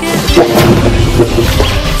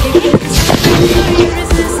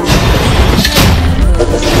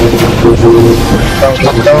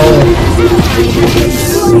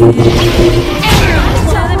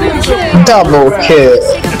 Double kill.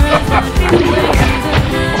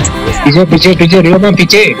 पीछे रियोमा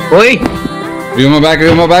पीछे। ओए रियोमा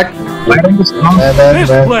back.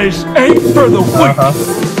 This place ain't for the weak.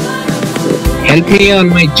 Help me on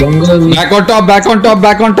my jungle. Back on top.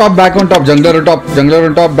 Jungler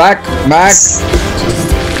on top. Back.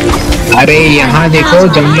 अरे यहाँ देखो,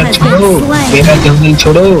 जंगल छोड़ो, मेरा जंगल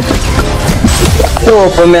छोड़ो। तो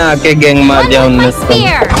ऊपर में आके गैंग मार दिया उनने उसको।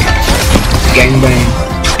 Gang bang.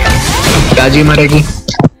 गाजी मारेगी।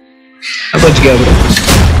 अब बच गया ब्रो।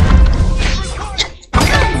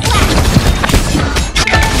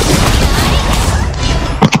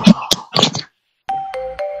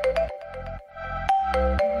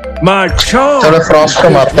 चलो फ्रॉस्ट को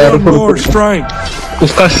मारते हैं।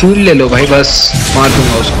 उसका शील्ड ले लो भाई, बस मार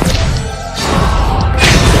दूंगा उसको।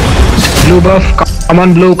 Blue buff, come on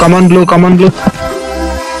blue. Go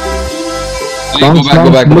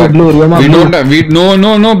back.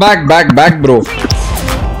 No, back, bro.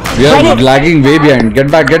 We are lagging way behind. Get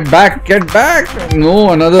back. No,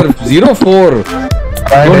 another 0-4.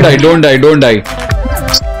 Don't die.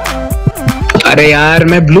 अरे यार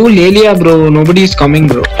मैं ब्लू ले लिया bro, nobody is coming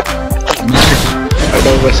bro.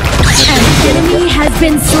 Enemy has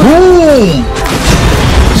been slain.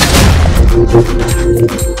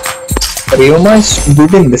 Ryoma is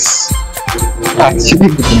good in this. Actually,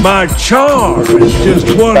 my charm is just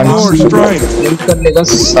one more strength. करने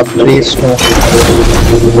सब race में।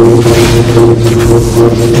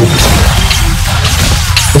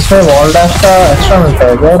 इसमें wall dash का एक्स्ट्रा मिलता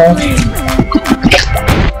है क्या?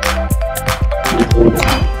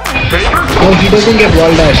 No, he doesn't get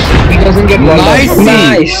wall dash.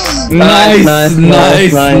 Nice.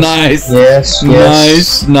 Yes.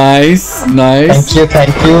 Nice.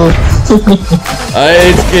 Thank you.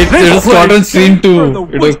 It was caught on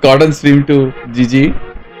stream too. GG.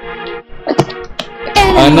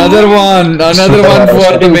 Another one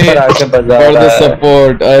for the main, for the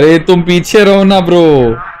support. अरे तुम पीछे रहो ना bro.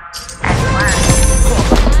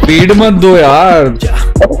 Speed मत दो यार.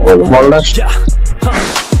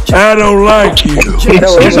 I don't like you.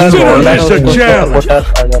 Consider this a challenge.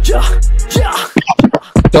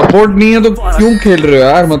 Support नहीं है तो क्यों खेल रहे हो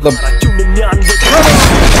यार मतलब?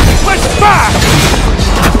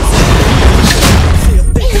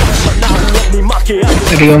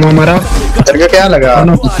 रियोमा मरा। तेरे को क्या लगा?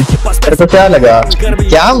 तेरे को क्या लगा?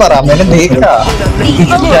 क्या मरा? मैंने देखा।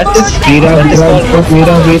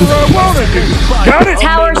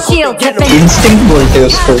 इंस्टिंक्ट बोलते हैं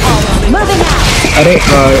उसको। अरे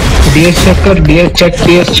डीएस चेक कर, DS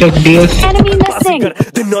check DS.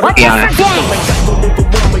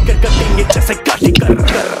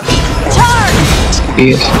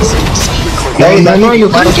 No, you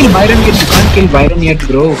can't kill Biron. You can't kill Biron yet,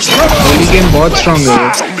 bro. Early game बहुत strong है.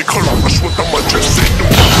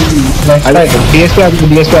 अलग DS पे आ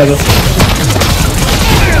जाओ.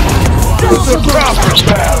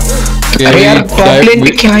 अरे यार top lane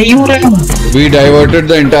पे क्या ही हो रहा है? We diverted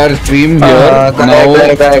the entire stream here. Now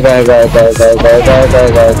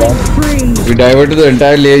we diverted the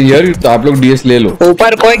entire lane here. तो आप लोग DS ले लो.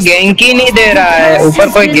 ऊपर कोई गैंक ही नहीं दे रहा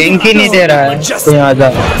है. तो यहाँ जा.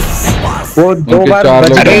 वो दो बार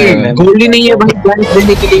गोल्ड ही नहीं है भाई प्लांट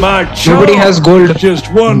देने के लिए. Nobody has gold.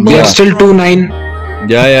 We are still 2-9.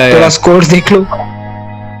 Yeah. थोड़ा scores देख लो.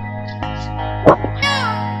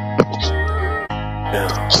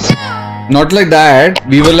 Not like that.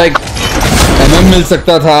 We were like मिल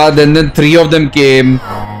सकता था. Then 3 of them came.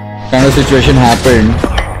 Kind of situation happened.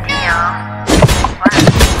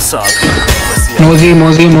 Mozi.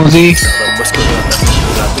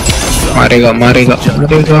 मारेगा.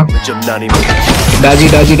 दाजी.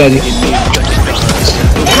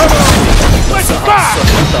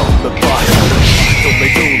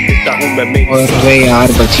 और वे यार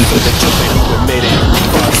बची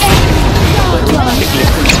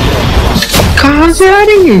कहाँ से आ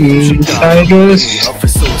रही है?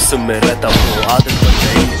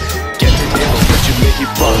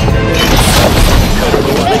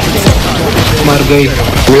 मर गई.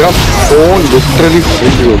 मेरा फोन लिटरली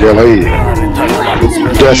फ्रीज हो गया भाई.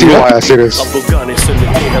 जैसे ही आया सीरियस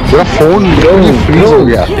मेरा फोन लिटरली फ्रीज हो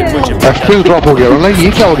गया. FPS ड्रॉप हो गया. मतलब ये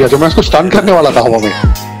क्या हो गया? जब मैं इसको स्टन करने वाला था हवा में.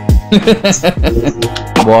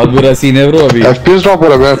 बहुत बुरा सीन है ब्रो. अभी FPS ड्रॉप हो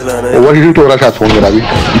रहा है. ओवरहीट हो रहा है शायद फोन मेरा भी.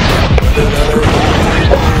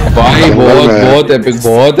 भाई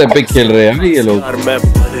बहुत एपिक खेल रहे हैं ये लोग.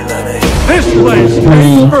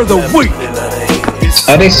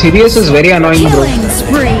 अरे serious is very annoying bro.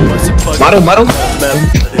 मारो.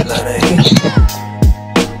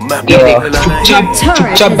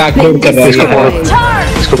 चुपचाप बैकलोड कर रहा है.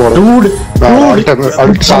 Dude,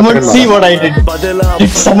 someone see what I did.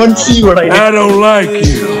 Did someone see what I did? I don't like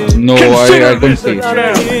you. No, I don't see.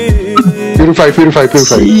 Purify.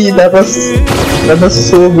 See, that was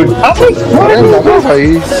so good.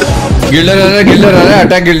 Gilder आ रहा है.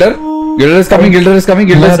 Attack Gilder. Gilder is coming.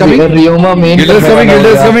 Ryoma main. Gilder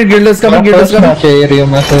is coming. Okay,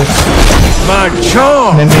 Ryoma sir. My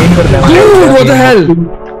charm. Dude, what the hell?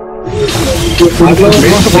 मेज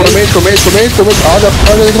आ जा.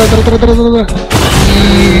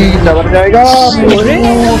 डबर जाएगा.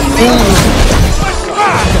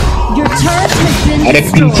 अरे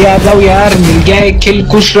पीछे आ जाओ यार. मिल गया एक किल.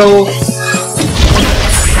 खुश रहो.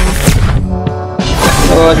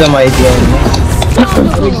 जमाई दिया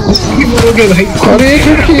भाई. अरे एक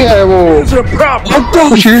हिट किया है वो.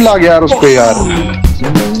 शील्ड आ गया यार उस पे यार.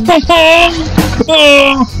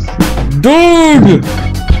 Dude.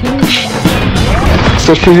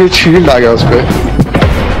 शील्ड आ गया उस पे.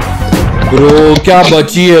 ब्रो क्या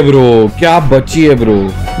बची है ब्रो.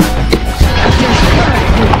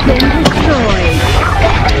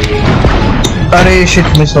 अरे शिट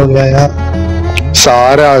मिस हो गया यार.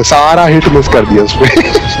 सारा हिट मिस कर दिया उस पे.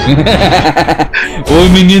 वो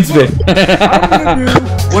मिनियंस पे.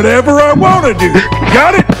 Whatever I want to do.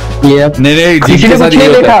 Got it? नहीं जिंक के साथ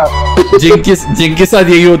यही होता है. जिंक के साथ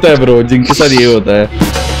यही होता है ब्रो.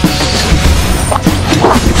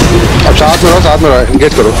 अब साथ में रहो.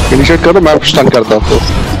 एंगेज करो. इनिशिएट करो. मैं स्टन करता हूँ.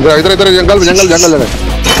 इधर जंगल है.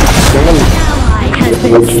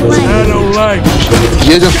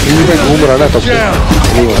 ये जो फील्ड में घूम रहा है ना तब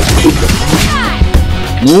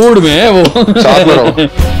मूड में है वो. साथ में रहो.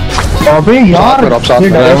 अबे यार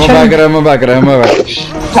मैं बैक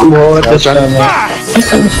बहुत अच्छा है.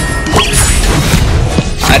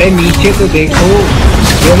 अरे नीचे तो देखो.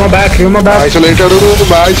 Ryoma back. आइसोलेटेड.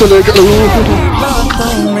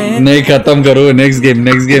 नहीं खत्म करो. नेक्स्ट गेम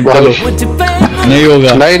चलो. नहीं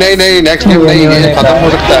होगा। नहीं नहीं नहीं, नेक्स्ट गेम नहीं, ये खत्म हो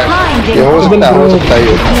सकता है, ये हो सकता है, हो सकता है,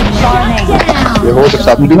 ये हो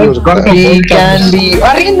सकता है, भी हो सकता है।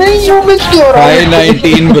 अरे नहीं, यू मिस क्यों रहा है?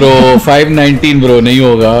 519 ब्रो, 519 ब्रो, नहीं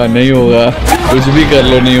होगा, नहीं होगा, कुछ भी कर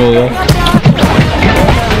लो, नहीं होगा।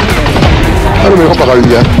 अरे मेरे को पकड़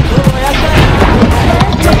लिया,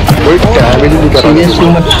 कोई डैमेज नहीं कर रहा।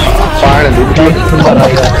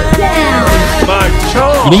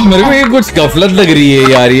 नहीं, मेरे को ये कुछ गफलत लग रही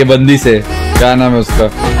है यार, ये बंदी से। क्या नाम है उसका?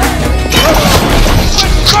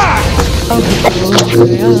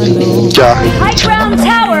 क्या?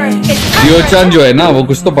 योचन जो है ना, वो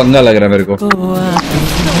कुछ तो पंगा लग रहा है मेरे को।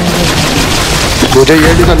 मुझे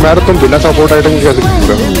ये डिजाइन मार, तुम बिना सपोर्ट आइटम कैसे खेल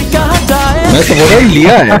रहे हो? मैं सपोर्ट आइटम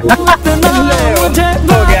लिया है,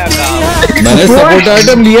 मैंने सपोर्ट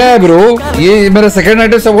आइटम लिया है ब्रो, ये मेरा सेकंड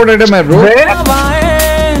आइटम सपोर्ट आइटम है ब्रो।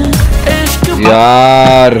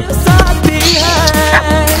 यार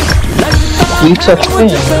सीख सकते हैं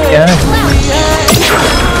क्या?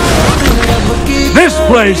 This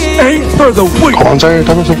place ain't for the weak. कौन सा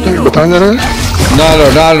आइटम है सबसे बताने जा रहे हैं? No,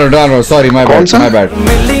 sorry, my bad, my bad.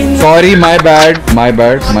 Sorry, my bad.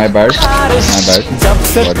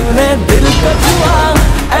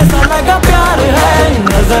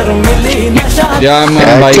 Yeah,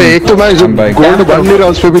 I'm buying. एक तो मैं जो गोल्ड बन नहीं रहा,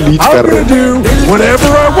 उस पे भी लीच कर रहे हैं। Whatever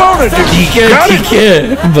I want to do. ठीक है,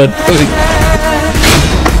 बताओ।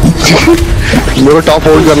 मेरे को टॉप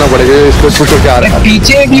होल्ड करना पड़ेगा, इसको पुश होके आ रहा है।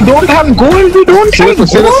 पीछे we don't have gold, we don't have gold.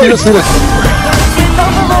 Serious.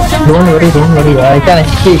 Don't worry, I can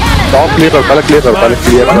escape. Top clear कर, पहले क्लियर करो।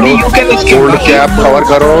 गोल्ड कैप कवर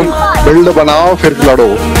करो, बिल्ड बनाओ, फिर लड़ो।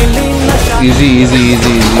 Easy.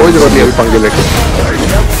 कोई जरूरत नहीं अभी पंगे लेके।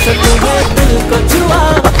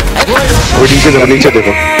 वो नीचे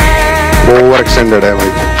देखो, ओवर एक्सटेंडेड है भाई।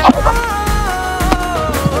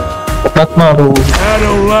 मत मारो। I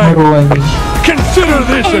don't like it. Consider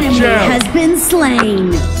this a Enemy challenge. has been slain.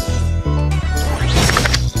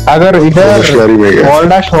 अगर इधर वॉल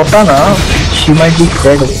डैश होता ना, she might be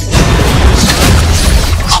dead.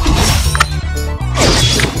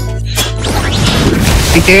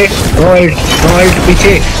 पीछे वॉल्ट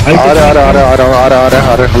पीछे। आ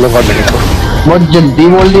रहा हम लोग कर देंगे। बहुत जल्दी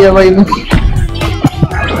बोल दिया भाई ने।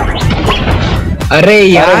 अरे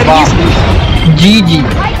यार जी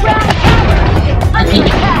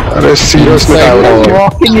अरे seriously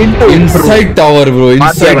inside tower bro,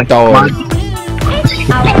 inside tower.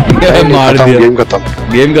 मार दिया, गेम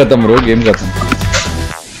खत्म ब्रो, गेम खत्म।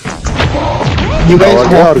 You guys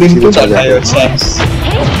walked into the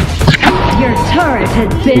Your turret has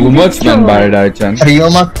been Too much man, bad Chan.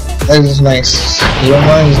 Ryoma is nice.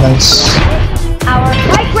 Our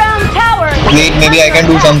high ground tower. Wait, maybe I can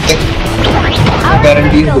do something.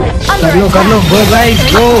 Guarantee. कर लो, go guys,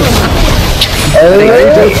 go.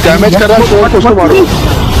 Damage कर रहा है, उसको मारो।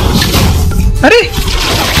 अरे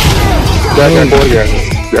क्या हो गया?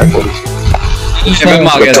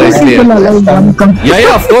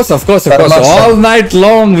 Yeah, of course. All night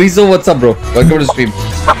long. Viso, what's up, bro? Welcome to the stream.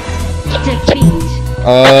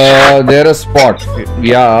 There is spot.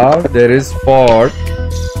 Yeah, there is spot.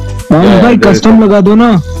 भाई कस्टम लगा दो ना।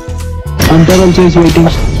 Hunter also is waiting.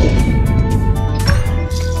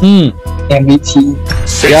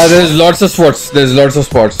 Yeah, there's lots of spots. Lots of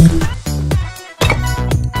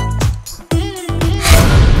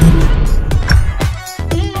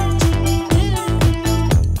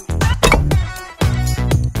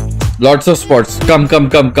spots. Come.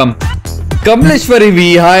 Kamleshwari V.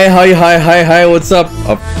 Hi. What's up?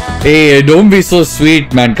 Hey, don't be so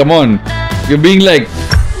sweet, man. Come on. You're being like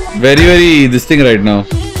very this thing right now.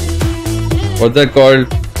 What's that called?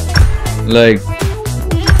 Like.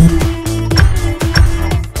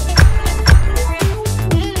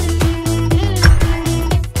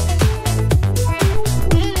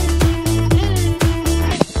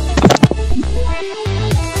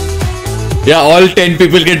 Yeah, all 10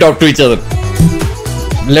 people can talk to each other.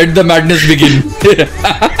 Let the madness begin.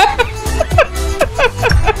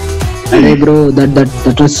 Hey bro,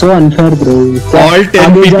 that was so unfair, bro. All 10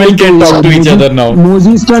 people can talk to each other now.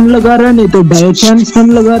 Moji stun लगा रहा है, नहीं तो डायचन stun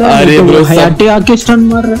लगा रहा है, अरे नहीं तो bro, हयाटे आके स्टन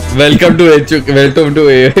मार रहा है। Welcome to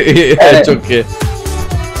HOK.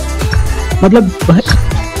 मतलब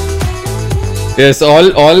Yes,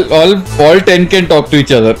 all 10 can talk to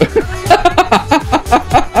each other.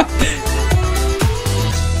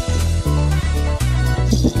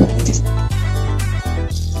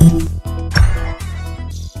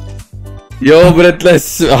 Yo,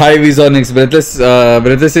 Breathless, hi Vizonix.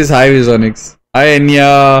 Breathless is hi Vizonix. Hi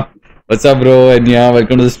Enya. What's up, bro? Enya,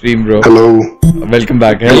 welcome to the stream, bro. Hello. Welcome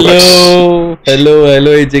back. Hello,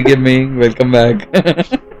 APK METHOD. Welcome back.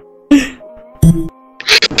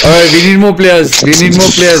 Alright, we need more players. We need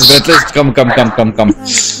more players. Breathless, come.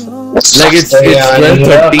 Like it's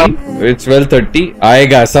 12:30. It's 12:30.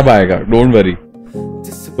 आएगा, सब आएगा. Don't worry.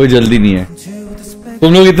 कोई जल्दी नहीं है.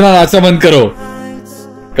 तुम लोग इतना नाचना बंद करो.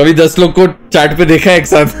 कभी 10 लोग को चैट पे देखा है एक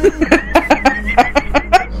साथ.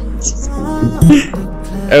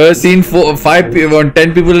 Ever seen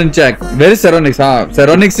 10 people in chat? Where is Seronix?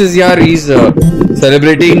 Seronix is here. He's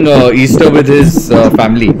celebrating Easter with his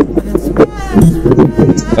family.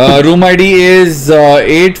 Room ID is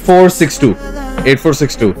 8462.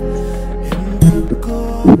 8462.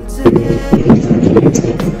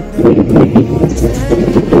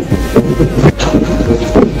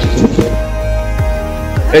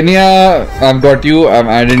 Enya, I've got you. I'm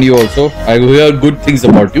adding you also. I hear good things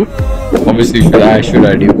about you. Obviously, I should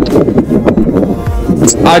add you.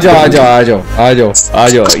 आ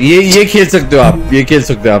जाओ. ये खेल सकते हो आप. ये खेल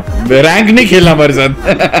सकते हो आप. रैंक नहीं खेलना हमारे साथ.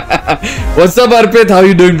 What's up, Arpit? How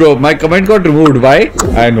you doing, bro? My comment got removed. Why?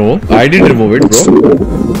 I know. I didn't remove it, bro.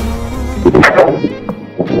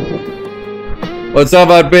 What's up,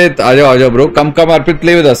 Arpit? आ जाओ, bro. Come, Arpit.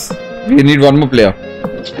 Play with us. We need one more player.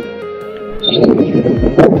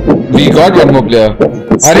 We got one more player.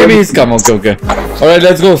 Arey, he's come. Okay. Alright,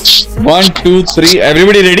 let's go. 1, 2, 3.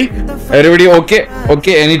 Everybody ready? Everybody okay?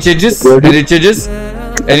 Okay. Any changes? Any changes?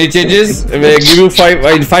 We'll give you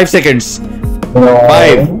 5 seconds.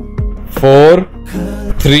 5, 4,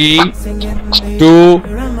 3, 2,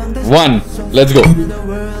 1. Let's go.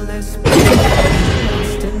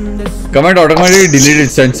 Comment automatically deleted.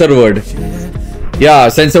 Censor word. Yeah,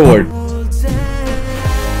 censor word.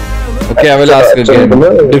 Okay, I will ask again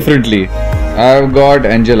differently. I've got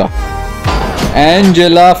Angela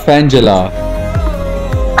Fangela.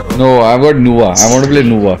 No, I've got Nuva. I want to play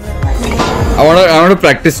Nuva. I want to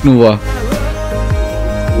practice Nuva.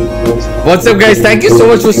 What's up, guys? Thank you so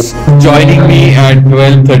much for joining me at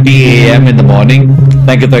 12:30 a.m. in the morning.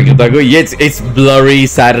 Thank you. Yes, it's blurry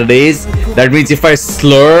Saturdays. That means if I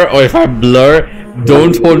slur or if I blur,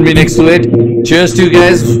 don't hold me next to it. Cheers to you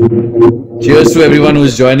guys. Cheers to everyone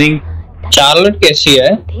who's joining. Charlotte कैसी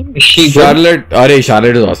है? Charlotte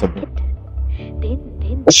is awesome.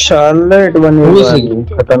 Charlotte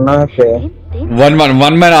खतरनाक है. One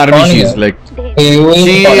man army. She's like.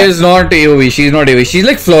 She is not AOV. She's not AOV. She's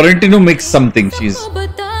like Florentino mix something. She's.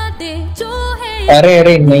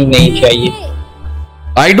 अरे नहीं चाहिए.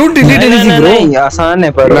 I don't delete anything, bro. आसान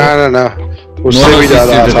है पर. ना. उससे भी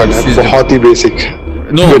ज़्यादा आसान है. बहुत ही basic.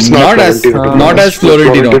 No, not as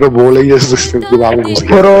Florentino.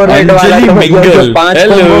 Anjali Mingle.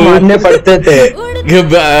 Hello.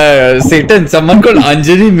 Satan, someone called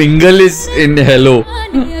Anjali Mingle is in hello.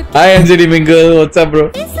 Hi Anjali Mingle, what's up,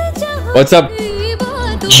 bro? What's up,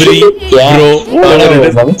 bro?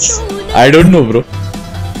 I don't know, bro.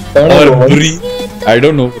 Or Bri? I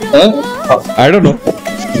don't know. I don't know.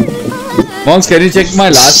 Monks, can you check my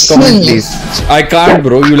last comment, please? I can't,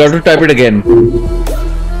 bro. You'll have to type it again.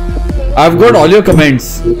 I've got all your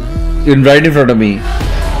comments right in front of me.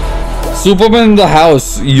 Superman in the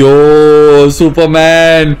house. Yo,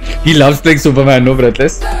 Superman. He loves playing Superman, no,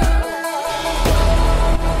 Breathless?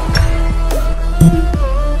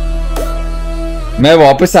 मैं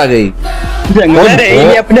वापस आ गई.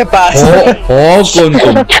 अपने पास. हो कौन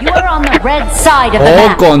तुम? हो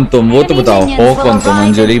कौन तुम? वो तो बताओ. हो कौन तुम?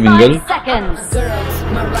 Anjali mingle.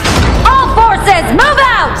 All forces, move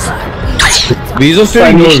out! Vizo's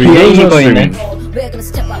streaming.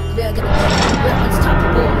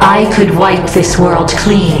 I could wipe this world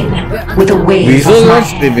clean with a wave. Vizo's not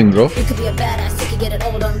streaming, bro.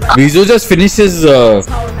 Vizo just finishes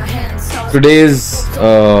today's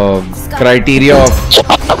criteria of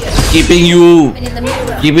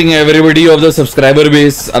keeping everybody of the subscriber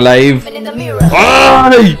base alive.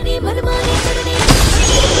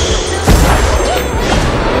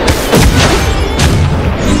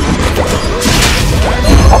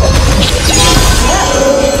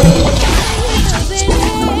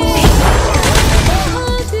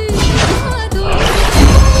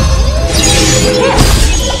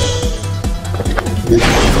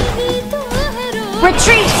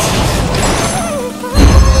 Retreat!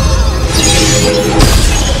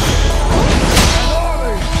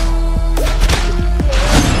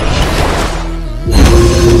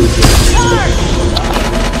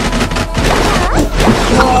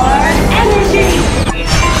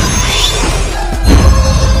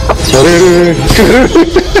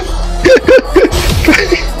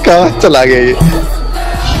 कहाँ चला गया ये?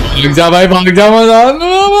 भाग जा भाई, भाग जा.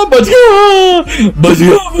 बच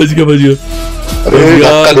गया.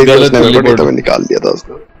 गलत तो निकाल दिया था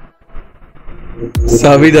उसको.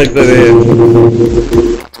 सभी डॉक्टर है.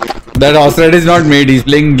 That Osred is not made. He's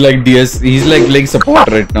playing like DS. He's like playing support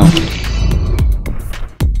right now.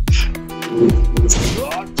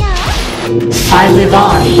 I live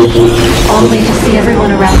on, only to see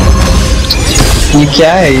everyone around. ये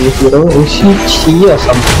क्या है ये hero? She or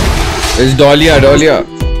something? It's Dahlia.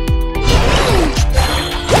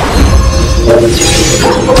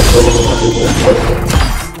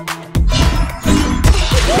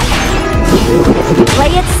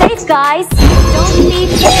 Play it safe, guys. Don't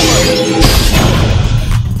feed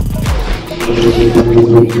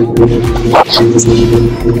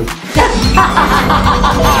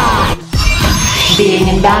Being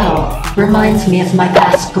in battle reminds me of my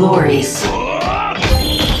past glories.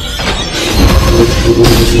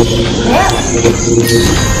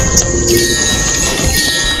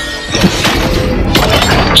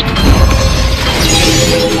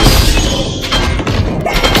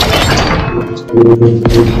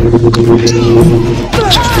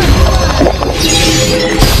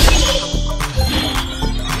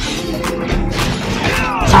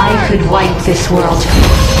 I could wipe this world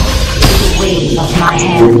with a wave of my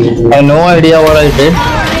hand. I have no idea what I did,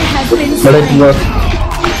 but it worked.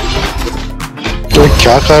 तो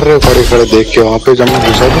क्या कर रहे हो खड़े खड़े देख के वहाँ पे जमीन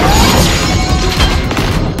घुसा दो।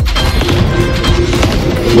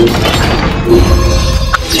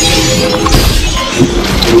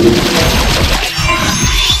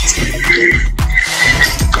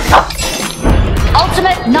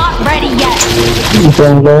 Ultimate not ready yet.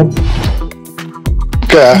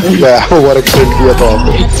 क्या ओवर एक्सटेंड किया था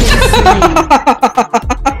आपने?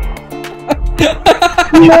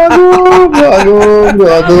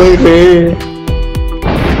 भागो रे।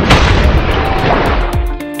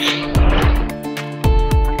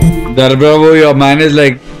 Darbravo, your man is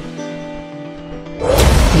like.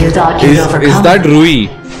 You thought you'd overcome. Is that Rui?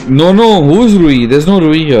 No, who's Rui? There's no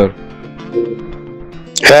Rui here.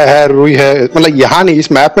 है रूई है, मतलब यहाँ नहीं,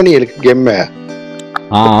 इस मैप में नहीं है, गेम में है।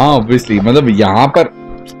 हाँ obviously, मतलब यहाँ पर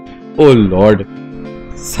oh lord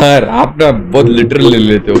sir, आप ना बहुत literal ले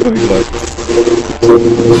लेते हो कभी बार।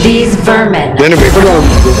 These vermin. नहीं बेटर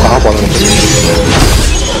कहाँ पड़ रहा है?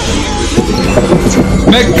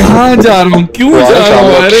 मैं कहाँ जा रहा हूँ? क्यों जा रहा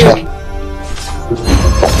हूँ? अरे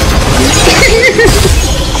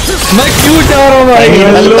मैं क्यों जा रहा हूँ भाई?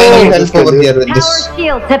 Our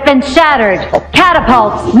shields have been shattered.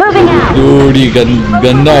 Catapults moving out. Dude, ये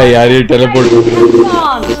गंदा है यार ये teleport.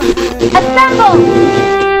 Assemble.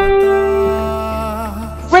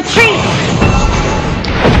 Retreat.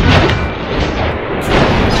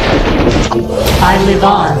 I live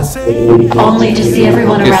on, only to see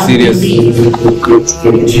everyone around me leave.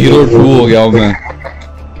 0-2 हो गया हूँ मैं।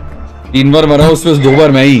 3 बार मरा उसमें 2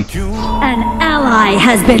 बार मैं ही। An ally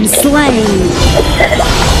has been slain.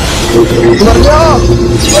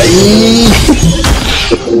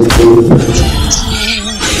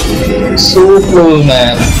 So close,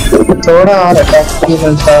 man. थोड़ा और अटैक की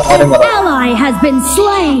मिलता अरे मरा। Ally has been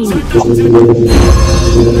slain.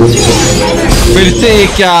 फिर से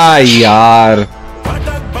क्या यार?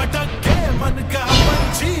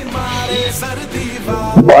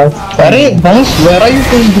 अरे nice, where are you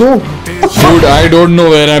playing, bro? Dude, I don't know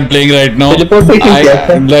where I'm playing right now.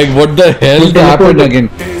 Like, what the hell happened again?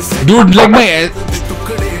 Dude, like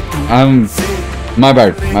my bad.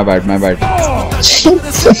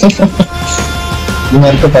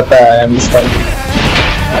 मेरे को पता है, I'm just fine.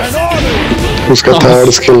 उसका थर्ड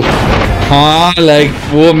स्किल। हाँ, like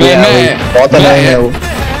वो मैं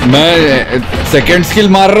second skill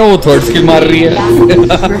मार रहा हूँ, थर्ड स्किल मार रही है।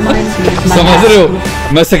 समझ रहे हो?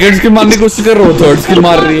 मैं सेकंड स्किल मारने की कोशिश कर रहा हूँ, थर्ड स्किल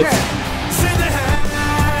मार रही है।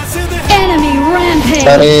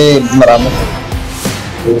 अरे मरा मैं।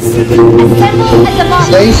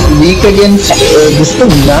 Guys, weak against this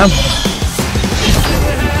thing, man.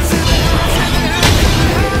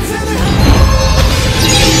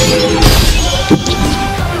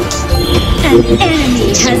 An enemy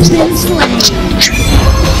has been slain.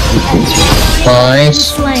 Nice.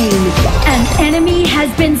 An enemy has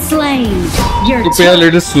been slain. Your play a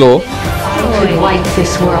little slow. I could wipe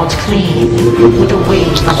this world clean with a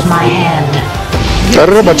wave of my hand.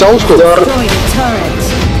 अरे बचाओ उसको।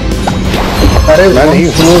 अरे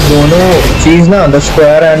वो दोनों चीज ना, the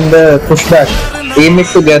square and the pushback, aim it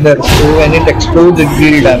together, so when it explodes it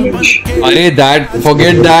deal damage. अरे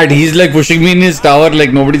forget that. He's like pushing me in his tower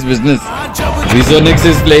like nobody's business. Visonix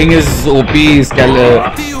is playing his OP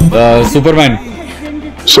Superman.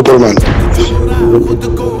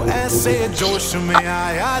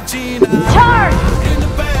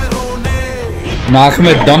 नाक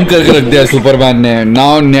में दम करके रख दिया Superman ने।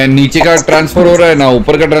 ना नीचे का ट्रांसफर हो रहा है, ना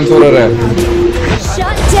ऊपर का ट्रांसफर हो रहा है।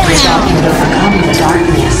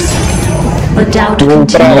 but doubt No,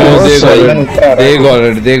 continues. they got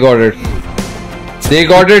it. They got it. They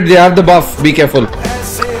got it. They have the buff. Be careful.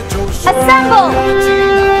 Assemble!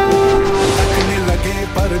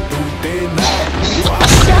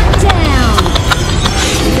 Shut down!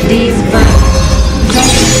 These verbs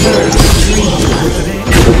don't deserve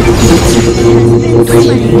Your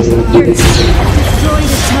team has destroyed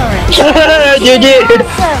a turret. GG!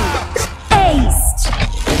 Aced!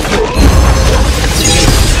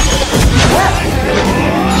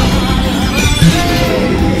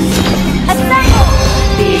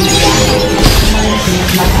 being reminds me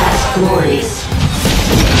of my past glories.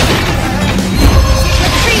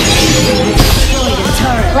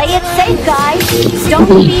 Play it safe, guys. Don't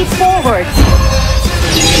feed forwards.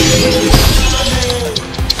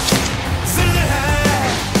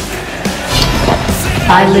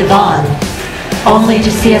 I live on, only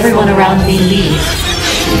to see everyone around me leave.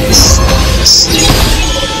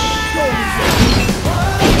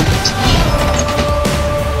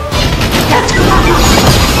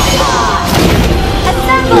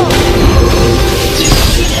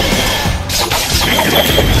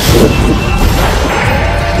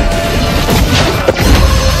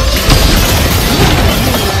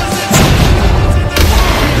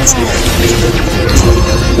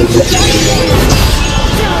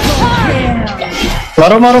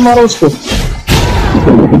 मारो मारो मारो उसको।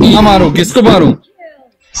 क्या मारूं? किसको मारूं?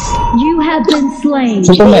 You have been slain.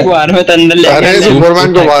 अरे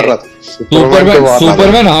Superman को मार रहा था।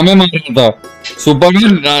 सुपरमैन हमें मार रहा था।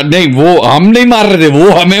 सुपरमैन नहीं, वो हम नहीं मार रहे थे, वो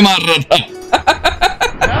हमें मार रहा था।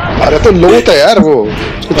 अरे तो लो था यार वो।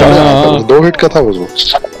 2 हिट का था वो।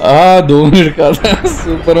 हाँ 2 मिनट का था।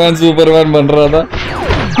 सुपरमैन बन रहा था।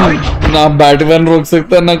 ना बैटमैन रोक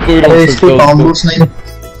सकता ना कोई रोक सकता।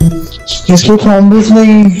 इसकी कॉम्बोस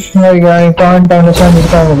नहीं। I can't understand this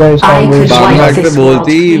combo guys. Bangladesh पे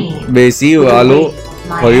बोलती बेसी वालो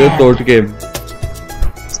और ये तोड़ के।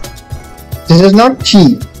 This is not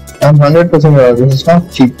cheap. I'm 100% sure. This is not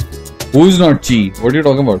cheap. Who is not cheap? What are you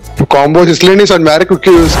talking about? Combos इसलिए नहीं समझ में आ रहा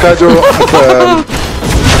क्योंकि उसका जो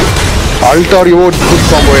अल्ट और वो कुछ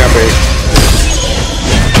कॉम्बो यहाँ पे।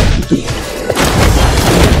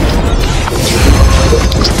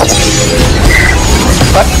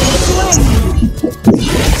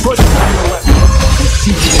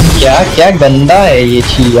 क्या क्या गंदा है ये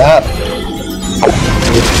छी यार।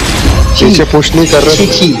 पीछे पुश नहीं कर रहे।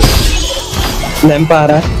 छी लैंप आ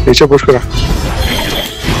रहा है। पीछे पुश करा।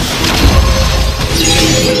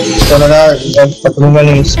 An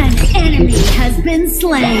enemy has been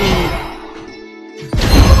slain.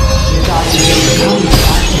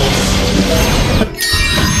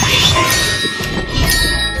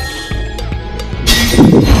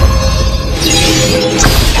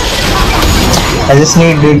 I just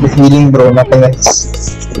need healing, bro. Nothing else.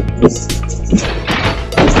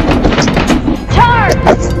 Charge!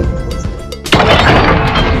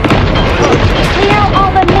 Clear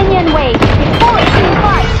all the minion waves before you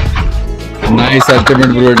fight. Nice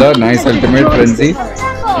ultimate, Bruda. Nice ultimate, Frenzy.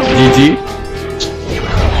 GG.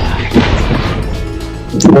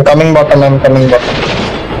 I'm coming bottom. I'm coming bottom.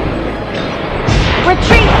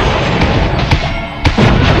 Retreat!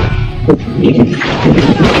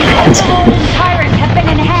 Tyrants have been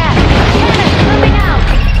enhanced. Moving out.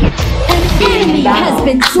 An enemy has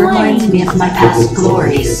been slain. Reminds me of my past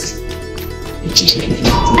glories.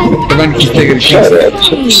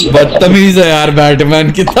 बदतमीज है यार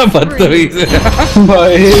Batman, कितना बदतमीज है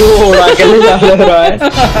भाई। वो उड़ा के ले जा रहा है।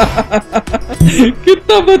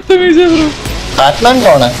 कितना बदतमीज है ब्रो। बैटमैन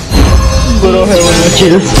कौन है? ब्रो है वो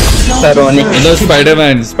चिल्स सरोनिक।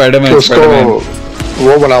 स्पाइडरमैन उसको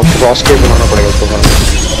वो बना फ्रॉस्टेड बनाना पड़ेगा उसको।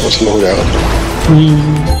 वो स्लो हो जाएगा।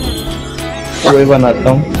 वही बनाता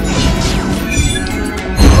हूँ।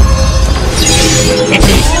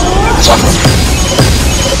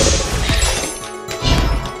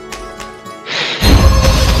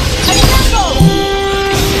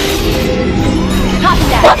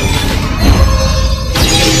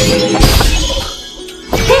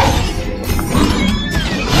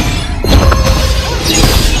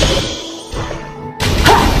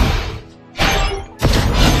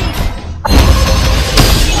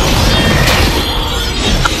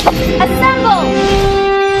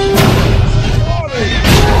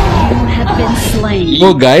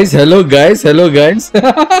 Hello guys, hello guys, hello guys.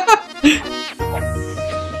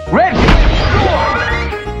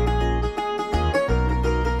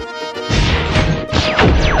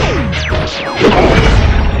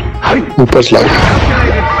 ऊपर slide.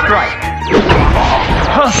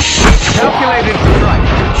 Calculated strike.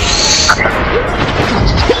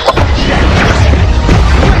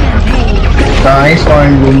 Nice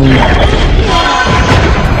one, Lumi.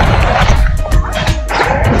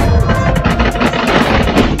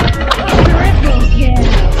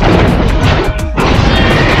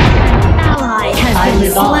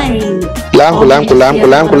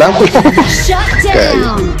 Shut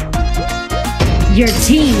down. Your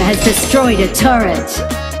team has destroyed a turret.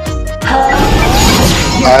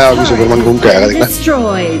 आया अभी सुपरमैन घूम के आएगा देखना।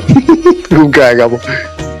 घूम के आएगा वो।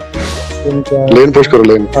 लेन पुश करो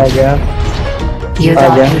लेन। आ गया।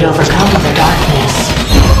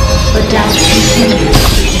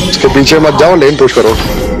 इसके पीछे मत जाओ लेन पुश करो।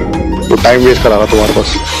 तो टाइम वेस्ट करा रहा तुम्हारे पास।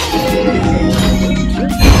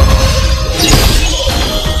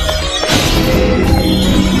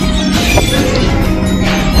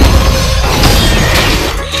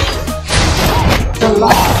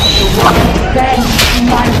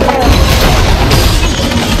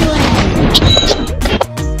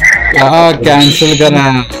 हाँ कैंसिल करना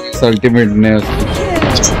अल्टीमेट ने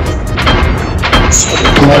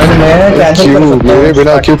मेरे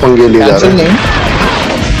बिना क्यों पंगे लिए जा रहे हैं?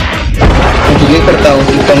 ये करता हूँ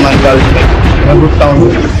मैं घुसता हूँ।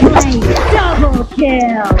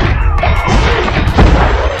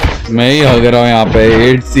 मैं ही हग रहा हूँ यहाँ पे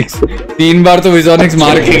 8-6 3 बार तो विजोनिक्स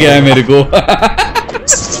मार के गया है मेरे को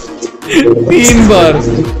 3 बार।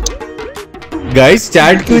 गाइस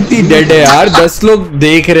चैट क्यों इतनी डेड है यार? 10 लोग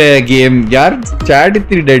देख रहे हैं गेम यार, चैट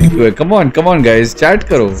इतनी डेड क्यों है? कम ऑन गाइस चैट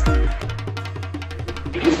करो।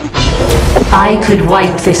 I could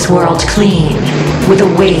wipe this world clean with a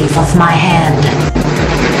wave of my hand.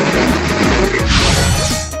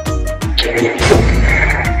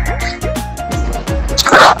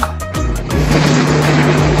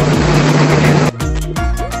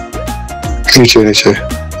 नीचे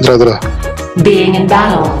इधर Being in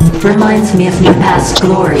battle reminds me of my past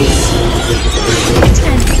glories.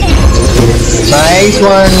 Nice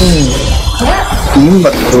one. Team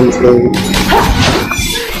battle.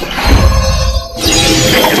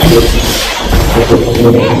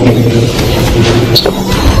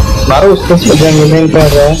 मारो उसको जंगल कर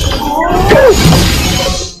रहा है।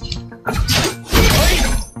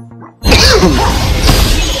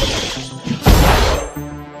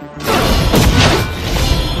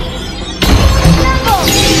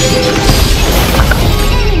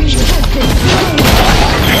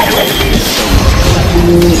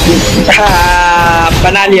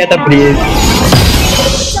 बना लिया था please.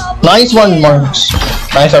 Nice one Mons,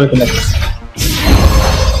 nice ultimate.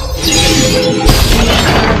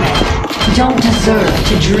 Don't deserve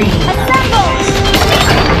to dream.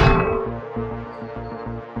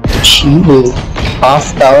 Half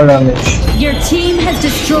tower damage. Your team has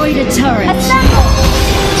destroyed a turret.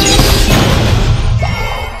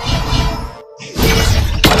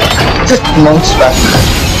 Just monks back.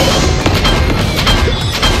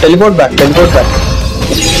 Teleport back.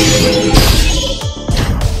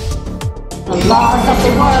 The laws of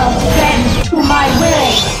the world bend to my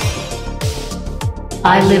will.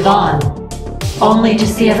 I live on, only to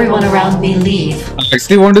see everyone around me leave. I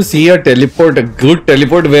actually want to see a teleport, a good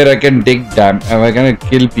teleport where I can take I can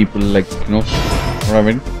kill people, like, you know what I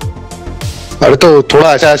mean? अरे तो थोड़ा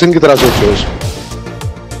assassin की तरह सोचो।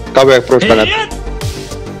 कब approach करना?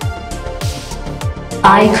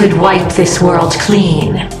 I could wipe this world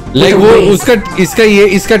clean. Like वो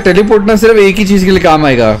इसका teleport ना सिर्फ एक ही चीज के लिए काम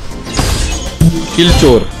आएगा, kill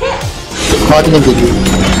चोर।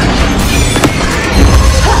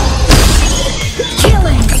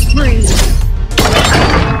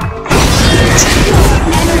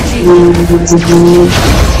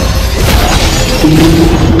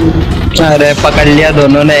 अरे पकड़ लिया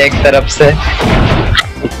दोनों ने एक तरफ से।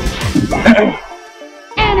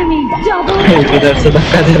 एक उधर से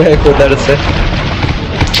धक्का दे रहा है, एक उधर से।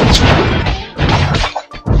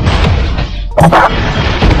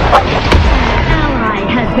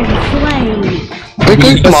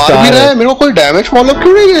 कोई मार भी रहा है मेरे को, कोई डैमेज फॉलो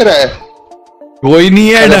क्यों नहीं दे रहा है? कोई नहीं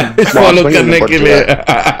है डैमेज फॉलो करने के लिए।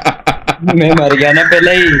 मैं मर गया ना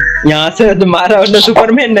पहले ही। यहाँ से तुम्हारा और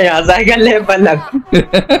सुपरमैन ने यहाँ से आएगा ले पलक।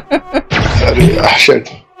 अरे शिट,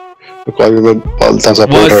 कोई भी बोलता सा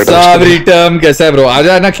व्हाट्स अप रिटम, कैसा है ब्रो?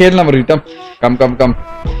 आजा ना खेलना रिटम। कम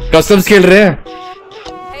कस्टम्स खेल रहे हैं,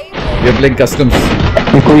 ये प्लेइंग कस्टम्स।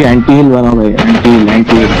 कोई एंटी हिल बना भाई,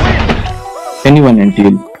 anti hill anyone anti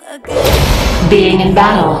hill. Being in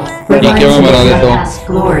battle reminds me of my past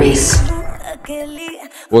glories.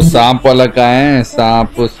 वो सांप वाला का है, सांप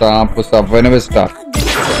whenever start।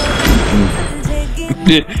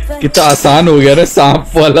 कितना आसान हो गया ना सांप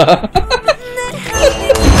वाला।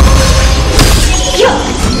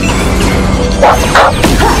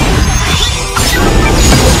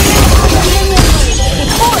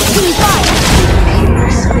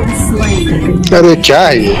 अरे क्या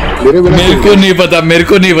है ये? मेरे को नहीं पता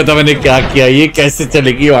मैंने क्या किया, ये कैसे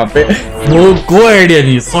चलेगी वहां पे, वो कोई आइडिया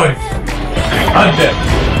नहीं। सॉरी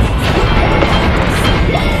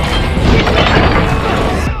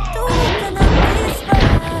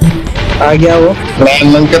आ गया वो। मैं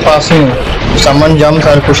एमएम के पास ही हूँ। समन जंप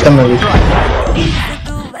और पुश द मूवी।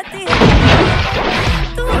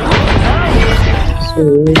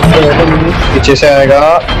 पीछे से आएगा।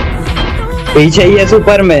 पीछे ही है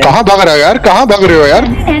सुपर में। कहाँ भाग रहे हो यार? कहाँ भाग रहे हो यार?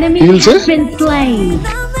 हील से?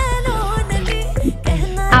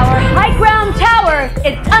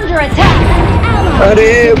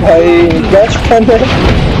 अरे भाई बेस्ट फ्रेंड है।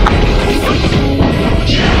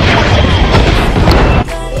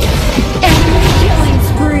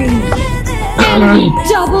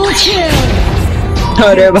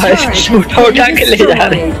 अरे भाई उठा के ले जा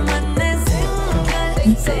रहे हैं।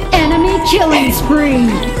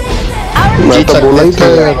 मैं तो बोला ही था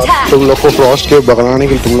तुम लोग को फ्रॉस्ट के भगाने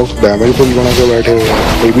के लिए, तुम लोग डैमेज तो बना के बैठे हो,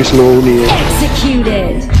 कोई भी स्लो नहीं है।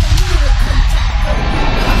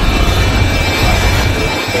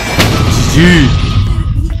 जी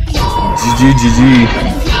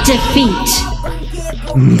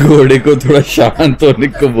घोड़े को थोड़ा शांत होने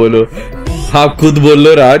को बोलो। आप खुद बोल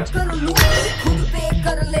लो राज।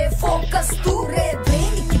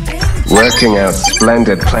 Working out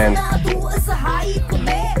splendid plan.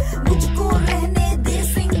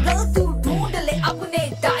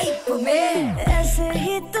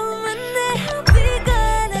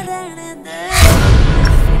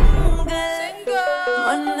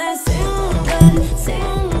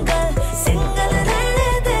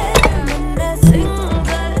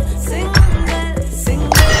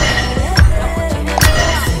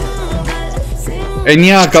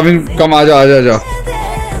 Enya, come आजा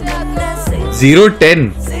 0-10.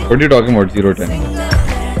 What are you talking about? 0-10.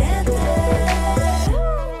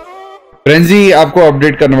 Frenzy आपको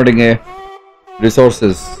अपडेट करने पड़ेंगे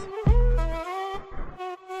resources.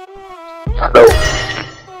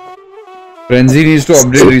 Frenzy needs to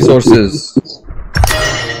update resources.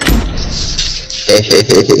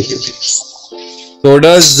 So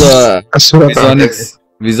does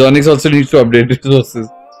Visonix also needs to update resources.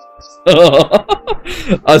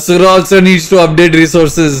 Asura also needs to update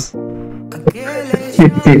resources.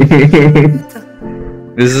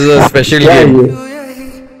 This is a special game.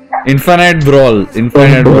 Infinite Brawl.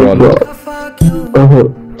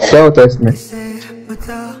 क्या होता है इसमें?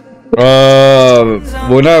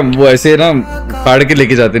 वो ऐसे ना फाड़ के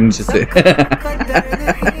लेके जाते हैं नीचे से।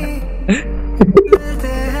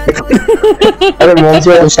 अरे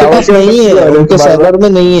मॉन्स्टर नहीं है, उनके सर्वर में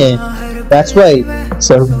नहीं है। That's why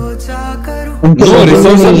No,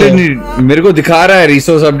 resource update needed. मेरे को दिखा रहा है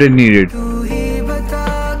resource update needed.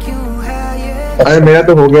 अरे मेरा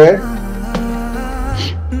तो हो गया है।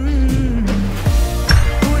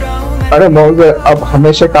 अरे मॉन्स्टर अब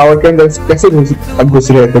हमेशा टावर के अंदर कैसे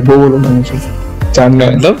घुस रहे थे वो बोलो हमेशा जानना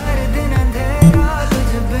है।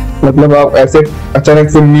 मतलब आप ऐसे अचानक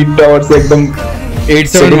से नीट टावर से एकदम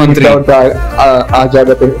 8713 आ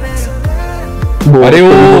जाएगा तो। अरे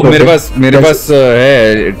वो मेरे पास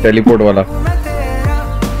है टेलीपोर्ट वाला।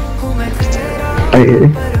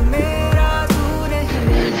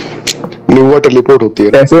 न्यूवा टेलीपोर्ट होती है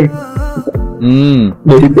ऐसे।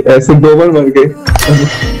 ऐसे 2 बार मर गए।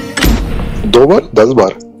 2 बार 10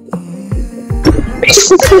 बार।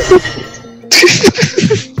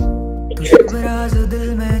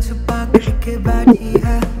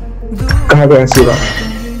 कहाँ गया सिवा?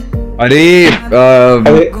 अरे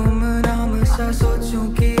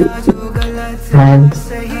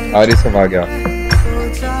आरी सब आ गया।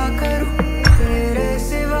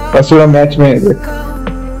 असुरा मैच में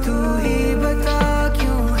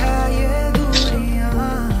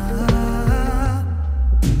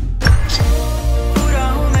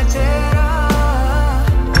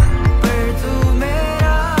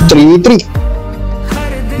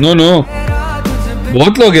नो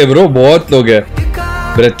बहुत लोग है ब्रो, बहुत लोग है।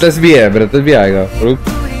 ब्रेथलेस भी है, ब्रेथलेस भी आएगा। रुक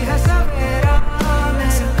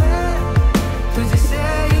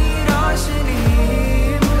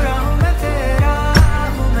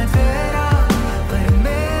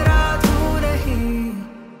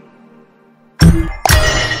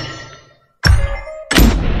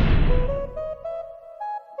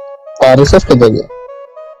आरएसएस पे गया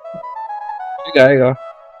आएगा।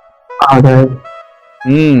 आ रहा है।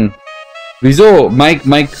 विजो mic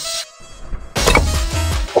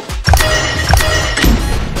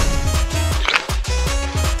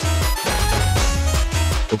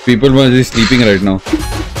people must be sleeping right now.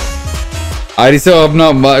 आरी से अपना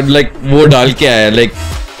like वो डाल के आया like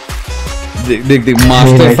देख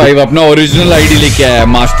मास्टर 5 अपना ओरिजिनल आईडी लेके आया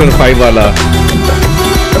मास्टर 5 वाला।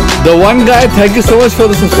 The one guy, thank you so much for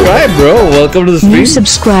the subscribe, bro. Welcome to the stream. New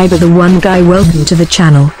subscriber, the one guy, welcome to the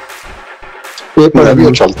channel. मैं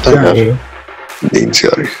भी चलता है यार, नींद से आ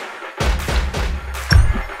रही।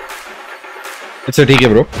 अच्छा ठीक है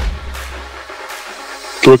bro.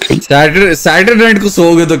 सैटरडे नाइट को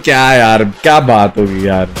सोओगे तो क्या यार, क्या बात होगी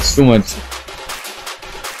यार, टू मच।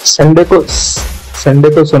 संडे को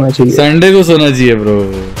सोना चाहिए, संडे को सोना चाहिए bro.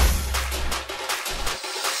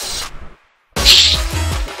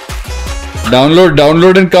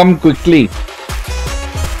 Download and come quickly.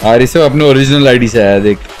 Are इसे अपने ओरिजिनल आईडी से आया,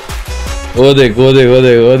 देख वो देख।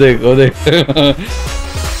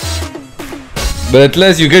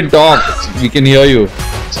 Breathless, you can talk. We can hear you.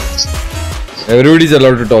 Everybody is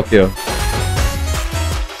allowed to talk here.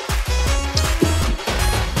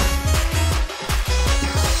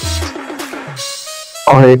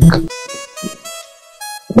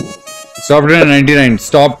 Stop it at 99.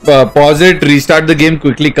 Stop. Pause it. Restart the game.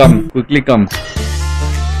 Quickly come.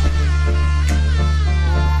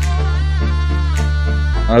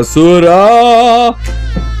 Asura.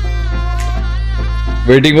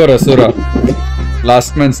 Waiting for Asura.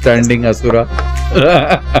 Last man standing, Asura.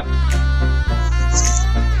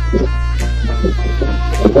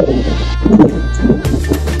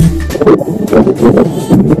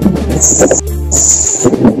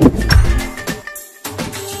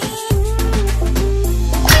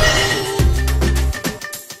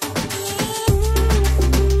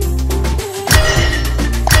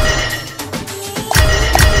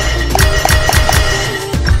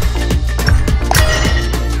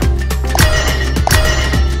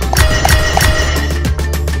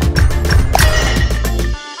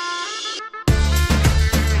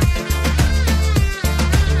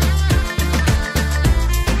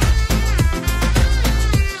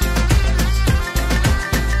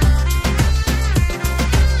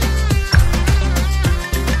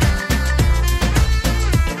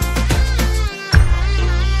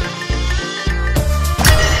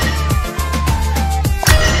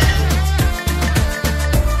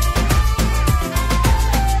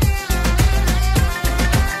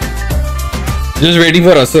 Just waiting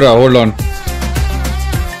for Asura. Hold on.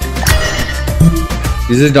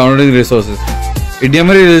 This is downloading resources. India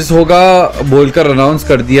में release होगा बोलकर announce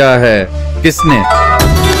कर दिया है। किसने?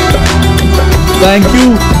 Thank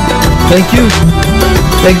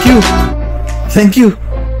you.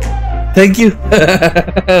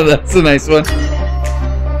 That's a nice one.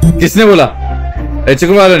 किसने बोला?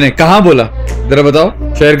 एचको वाले ने। कहाँ बोला? जरा बताओ।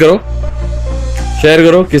 शेयर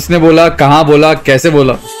करो। किसने बोला? कहाँ बोला? कैसे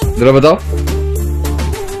बोला? जरा बताओ।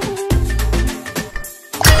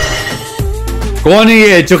 कौन है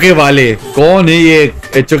ये एचओके वाले?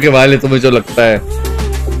 तुम्हें जो लगता है?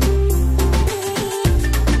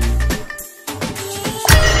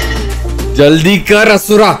 जल्दी कर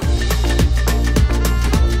असुरा।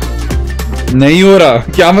 नहीं हो रहा।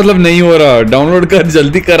 क्या मतलब नहीं हो रहा? डाउनलोड कर,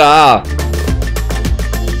 जल्दी कर।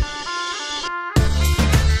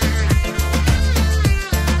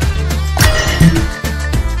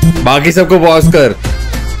 बाकी सबको पॉज कर।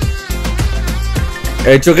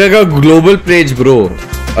 एचओके का ग्लोबल पेज ब्रो।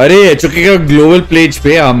 अरे एचओके का ग्लोबल पेज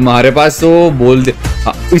पे हमारे पास तो बोल दे।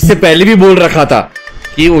 इससे पहले भी बोल रखा था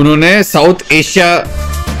कि उन्होंने साउथ एशिया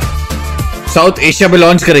पे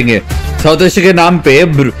लॉन्च करेंगे। साउथ एशिया के नाम पे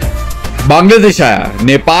बांग्लादेश आया,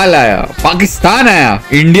 नेपाल आया, पाकिस्तान आया,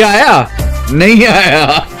 इंडिया आया नहीं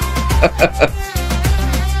आया।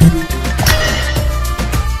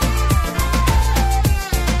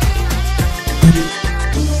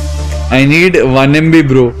 I need 1 MB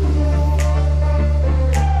bro.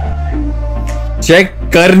 Check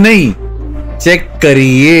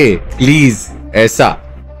करिए प्लीज। ऐसा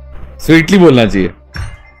स्वीटली बोलना चाहिए।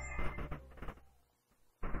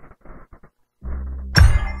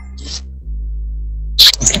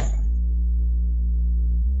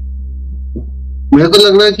 मेरे को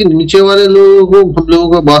लग रहा है कि नीचे वाले लोगों को हम लोगों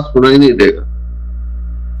का बात सुनाई नहीं देगा।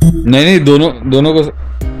 नहीं दोनों को।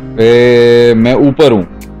 मैं ऊपर हूँ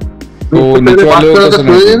तो नीचे वाले को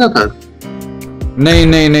सुनाई देना था।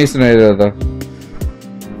 नहीं सुनाई देता था।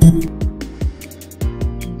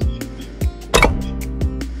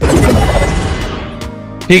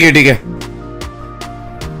 ठीक है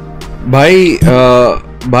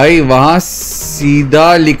भाई वहां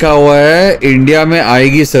सीधा लिखा हुआ है इंडिया में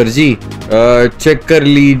आएगी सर जी। चेक कर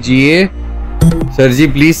लीजिए सर जी,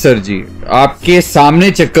 प्लीज सर जी। आपके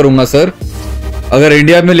सामने चेक करूंगा सर। अगर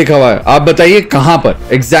इंडिया में लिखा हुआ है आप बताइए कहां पर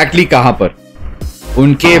एग्जैक्टली कहां पर।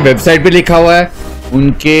 उनके वेबसाइट पे लिखा हुआ है,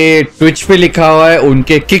 उनके ट्विच पे लिखा हुआ है,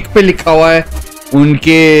 उनके किक पे लिखा हुआ है,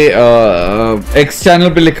 उनके एक्स चैनल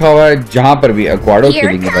पे लिखा हुआ है। जहां पर भी अग्वाडो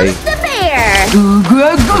खेलेंगे भाई।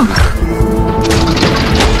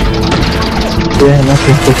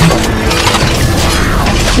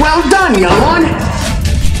 Well done, young one.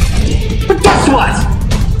 But guess what?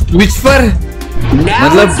 Twitch पर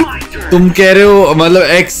मतलब तुम कह रहे हो मतलब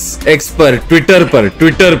एक्स X पर Twitter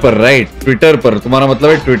पर राइट Twitter पर तुम्हारा मतलब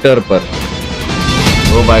है Twitter पर।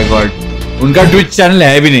 Oh my God उनका Twitch चैनल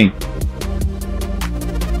है भी नहीं।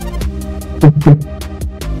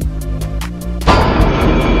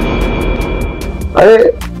 अरे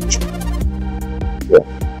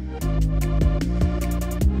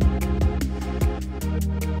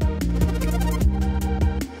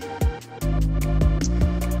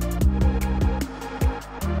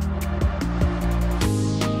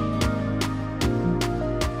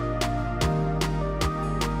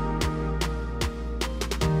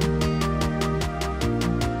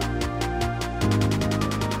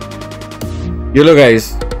ये लो गाइस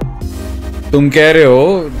तुम कह रहे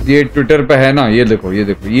हो ये ट्विटर पे है ना, ये देखो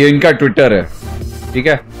ये इनका ट्विटर है, ठीक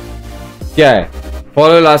है। क्या है?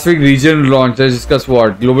 Follow last week reason launch है जिसका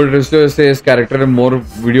स्वॉट ग्लोबल रेस्लर से इस कैरेक्टर मोर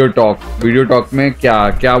वीडियो टॉक में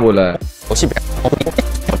क्या बोला है?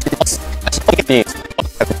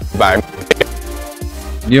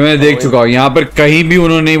 ये मैं देख चुका हूँ, यहाँ पर कहीं भी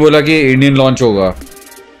उन्होंने नहीं बोला कि इंडिया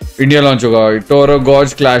लॉन्च होगा। टोरो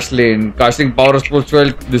गॉड्स क्लैश लेन casting power sports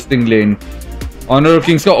well distinct लेन ऑनर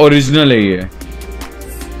किंग्स का ओरिजिनल है ये।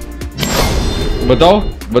 बताओ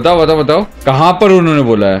कहां पर उन्होंने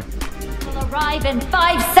बोला है?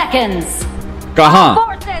 कहां?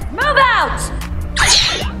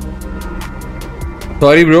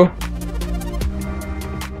 Sorry bro,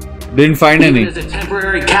 didn't find any. As a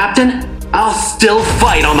temporary captain, I'll still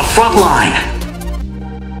fight on the front line.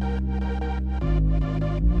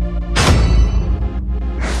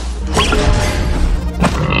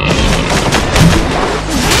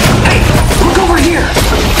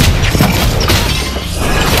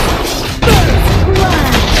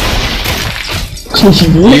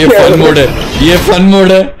 ये फन मोड है। ये फन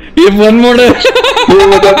मोड है,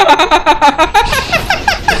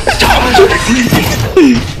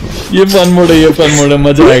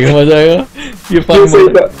 मजा आएगा। ये फन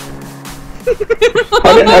मोड है।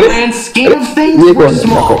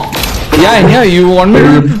 Yeah, you want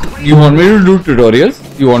me to do tutorials?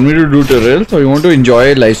 You want me to do tutorials or you want to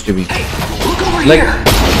enjoy live streaming? Like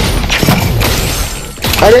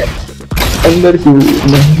अरे अंदर क्यों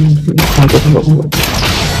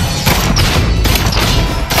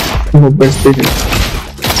वो बचते हैं।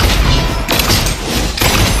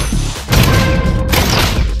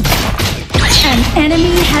 An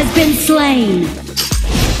enemy has been slain.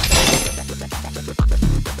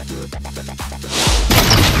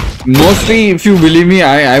 Mostly, if you believe me,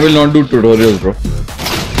 I will not do tutorials, bro.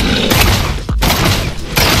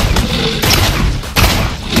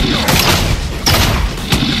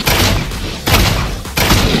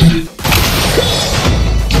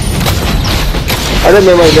 अरे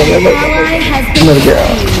मैं मर गया।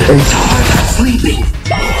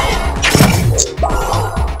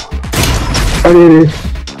 अरे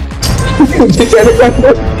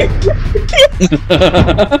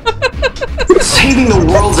Saving the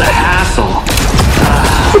world's a hassle.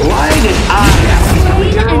 Why did I have to be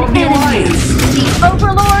the alliance? The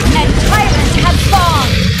Overlord and Tyrant have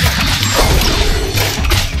fallen.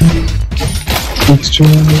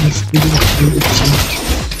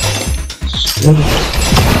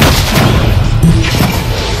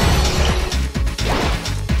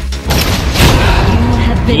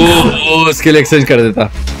 वो skill exchange कर देता।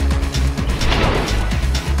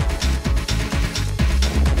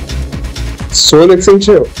 Soul exchange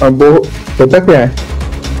अब वो होता क्या है?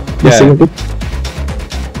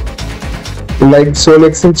 लाइक सोल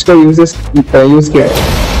एक्सचेंज का यूज क्या है?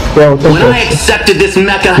 क्या होता है? When I accepted this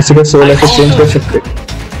mecha, किसी का सोल एक्सचेंज कर सकते?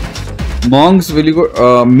 Monks, will you go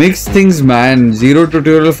mix things, man? Zero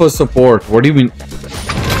tutorial for support. What do you mean?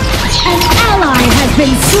 An ally has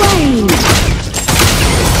been slain.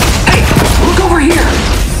 Hey, look over here.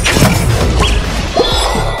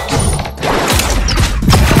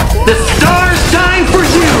 The stars shine for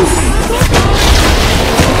you.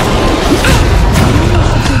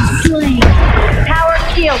 Slain. Power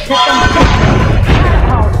shield system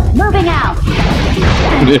moving out.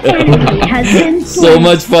 An enemy has been slain. So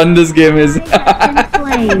much fun this game is.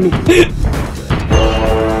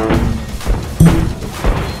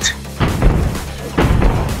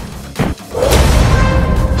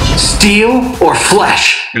 Steel or flesh?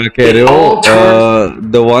 Okay,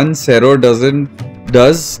 the one Zero doesn't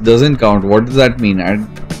count. What does that mean? I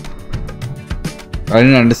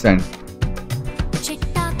didn't understand.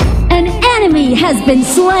 An enemy has been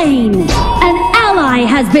slain. An ally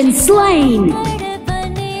has been slain.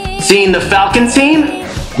 Seen the Falcon team?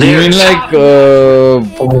 You mean like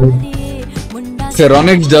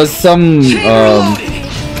Pheronics does some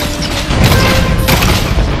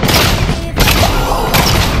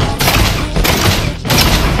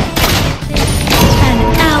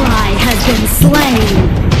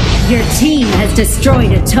Your team has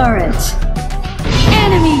destroyed a turret.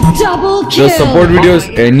 Enemy double kill. The support videos,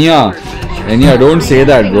 Enya, don't say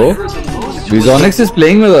that, bro. Bizonix is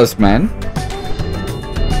playing with us, man.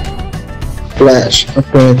 Flash,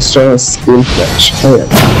 extra skill flash. Oh yeah.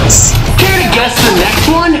 Care to guess the next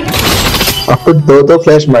one? आपको दो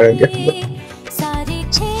flash मारेंगे.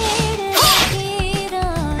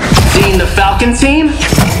 Seen the Falcon team?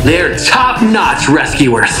 They're top-notch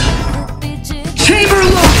rescuers. Chamber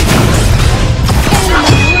loaded.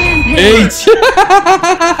 H.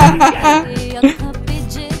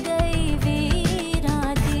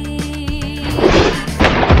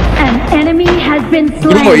 An enemy has been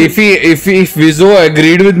slain. Bro, if Vizo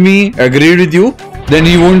agreed with you, then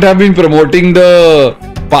he wouldn't have been promoting the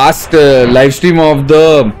past live stream of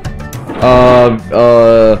the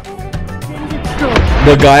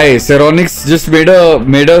guy. Seronix just made a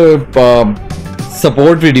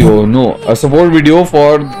support video. No, a support video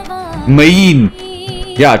for Mayin.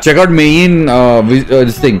 Yeah, check out Mayin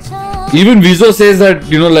this thing. Even Vizo says that,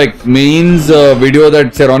 you know, like Mayin's video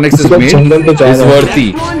that Seronix has made is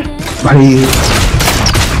worthy.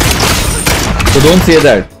 So don't say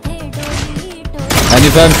that. And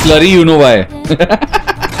if I'm slurry, you know why.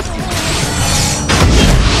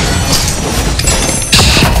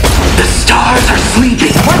 The stars are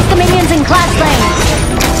sleeping. Watch the minions in class lane.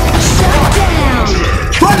 Shut down.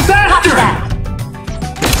 Run faster.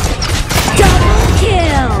 Double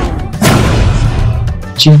kill.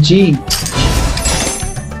 GG.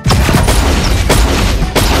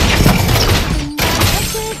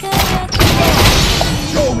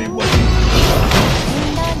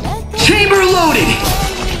 Chamber loaded.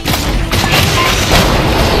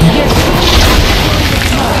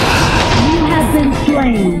 You have been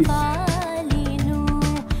slain.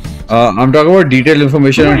 I'm talking about detailed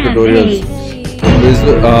information and tutorials.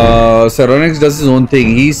 Seronix does his own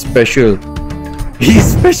thing. He's special. He's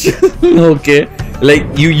special. Okay. Like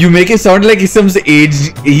you make it sound like he's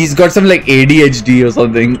he's got some like ADHD or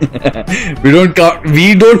something. We don't count.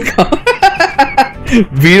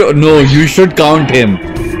 No, you should count him.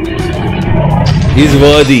 He's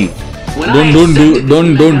worthy. Don't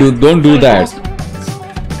do that.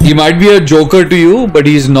 He might be a joker to you, but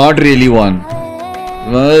he's not really one.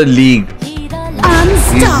 League.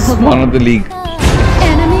 Unstoppable. He's one of the league.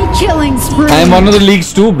 Enemy killing spree. I'm one of the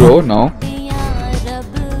leagues too, bro. Now.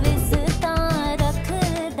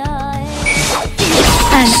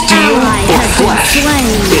 An ally has been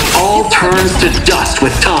slain. It all turns to dust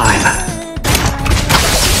with time.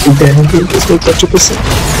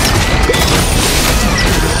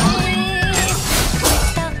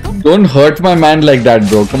 Don't hurt my man like that,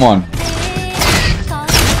 bro. Come on.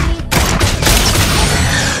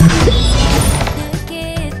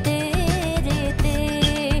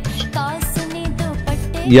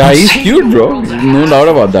 Yeah, he's cute, bro. No doubt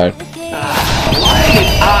about that. Why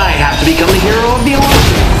did I have to become the hero of the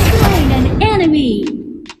Alliance? Slain an enemy.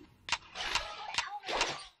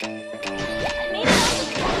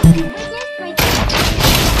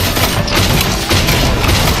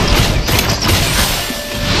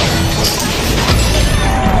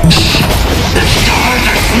 The stars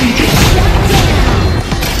are sleeping.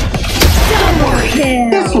 Double kill.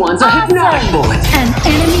 This one's a hypnotic bullet. An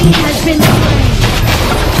enemy has been slain.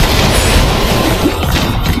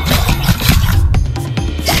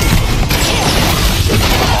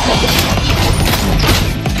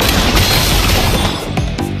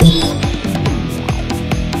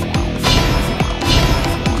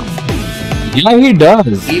 Yeah, he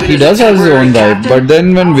does. He does have his own vibe. But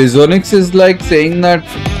then when Vizonix is like saying that,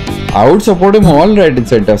 I would support him all right and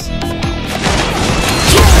center. Full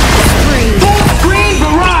screen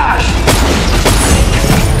barrage.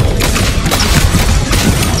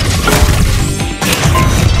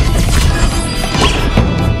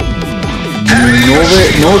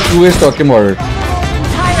 No two ways talking about it.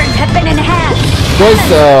 Tyrants have been enhanced.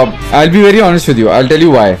 Because I'll be very honest with you. I'll tell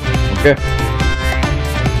you why. Okay.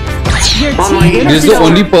 There's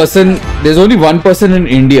only one person in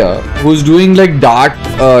India who's doing like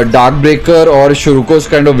Darkbreaker or Shuruko's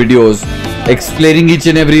kind of videos, explaining each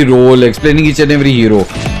and every role, explaining each and every hero.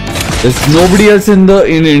 There's nobody else in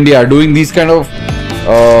India doing these kind of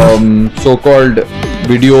so-called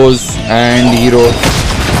videos and heroes.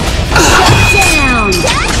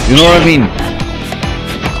 You know what I mean?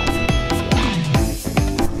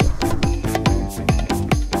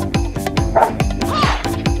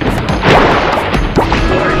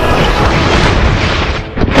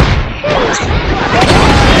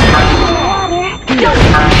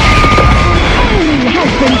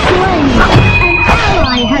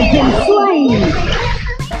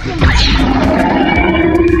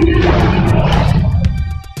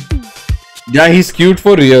 Yeah, he's cute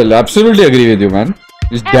for real. Absolutely agree with you, man.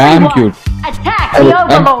 He's damn cute. Attack the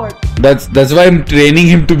Overlord. That's why I'm training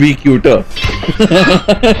him to be cuter.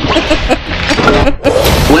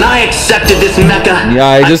 When I accepted this mecha. Yeah,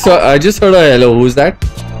 I just heard a hello. Who's that?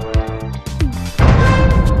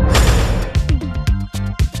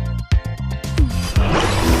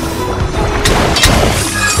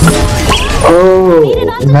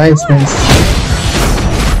 Oh, nice.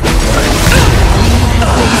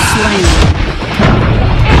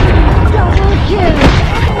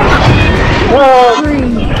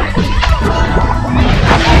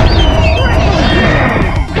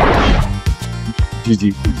 GG.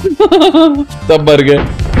 सब मर गए.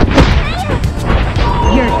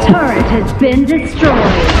 Your turret has been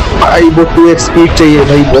destroyed. भाई वो 2x speed चाहिए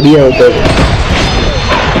भाई, बढ़िया होता है.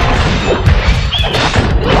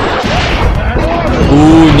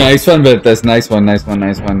 Ooh, nice one, Bertas. Nice one. Nice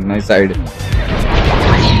side.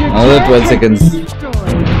 Another 12 seconds.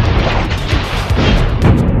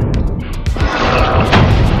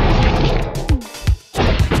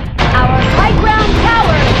 Our high ground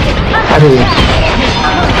tower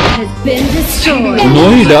has been destroyed. No,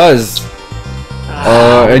 he does.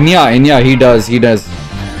 Enya, he does.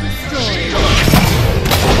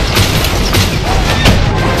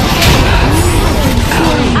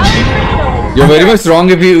 You're very much wrong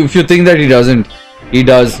if you think that he doesn't. He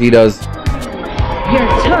does. Your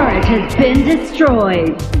turret has been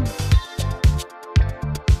destroyed.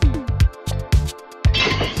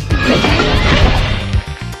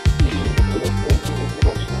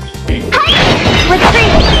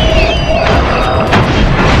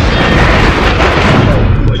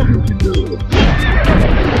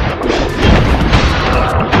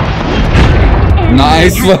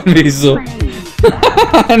 Nice one, Viso.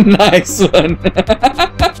 Nice one.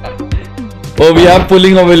 Oh, we have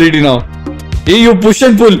pulling ability now. Hey, you push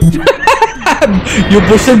and pull. You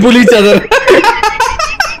push and pull each other.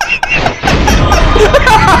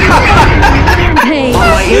 On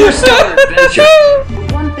my interstellar adventure,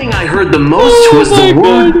 one thing I heard the most was the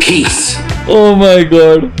word peace. Oh my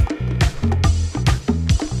god.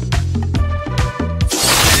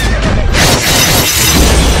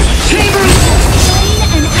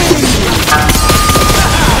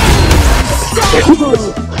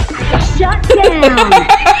 Shut down.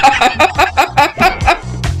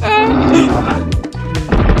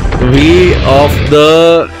 We of the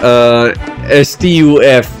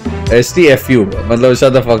STFU. मतलब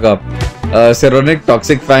shut the fuck up. Seronic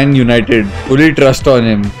Toxic Fan United. Fully trust on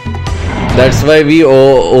him. That's why we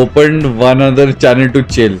opened one other channel to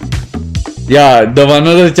chill. Yeah, the one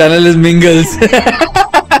other channel is Mingles.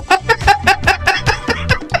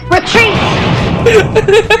 Retreat.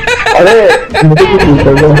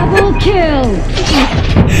 Double kill.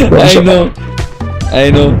 I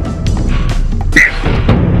know.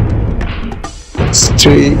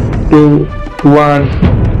 3, 2, 1.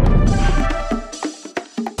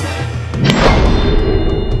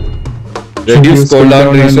 Reduce cooldown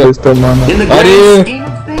research. In the grand scheme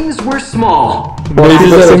of things, we're small.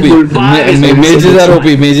 Mages are OP.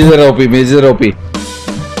 Mages are OP.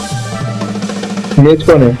 Mage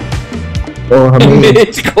कौन है? Oh, हमें.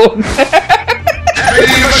 Mage कौन है?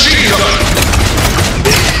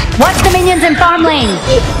 Watch the minions in farm lane.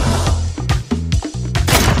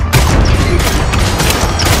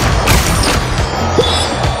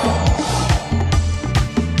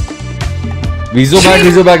 Viso back.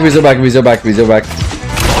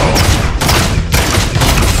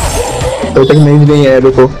 तो तक mage नहीं है,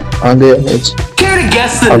 देखो आगे mage. Care to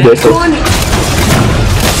guess the next one?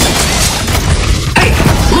 Hey,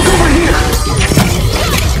 look over here.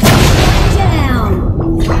 Down.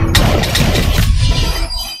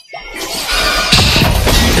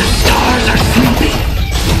 The stars are sleeping.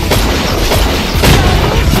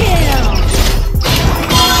 Kill.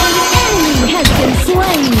 An enemy has been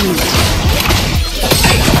slain.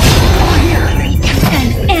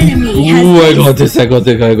 An enemy has Ooh, I been got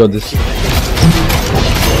this.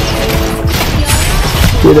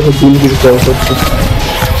 ये देखो दिल गिरता है सबसे.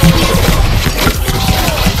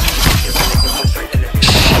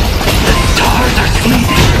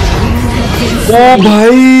 Oh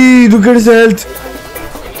भाई, look at his health.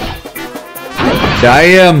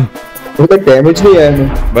 Damn. वो तो damage भी आया है.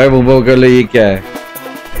 भाई मुंबई कर ले, ये क्या है?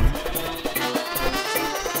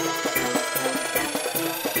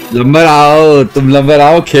 तुम लंबर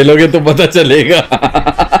आओ, खेलोगे तो पता चलेगा.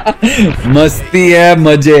 मस्ती है,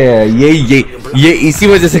 मजे है. ये इसी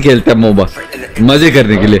वजह से खेलता है मोबा, मजे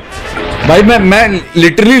करने के लिए. भाई मैं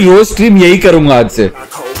लिटरली रोज स्ट्रीम यही करूंगा आज से.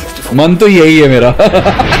 मन तो यही है मेरा.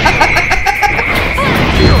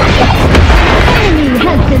 enemy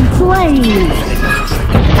has been slain.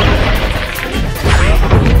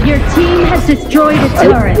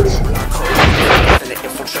 turret.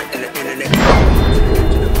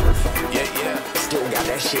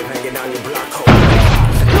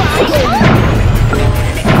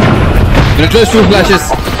 Brothers, 2 flashes.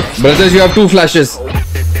 Brothers, you have 2 flashes.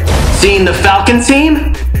 Seeing the Falcon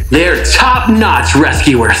team? They're top-notch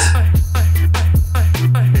rescuers.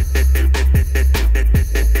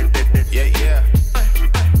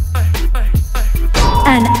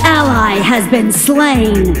 An ally has been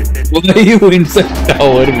slain. Why are you inside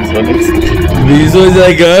tower? Vizo is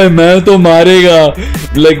like, मैं तो मारेगा.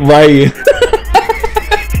 Like, why?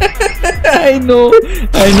 I know.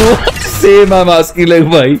 Same, I'm asking like,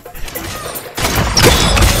 why?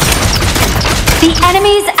 The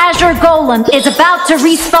enemy's Azure Golem is about to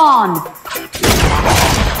respawn.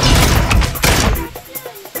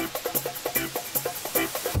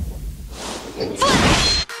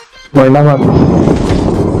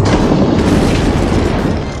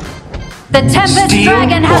 The Tempest Steel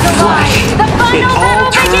Dragon has or flash, arrived. The final it all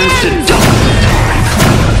battle turns to begins. dust.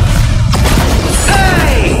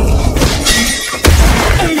 Hey!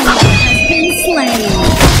 Enemy has been slain.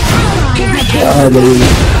 You have been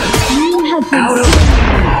slain.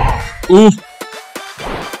 Oof.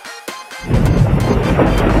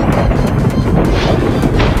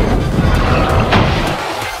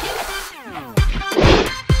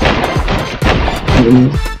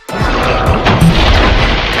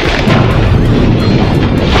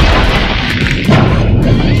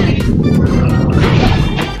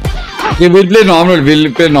 We'll play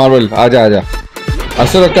normal. Aja.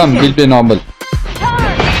 Asura, come. We'll play normal.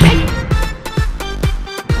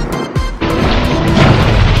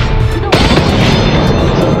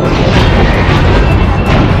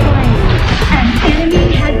 An enemy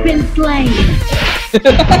has been slain.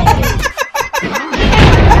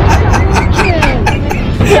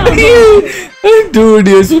 Dude,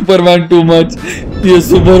 you're Superman too much.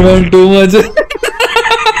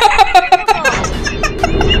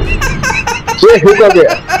 होगा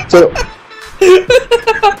गया चलो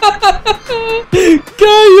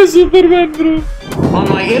क्या ये Superman bro? On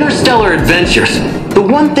my interstellar adventures, the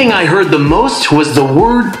one thing I heard the most was the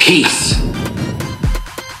word peace.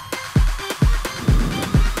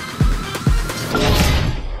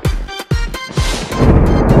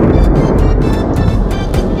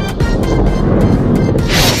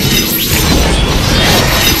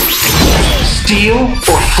 Steel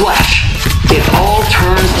or flesh, it all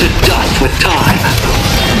turns to dust with time.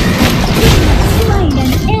 Slain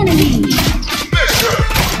an enemy.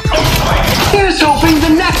 Here's hoping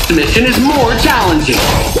the next mission is more challenging.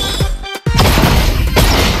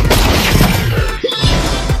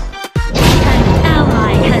 An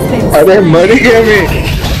ally has been अरे मर गया मैं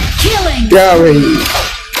killing. क्या भाई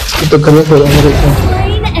ये तो गलत हो रहा है मेरे साथ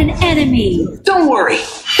Slain an enemy. Don't worry,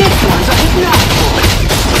 this one's a hypnotic bullet.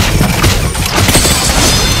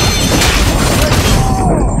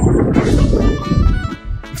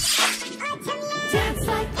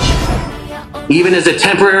 Even as a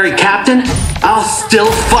temporary captain, I'll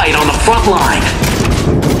still fight on the front line.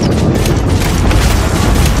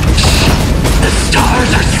 The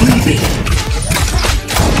stars are sleeping.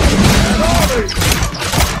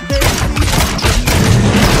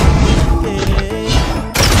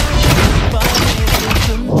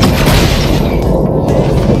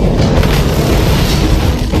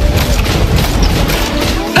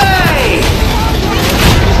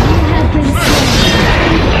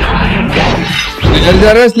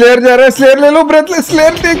 Slayer जा रहा है Slayer ले लो breathless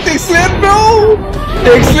Slayer take Slayer bro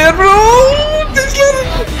take Slayer bro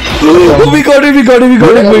oh, we got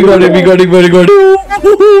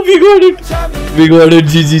it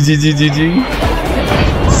GG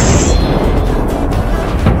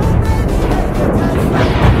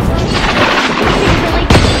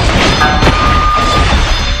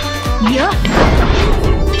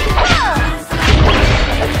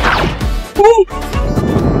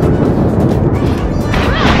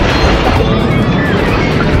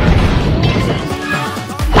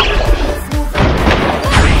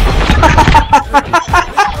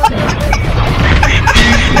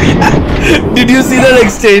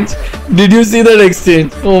Did you see that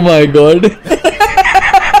exchange? Oh my god.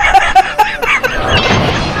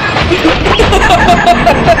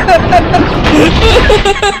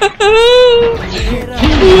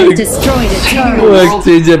 Destroyed a turret. Oh,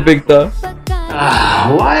 exchange epic tha.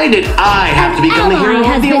 Why did I have to become the hero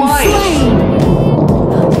of the Alliance?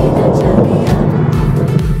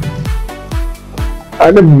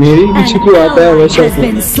 अरे मेरी पीछे क्यों आता है वैसे has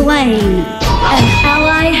been slain. An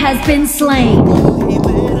ally has been slain.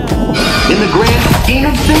 In the grand scheme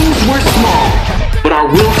of things, we're small, but our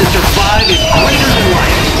will to survive is greater than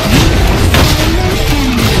life.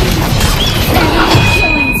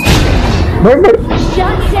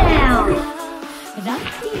 Shut down.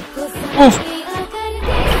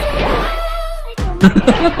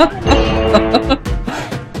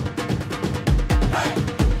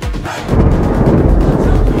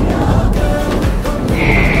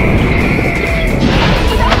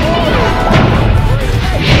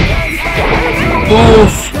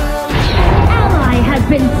 Oof. Ally has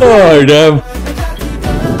been Oh damn.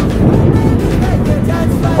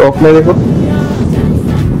 Top में देखो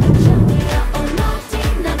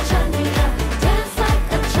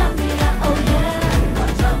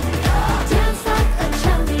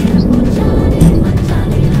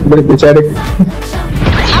बड़े बेचारे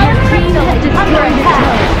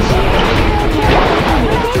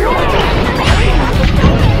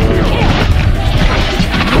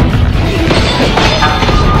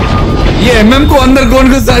ये MM को अंदर कौन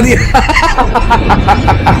घुसा दिया?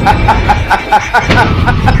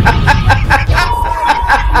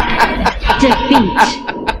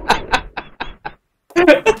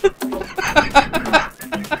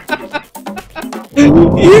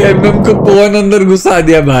 ये MM को कौन अंदर घुसा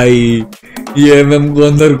दिया भाई? ये MM को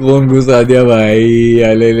अंदर कौन घुसा दिया भाई?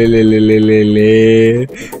 अले ले ले ले ले ले ले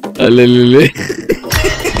अले ले ले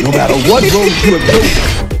No matter what road you have built.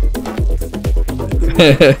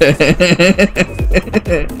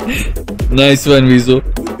 Nice one, Vizo.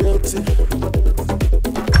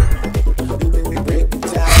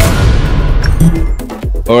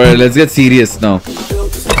 Alright, let's get serious now.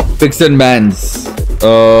 Picks and bans.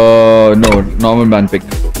 No, normal ban pick.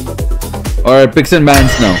 Alright, picks and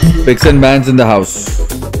bans now. Picks and bans in the house.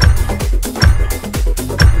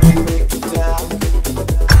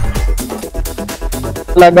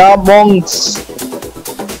 लगा bongs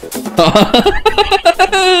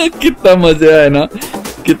कितना मजा है ना,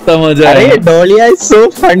 कितना मजा है। अरे डोलिया is so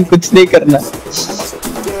fun, कुछ नहीं करना।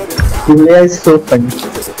 डोलिया इज सो फन।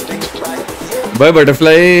 भाई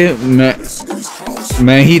बटरफ्लाई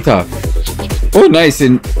मैं ही था। Oh nice. I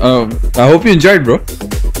hope you enjoyed, bro.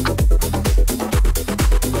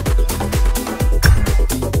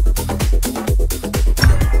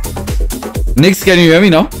 Nix, can you hear me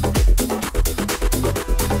now?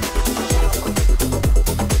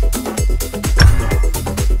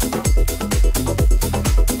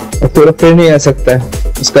 पूरा फिर नहीं आ सकता है,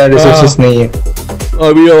 उसका रिसोर्सेस नहीं है।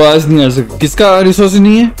 अभी आवाज नहीं आ सकती। किसका रिसोर्स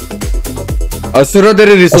नहीं है? असुरा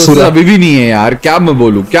तेरे रिसोर्सेस अभी भी नहीं है यार। क्या मैं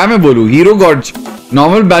बोलूं? Hero God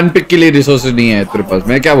normal ban pick के लिए रिसोर्सेस नहीं है तेरे पास।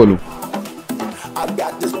 मैं क्या बोलूं?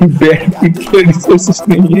 बैन पिक के रिसोर्सेस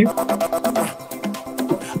नहीं है।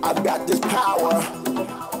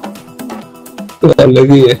 तो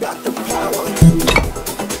अलग ही है।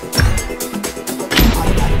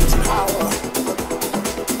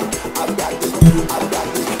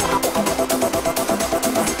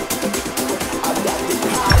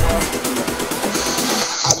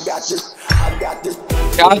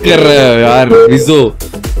 क्या कर रहा है यार विजो?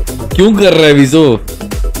 क्यों कर रहा है विजो?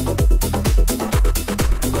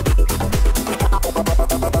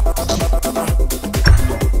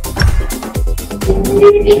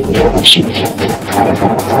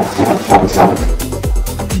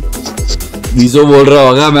 विजो बोल रहा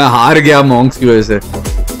होगा मैं हार गया मॉन्क्स की वजह से।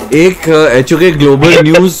 एक HOK ग्लोबल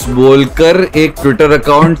न्यूज बोलकर एक ट्विटर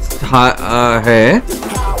अकाउंट है,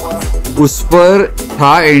 उस पर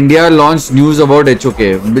था India launch news about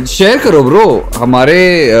HOK। Share करो ब्रो, हमारे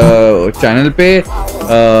चैनल पे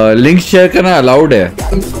लिंक शेयर करना अलाउड है,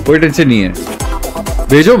 कोई टेंशन नहीं है।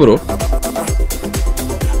 भेजो ब्रो।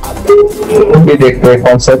 ये देखते हैं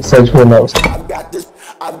कौन सा सच बोला उसने।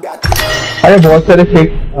 अरे बहुत सारे फेक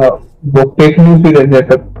न्यूज भी रहते हैं,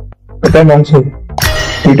 पता है कौन सा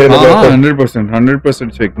ट्विटर पे?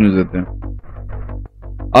 100% फेक न्यूज देते हैं।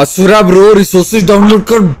 असुरा ब्रो रिसोर्सेज डाउनलोड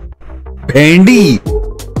कर भेंडी।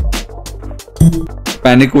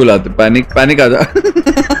 पैनिक बुलाते, पैनिक आ जा।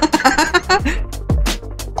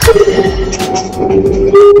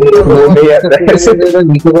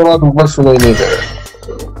 ऊपर सुनाई नहीं दे रहा।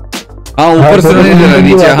 हाँ ऊपर सुनाई नहीं दे रहा,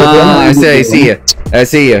 नीचे हाँ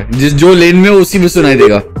ऐसे ही है। जिस जो लेन में उसी में सुनाई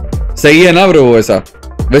देगा। सही है ना ब्रो? वैसा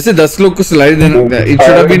वैसे 10 लोग को सुनाई देना। It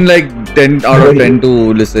should have been like 10 out of 10 to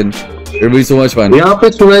listen. It will be so much fun. यहाँ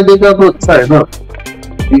पे सुनाई देगा तो अच्छा है ना।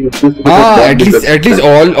 हाँ, at least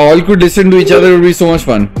all could listen to each other. It would be so much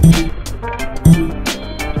fun.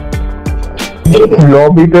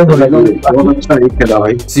 Lobby पे होना अच्छा ही खेला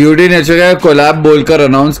भाई। COD ने अच्छा कोलैब बोलकर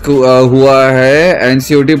अनाउंस हुआ है and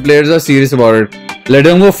COD players are serious about it. Let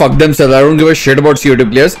them go fuck themselves. I don't give a shit about COD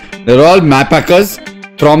players. They're all map hackers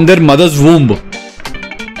from their mother's womb.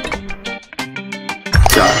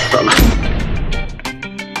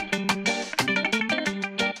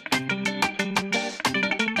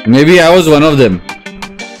 Maybe I was one of them.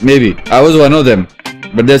 Maybe I was one of them.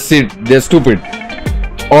 But they're stupid.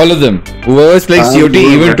 All of them. Whoever is playing COT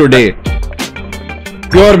even today.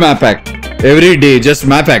 Pure map hack. Every day, just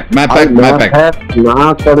map hack, map hack, map hack.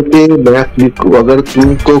 ना करके map लिखो. अगर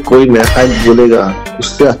तुमको कोई map hack बोलेगा,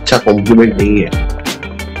 उससे अच्छा complement नहीं है.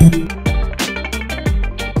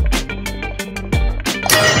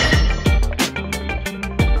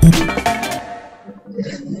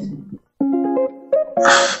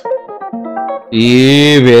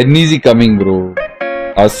 When is he coming, bro?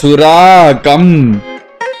 Asura, come.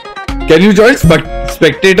 Can you join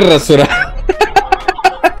spectator, Asura?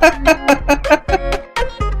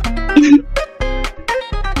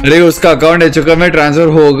 अरे उसका अकाउंट एचओके में ट्रांसफर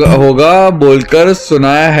होगा बोलकर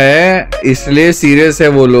सुनाया है, इसलिए सीरियस है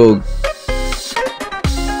वो लोग.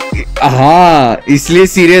 हाँ, इसलिए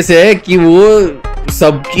सीरियस है कि वो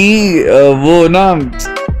सबकी वो ना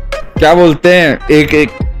क्या बोलते हैं, एक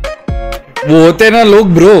वो होते हैं ना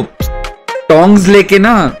लोग ब्रो, टोंग्स लेके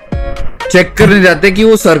ना चेक करने जाते हैं कि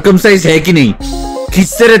वो सर्कमसाइज है कि नहीं.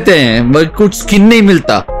 खींचते रहते हैं मगर कुछ स्किन नहीं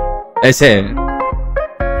मिलता. ऐसे है.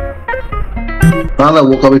 हाँ ना,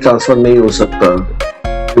 वो कभी ट्रांसफर नहीं हो सकता.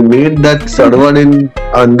 You made that server in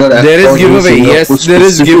under. There is giveaway. Yes, there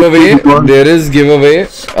is giveaway. There is giveaway.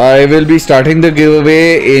 I will be starting the giveaway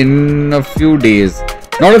in a few days.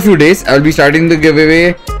 Not a few days. I'll be starting the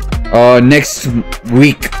giveaway next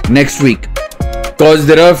week. Next week. Because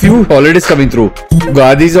there are a few holidays coming through.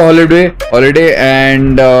 Gadi is a holiday,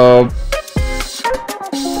 and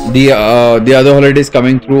the other holidays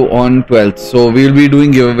coming through on 12th. So we will be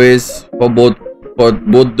doing giveaways for both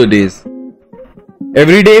the days.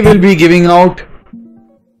 Every day we'll be giving out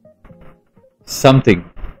something.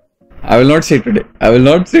 I will not say today. I will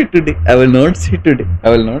not say today. I will not say today.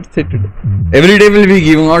 I will not say today. Every day we'll be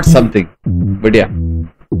giving out something. But yeah,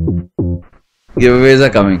 giveaways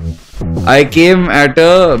are coming. I came at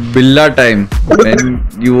a Billa time when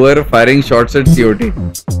you were firing shots at COT.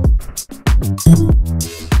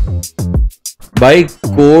 भाई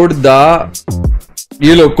code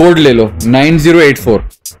ये लो, code ले लो 9084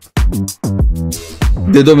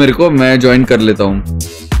 दे दो मेरे को, मैं join कर लेता हूँ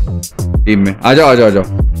टीम में. आ जाओ.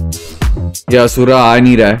 ये असुरा आ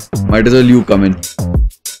नहीं रहा है. Might as well you come in.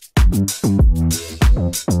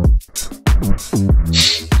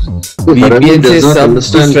 VPN से सब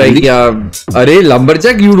कुछ ट्राई किया. अरे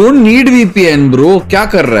लंबरजैक, you don't need VPN bro. क्या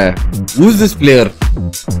कर रहा है? Who is this player?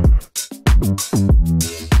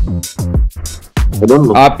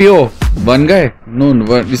 Apio, one guy? No,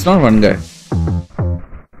 it's not one guy.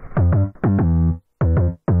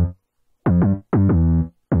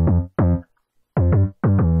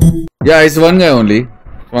 Yeah, it's one guy only.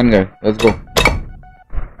 One guy. Let's go.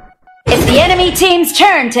 It's the enemy team's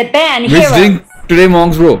turn to ban heroes. Which drink today,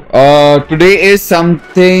 monks, bro? Today is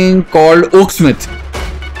something called Oaksmith.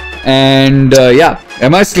 And yeah,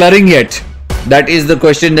 am I slurring yet? That is the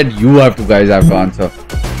question that you guys have to answer.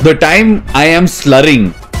 The time I am slurring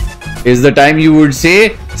is the time you would say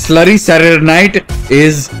slurry Saturday night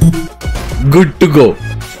is good to go.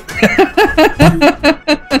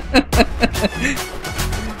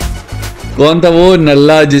 कौन था वो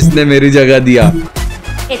नल्ला जिसने मेरी जगह दिया?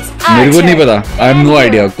 मेरे को नहीं पता. I have no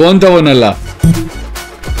idea. कौन था वो नल्ला?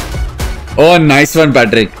 Oh, nice one,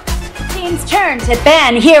 Patrick. Team's turn to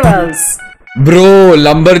ban heroes. Bro,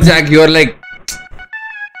 lumberjack, you are like.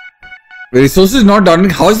 Resources not done.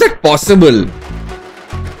 How is that possible?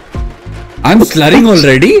 I'm slurring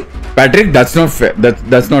already, Patrick. That's not fair.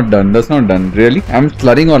 That's not done. That's not done. Really? I'm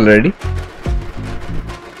slurring already.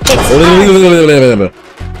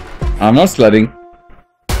 I'm not slurring.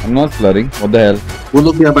 I'm not slurring. What the hell? वो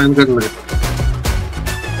लोग क्या ban करना है?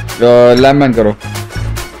 Lamb ban करो.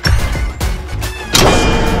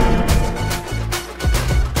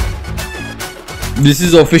 This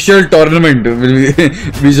is official tournament.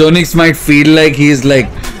 Bizonix might feel like he's like,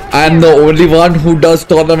 I'm the only one who does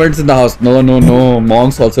tournaments in the house. No.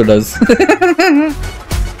 Monks also does.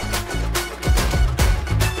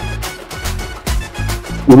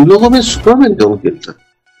 उन लोगों में tournament क्यों खेलता?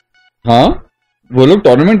 हाँ, वो लोग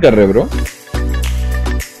टूर्नामेंट कर रहे हैं ब्रो.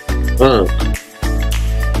 हाँ.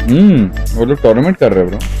 वो लोग टूर्नामेंट कर रहे हैं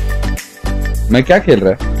ब्रो. मैं क्या खेल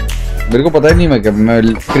रहा है? मेरे को पता ही नहीं. मैं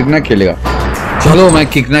कितना खेलेगा. चलो मैं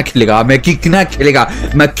किकना खेलेगा.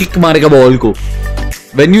 मैं किक मारेगा बॉल को.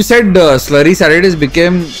 When you said slurry Saturdays it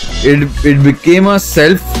became a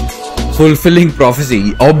self-fulfilling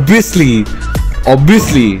prophecy. Obviously.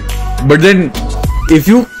 But then if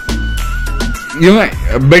you know,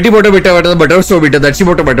 Betty butter, the butter so bitter, that she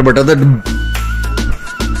butter, that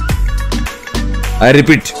I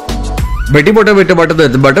repeat, Betty butter,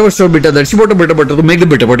 the butter was so bitter that she bought a butter to make the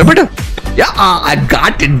bitter. Yeah, I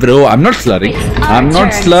got it, bro. I'm not slurring. I'm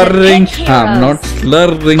not slurring. It's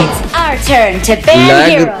our turn to ban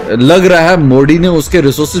heroes. लग रहा है मोदी ने उसके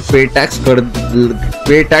resources पे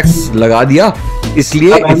tax लगा दिया,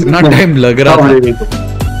 इसलिए इतना टाइम लग रहा था.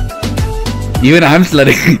 Even I'm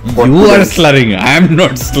slurring. You are slurring. I'm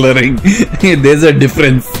not slurring. There's a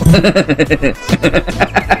difference.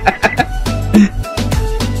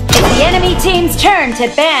 It's the enemy team's turn to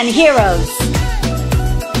ban heroes.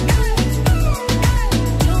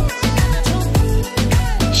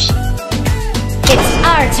 It's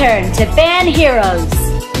our turn to ban heroes.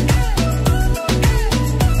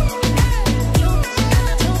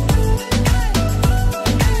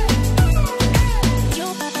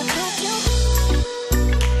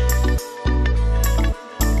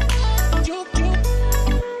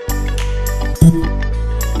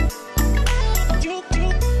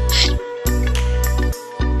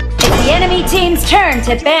 Team's turn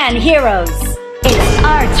to ban heroes. It's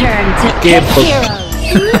our turn to pick heroes.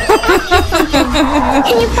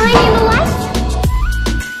 Can you find me in the light?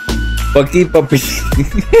 Pucky puppy.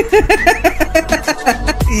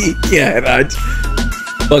 क्या है राज?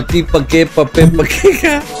 Pucky pucky puppy pucky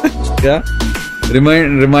क्या?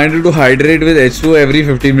 Reminder to hydrate with H2 every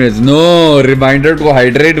 15 minutes. No, reminder to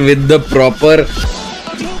hydrate with the proper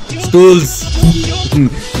stools.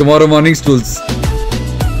 Tomorrow morning stools.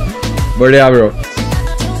 But yeah, bro.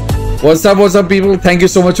 What's up, people? Thank you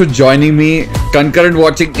so much for joining me. Concurrent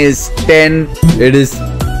watching is 10. It is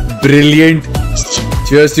brilliant.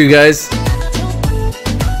 Cheers to you guys.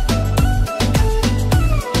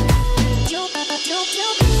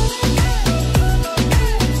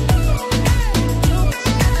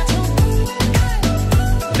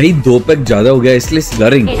 भाई 2 pack ज्यादा हो गया इसलिए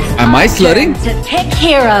slurring. Am I slurring? To pick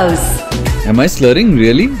heroes. Am I slurring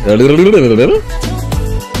really?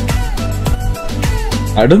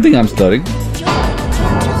 I don't think I'm slurring.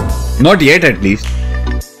 Not yet, at least.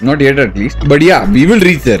 Not yet, at least. But yeah, we will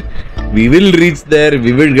reach there. We will reach there.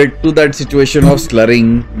 We will get to that situation of slurring.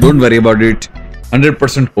 Don't worry about it.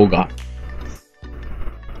 100% hoga.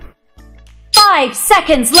 5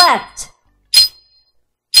 seconds left.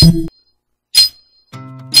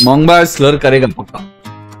 Mongba slur karega pakka.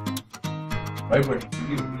 Bye bye.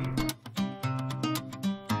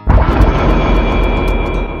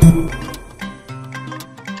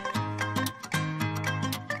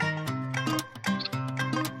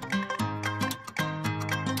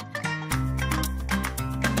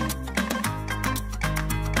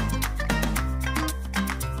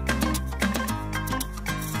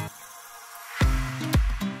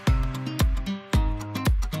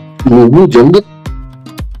 Jungle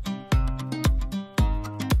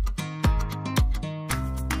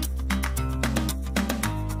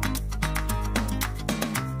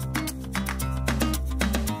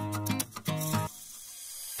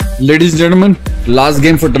Ladies and gentlemen, last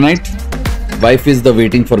game for tonight. Wife is the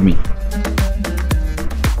waiting for me.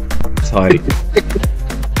 Sorry.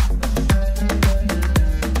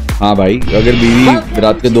 हाँ भाई, अगर बीवी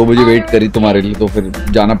रात के 2 बजे wait करी तुम्हारे लिए तो फिर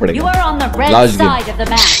जाना पड़ेगा. लास्ट गेम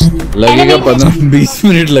लगेगा 15-20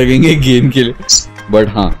 मिनट लगेंगे गेम के लिए, बट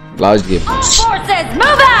हाँ लास्ट गेम.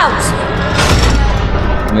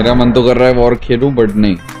 मेरा मन तो कर रहा है वॉर खेलूं, बट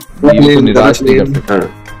नहीं, ये तो निराश नहीं कर सकता.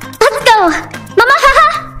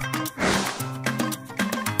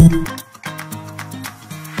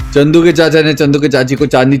 चंदू के चाचा ने चंदू के चाची को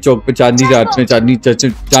चांदनी चौक पे चांदी रात में चांदी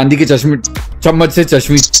के चम्मच से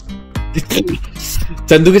चश्मी.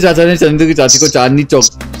 चंदू के चाचा ने चंदू की चाची को चांदनी चौक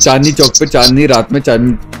पे चांदनी रात में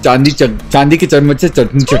चांदी के चम्मच से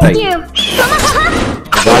चटनी चटाई.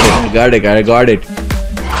 Got it.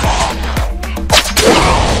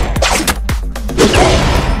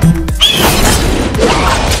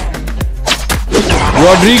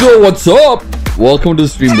 Rodrigo, what's up? Welcome to the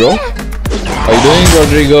stream, bro. How you doing,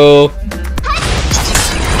 Rodrigo?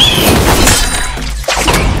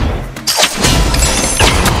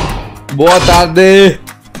 Boa tarde.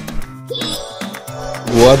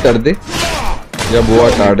 Yeah,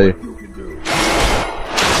 boa tarde.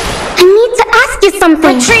 I need to ask you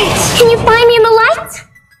something. Retreat! Can you find me in the light?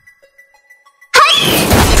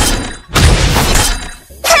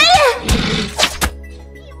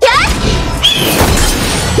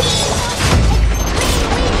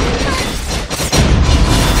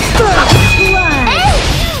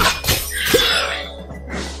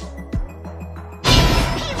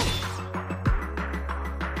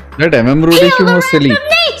 That MM rotation was silly.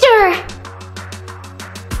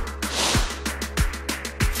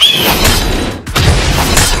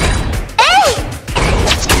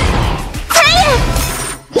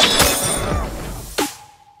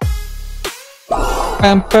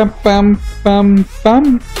 Pam pam pam pam pam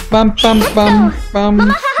pam pam pam pam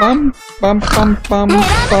pam pam pam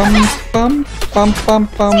pam pam pam pam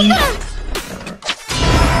pam.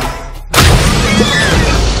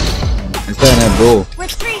 ऐसा है ना bro.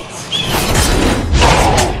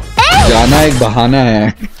 जाना एक बहाना है,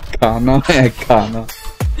 खाना है खाना.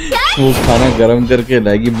 वो खाना गरम करके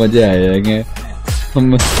लाएगी, मजे आ जाएंगे.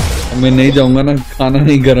 मैं नहीं जाऊंगा ना खाना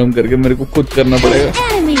नहीं गरम करके, मेरे को खुद करना पड़ेगा.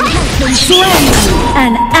 तो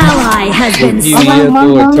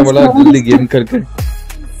अच्छा वाला जल्दी गेम करके,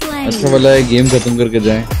 अच्छा वाला है गेम खत्म करके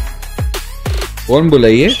जाएं. कौन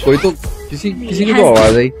बुलाइए? कोई तो किसी की तो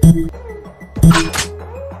आवाज आई.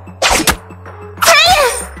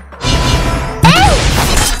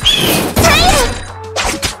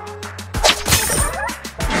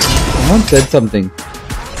 Someone said something.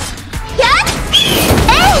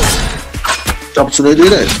 अब सुनाई दे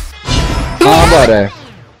रहा है? हाँ अब आ रहा है.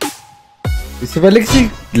 इससे पहले किसी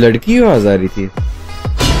लड़की की आवाज आ रही थी.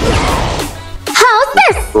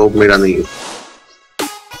 तो मेरा नहीं है.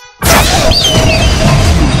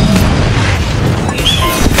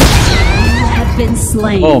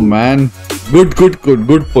 Oh man, good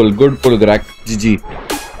pull, Grak. GG.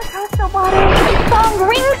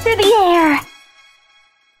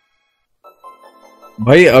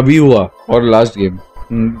 भाई अभी हुआ और लास्ट गेम.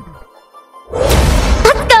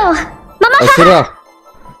 असुरा,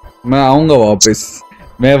 मैं आऊंगा वापस.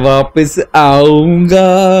 मैं वापस आऊंगा.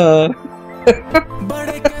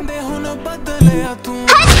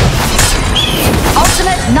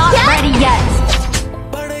 Ultimate not ready yet.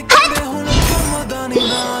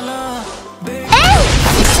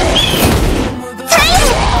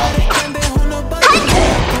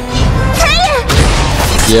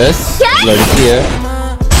 Yes, लड़की है.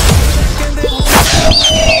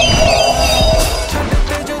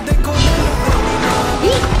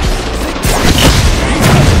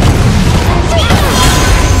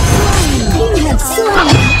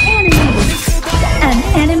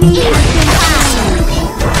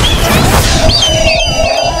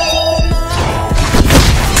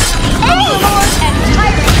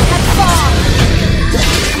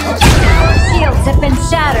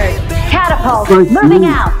 Moving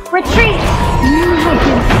out. Retreat. You have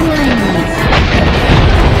been slain.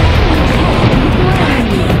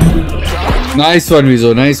 Nice one, Vizo.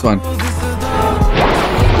 Nice one.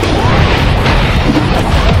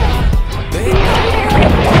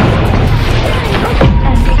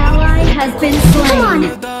 An ally has been slain.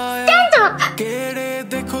 Stand up.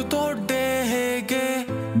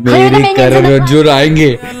 मेरे करवजूर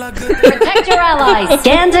आएंगे. Protect your allies.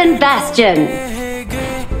 Stand in bastion.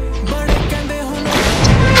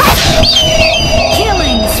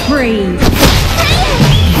 Killing spree.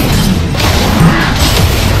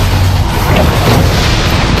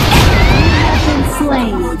 Have been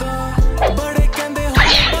slain.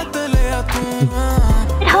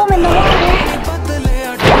 At home in the water.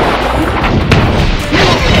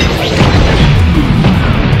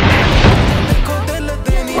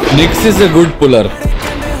 Nix is a good puller.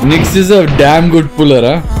 Nix is a damn good puller,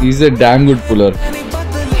 huh? He's a damn good puller.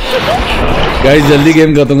 Guys, जल्दी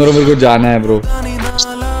game खत्म करो, मेरे को जाना है bro.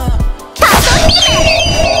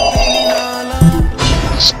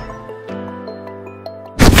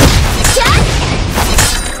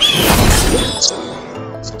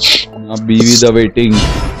 I'll be with the waiting.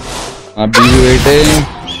 I'll be waiting.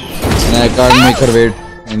 And I can't make her wait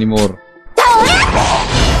anymore.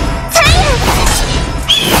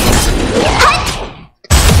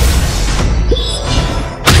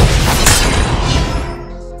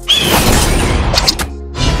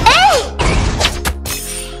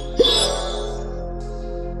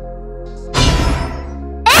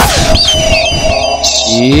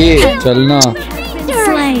 ये चलना.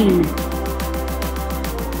 Slain.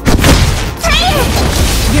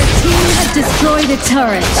 Your team has destroyed a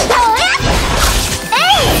turret.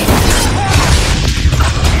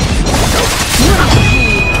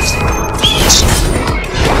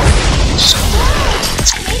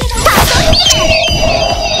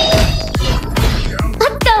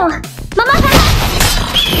 Let's go, Mama.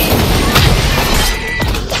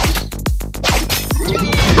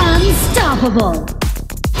 Unstoppable.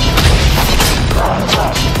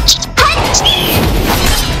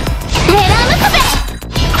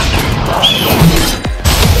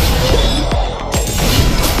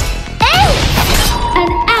 An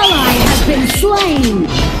ally has been slain.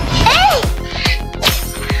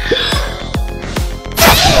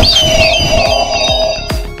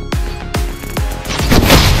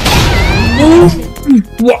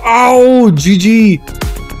 Wow, GG.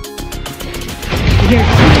 Your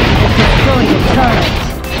team has destroyed a turret.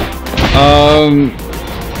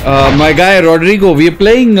 My guy Rodrigo, we're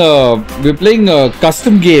playing a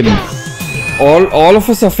custom game. All of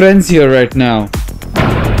us are friends here right now.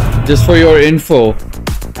 Just for your info,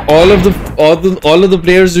 all of the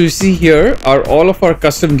players you see here are all of our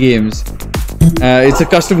custom games. It's a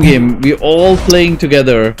custom game. We're all playing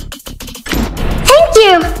together. Thank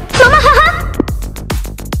you.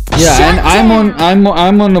 Yeah, and I'm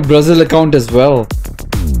on a Brazil account as well.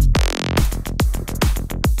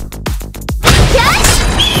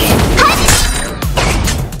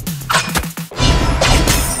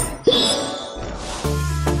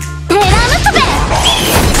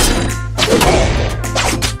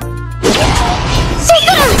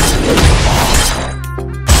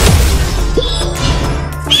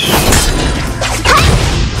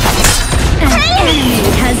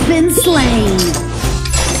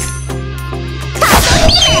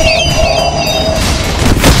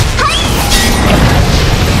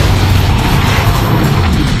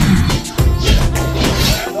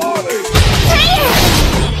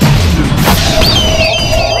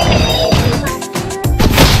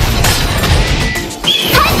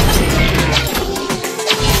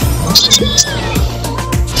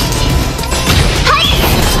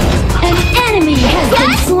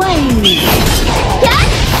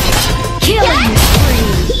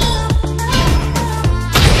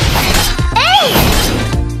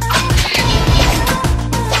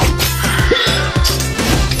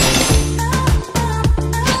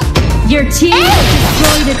 Your team has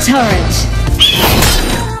destroyed a turret.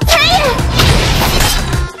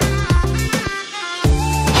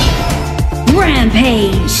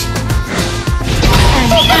 Rampage.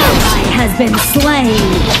 An ally has been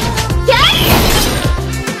slain.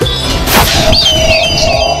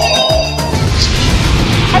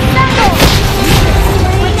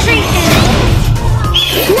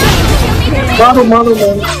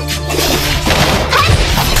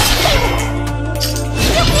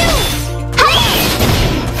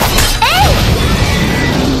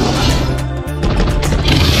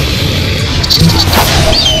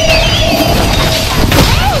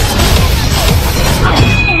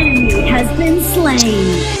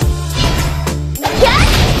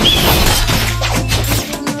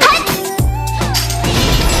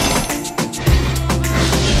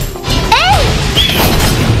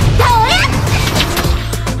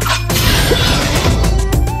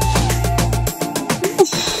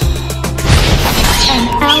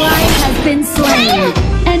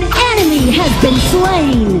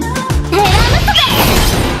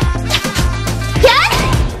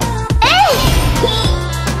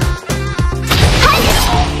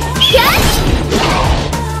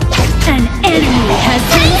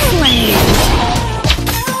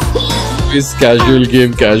 It's casual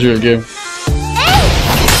game.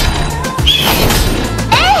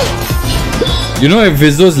 You know, if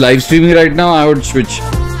Viz was live streaming right now, I would switch.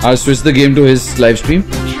 I'll switch the game to his live stream.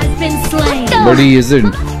 But he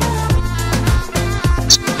isn't.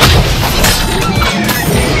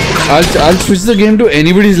 I'll switch the game to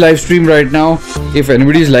anybody's live stream right now. If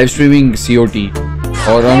anybody's live streaming COT,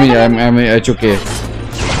 or I'm HOK.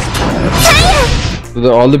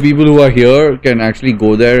 So all the people who are here can actually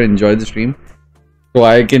go there and enjoy the stream. So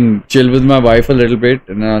I can chill with my wife a little bit,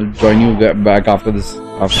 and I'll join you back after this.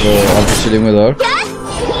 After chilling with her.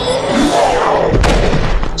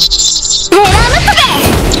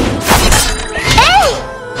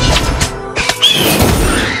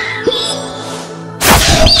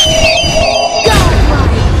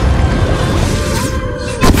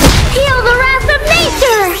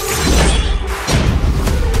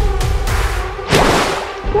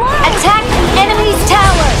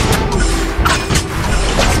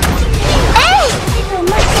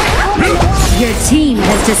 Team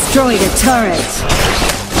has destroyed a turret.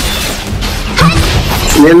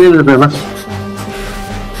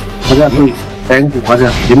 चलो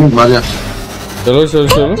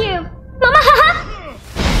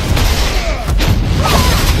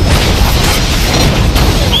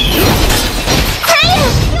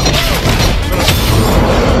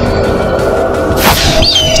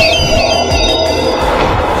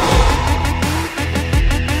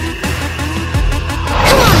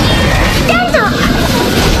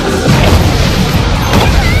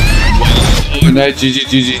Nice,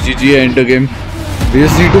 GG, enter game. We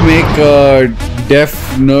just need to make devs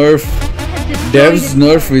nerf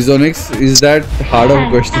Visonix. Is that hard of a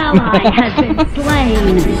question? Ally has been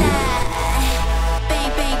slain.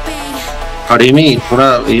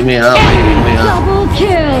 Double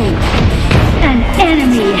kill. An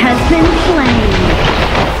enemy has been slain.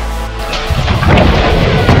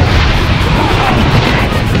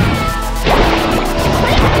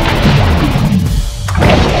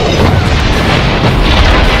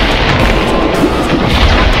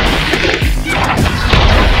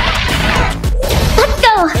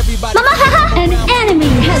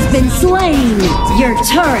 slain. Your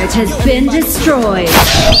turret has been destroyed.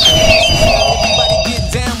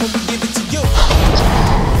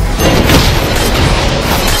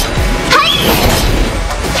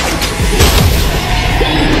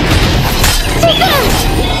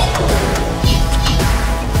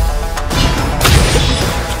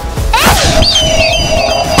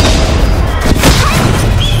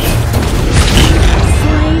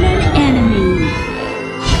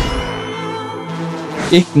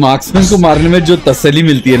 एक marksman को मारने में जो तसल्ली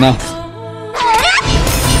मिलती है ना,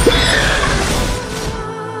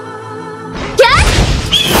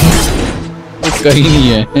 वो कहीं नहीं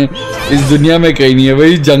है इस दुनिया में, कहीं नहीं है।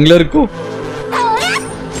 वही जंगलर को,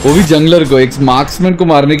 वो भी जंगलर को एक मार्क्समैन को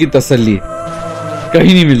मारने की तसल्ली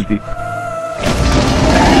कहीं नहीं मिलती।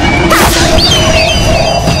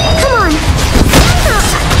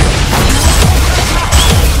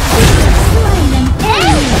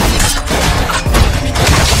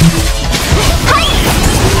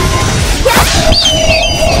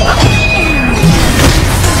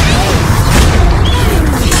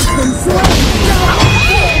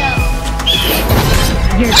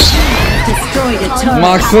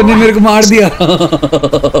 मार्क्समैन ने मेरे को मार दिया।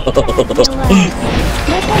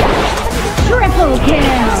 Triple kill.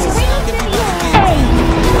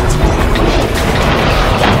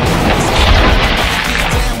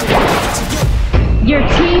 Your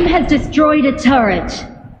team has destroyed a turret.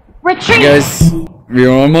 Retreat. Guys,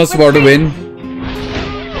 we're almost about to win.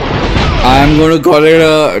 I'm going to call it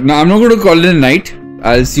a... No, I'm not going to call it a night.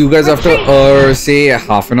 I'll see you guys after, say,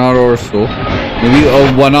 half an hour or so. Maybe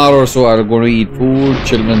 1 hour or so. I'm going to eat food,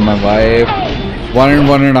 chill with my wife.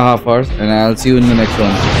 1.5 hours, and I'll see you in the next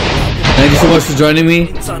one. Thank you so much for joining me.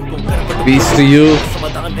 Peace to you.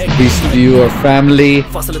 Peace to your family.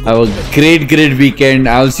 Have a great weekend.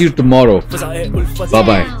 I'll see you tomorrow. Bye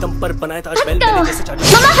bye.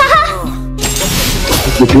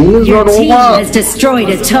 Your team has destroyed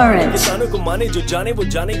a turret.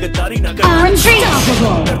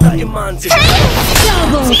 Unstoppable.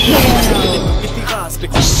 Double kill.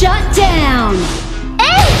 Shut down.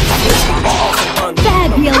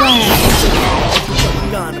 Fabulous.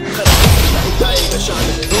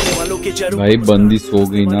 भाई बंदी सो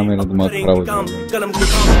गई ना, मेरा दिमाग खराब हो जाएगा।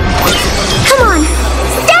 Come on,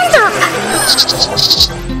 stand up.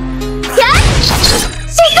 Yeah?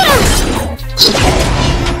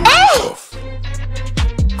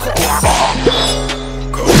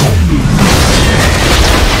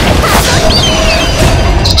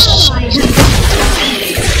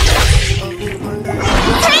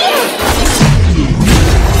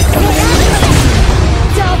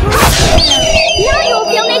 Now you'll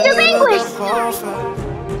feel nature's anguish.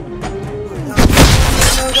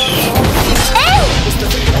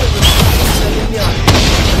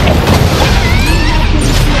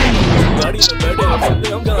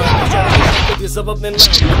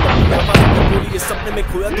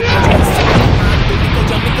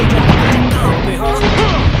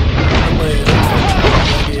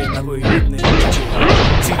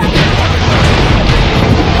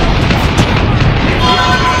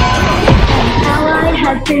 Ally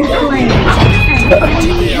has been slain.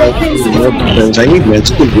 I need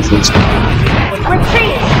magical defense.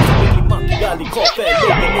 Retreat.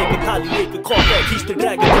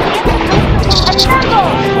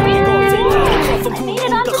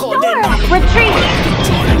 Retreat.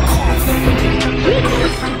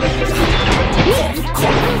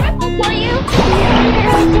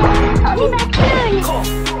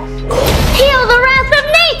 Heal the wrath of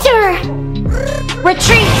nature.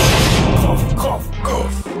 Retreat.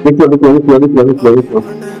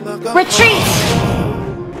 Retreat.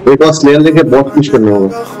 एक और स्लेयर लेके बहुत कुछ करना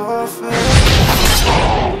होगा।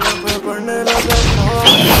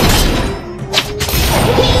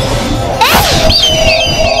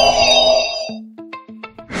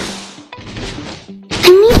 I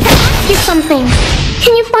need to ask you something.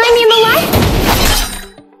 Can you find me in the light?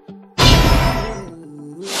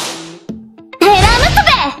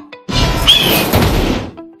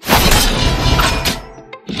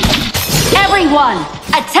 Everyone,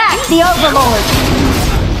 attack the Overlord!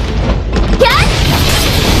 Yes!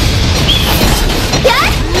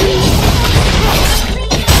 Yes!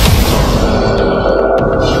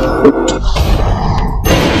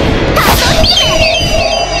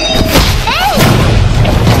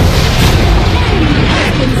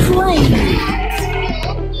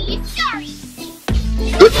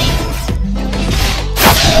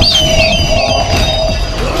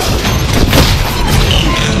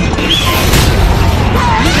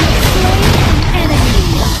 Enemy.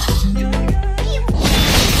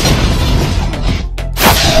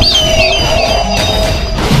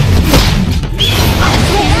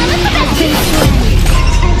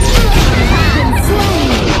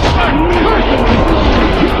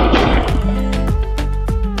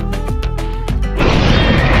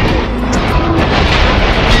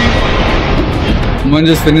 Come on,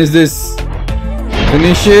 just finish this.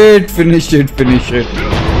 Finish it. Finish it. Finish it.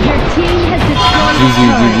 Your team has destroyed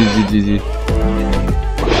GG.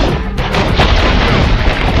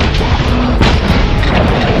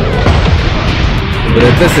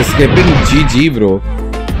 Breathless escaping. GG, bro.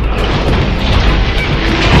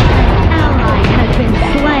 ally has been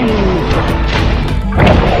slain.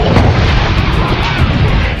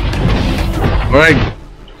 Alright.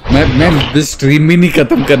 मैं this stream ही नहीं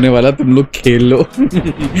खत्म करने वाला, तुम लोग खेल लो।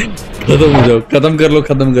 खत्म हो जाओ, खत्म कर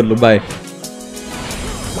लो, bye.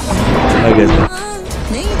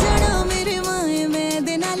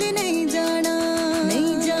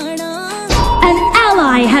 An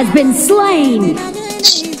ally has been slain.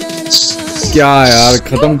 क्या यार,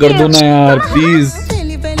 खत्म कर दो ना यार, प्लीज।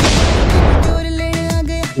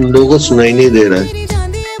 लोगों को सुनाई नहीं दे रहा है।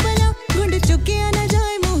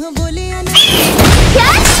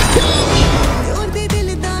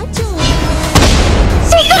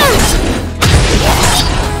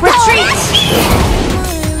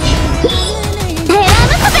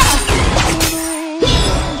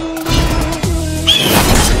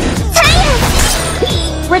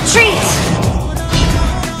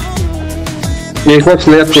 एक और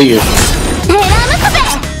स्लैप चाहिए।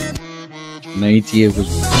 नहीं चाहिए कुछ,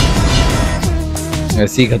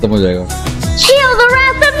 ऐसे ही खत्म हो जाएगा। Feel the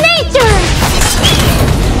wrath of nature.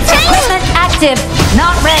 Equipment active,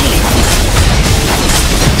 not ready.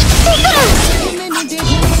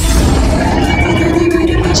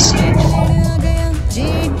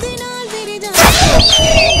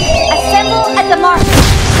 Assemble at the mark.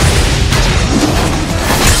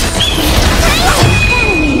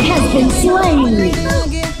 Been slain.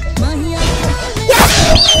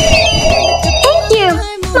 Thank you,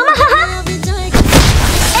 Mama.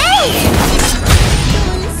 Hey.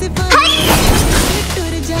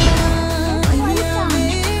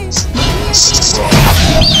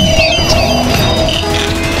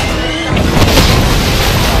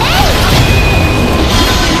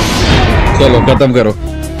 चलो खत्म करो।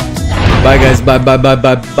 Bye guys,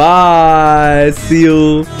 bye C you.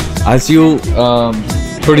 I C you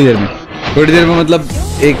थोड़ी देर में मतलब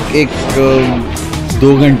एक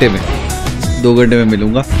 2 घंटे में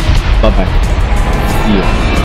मिलूंगा। Bye bye.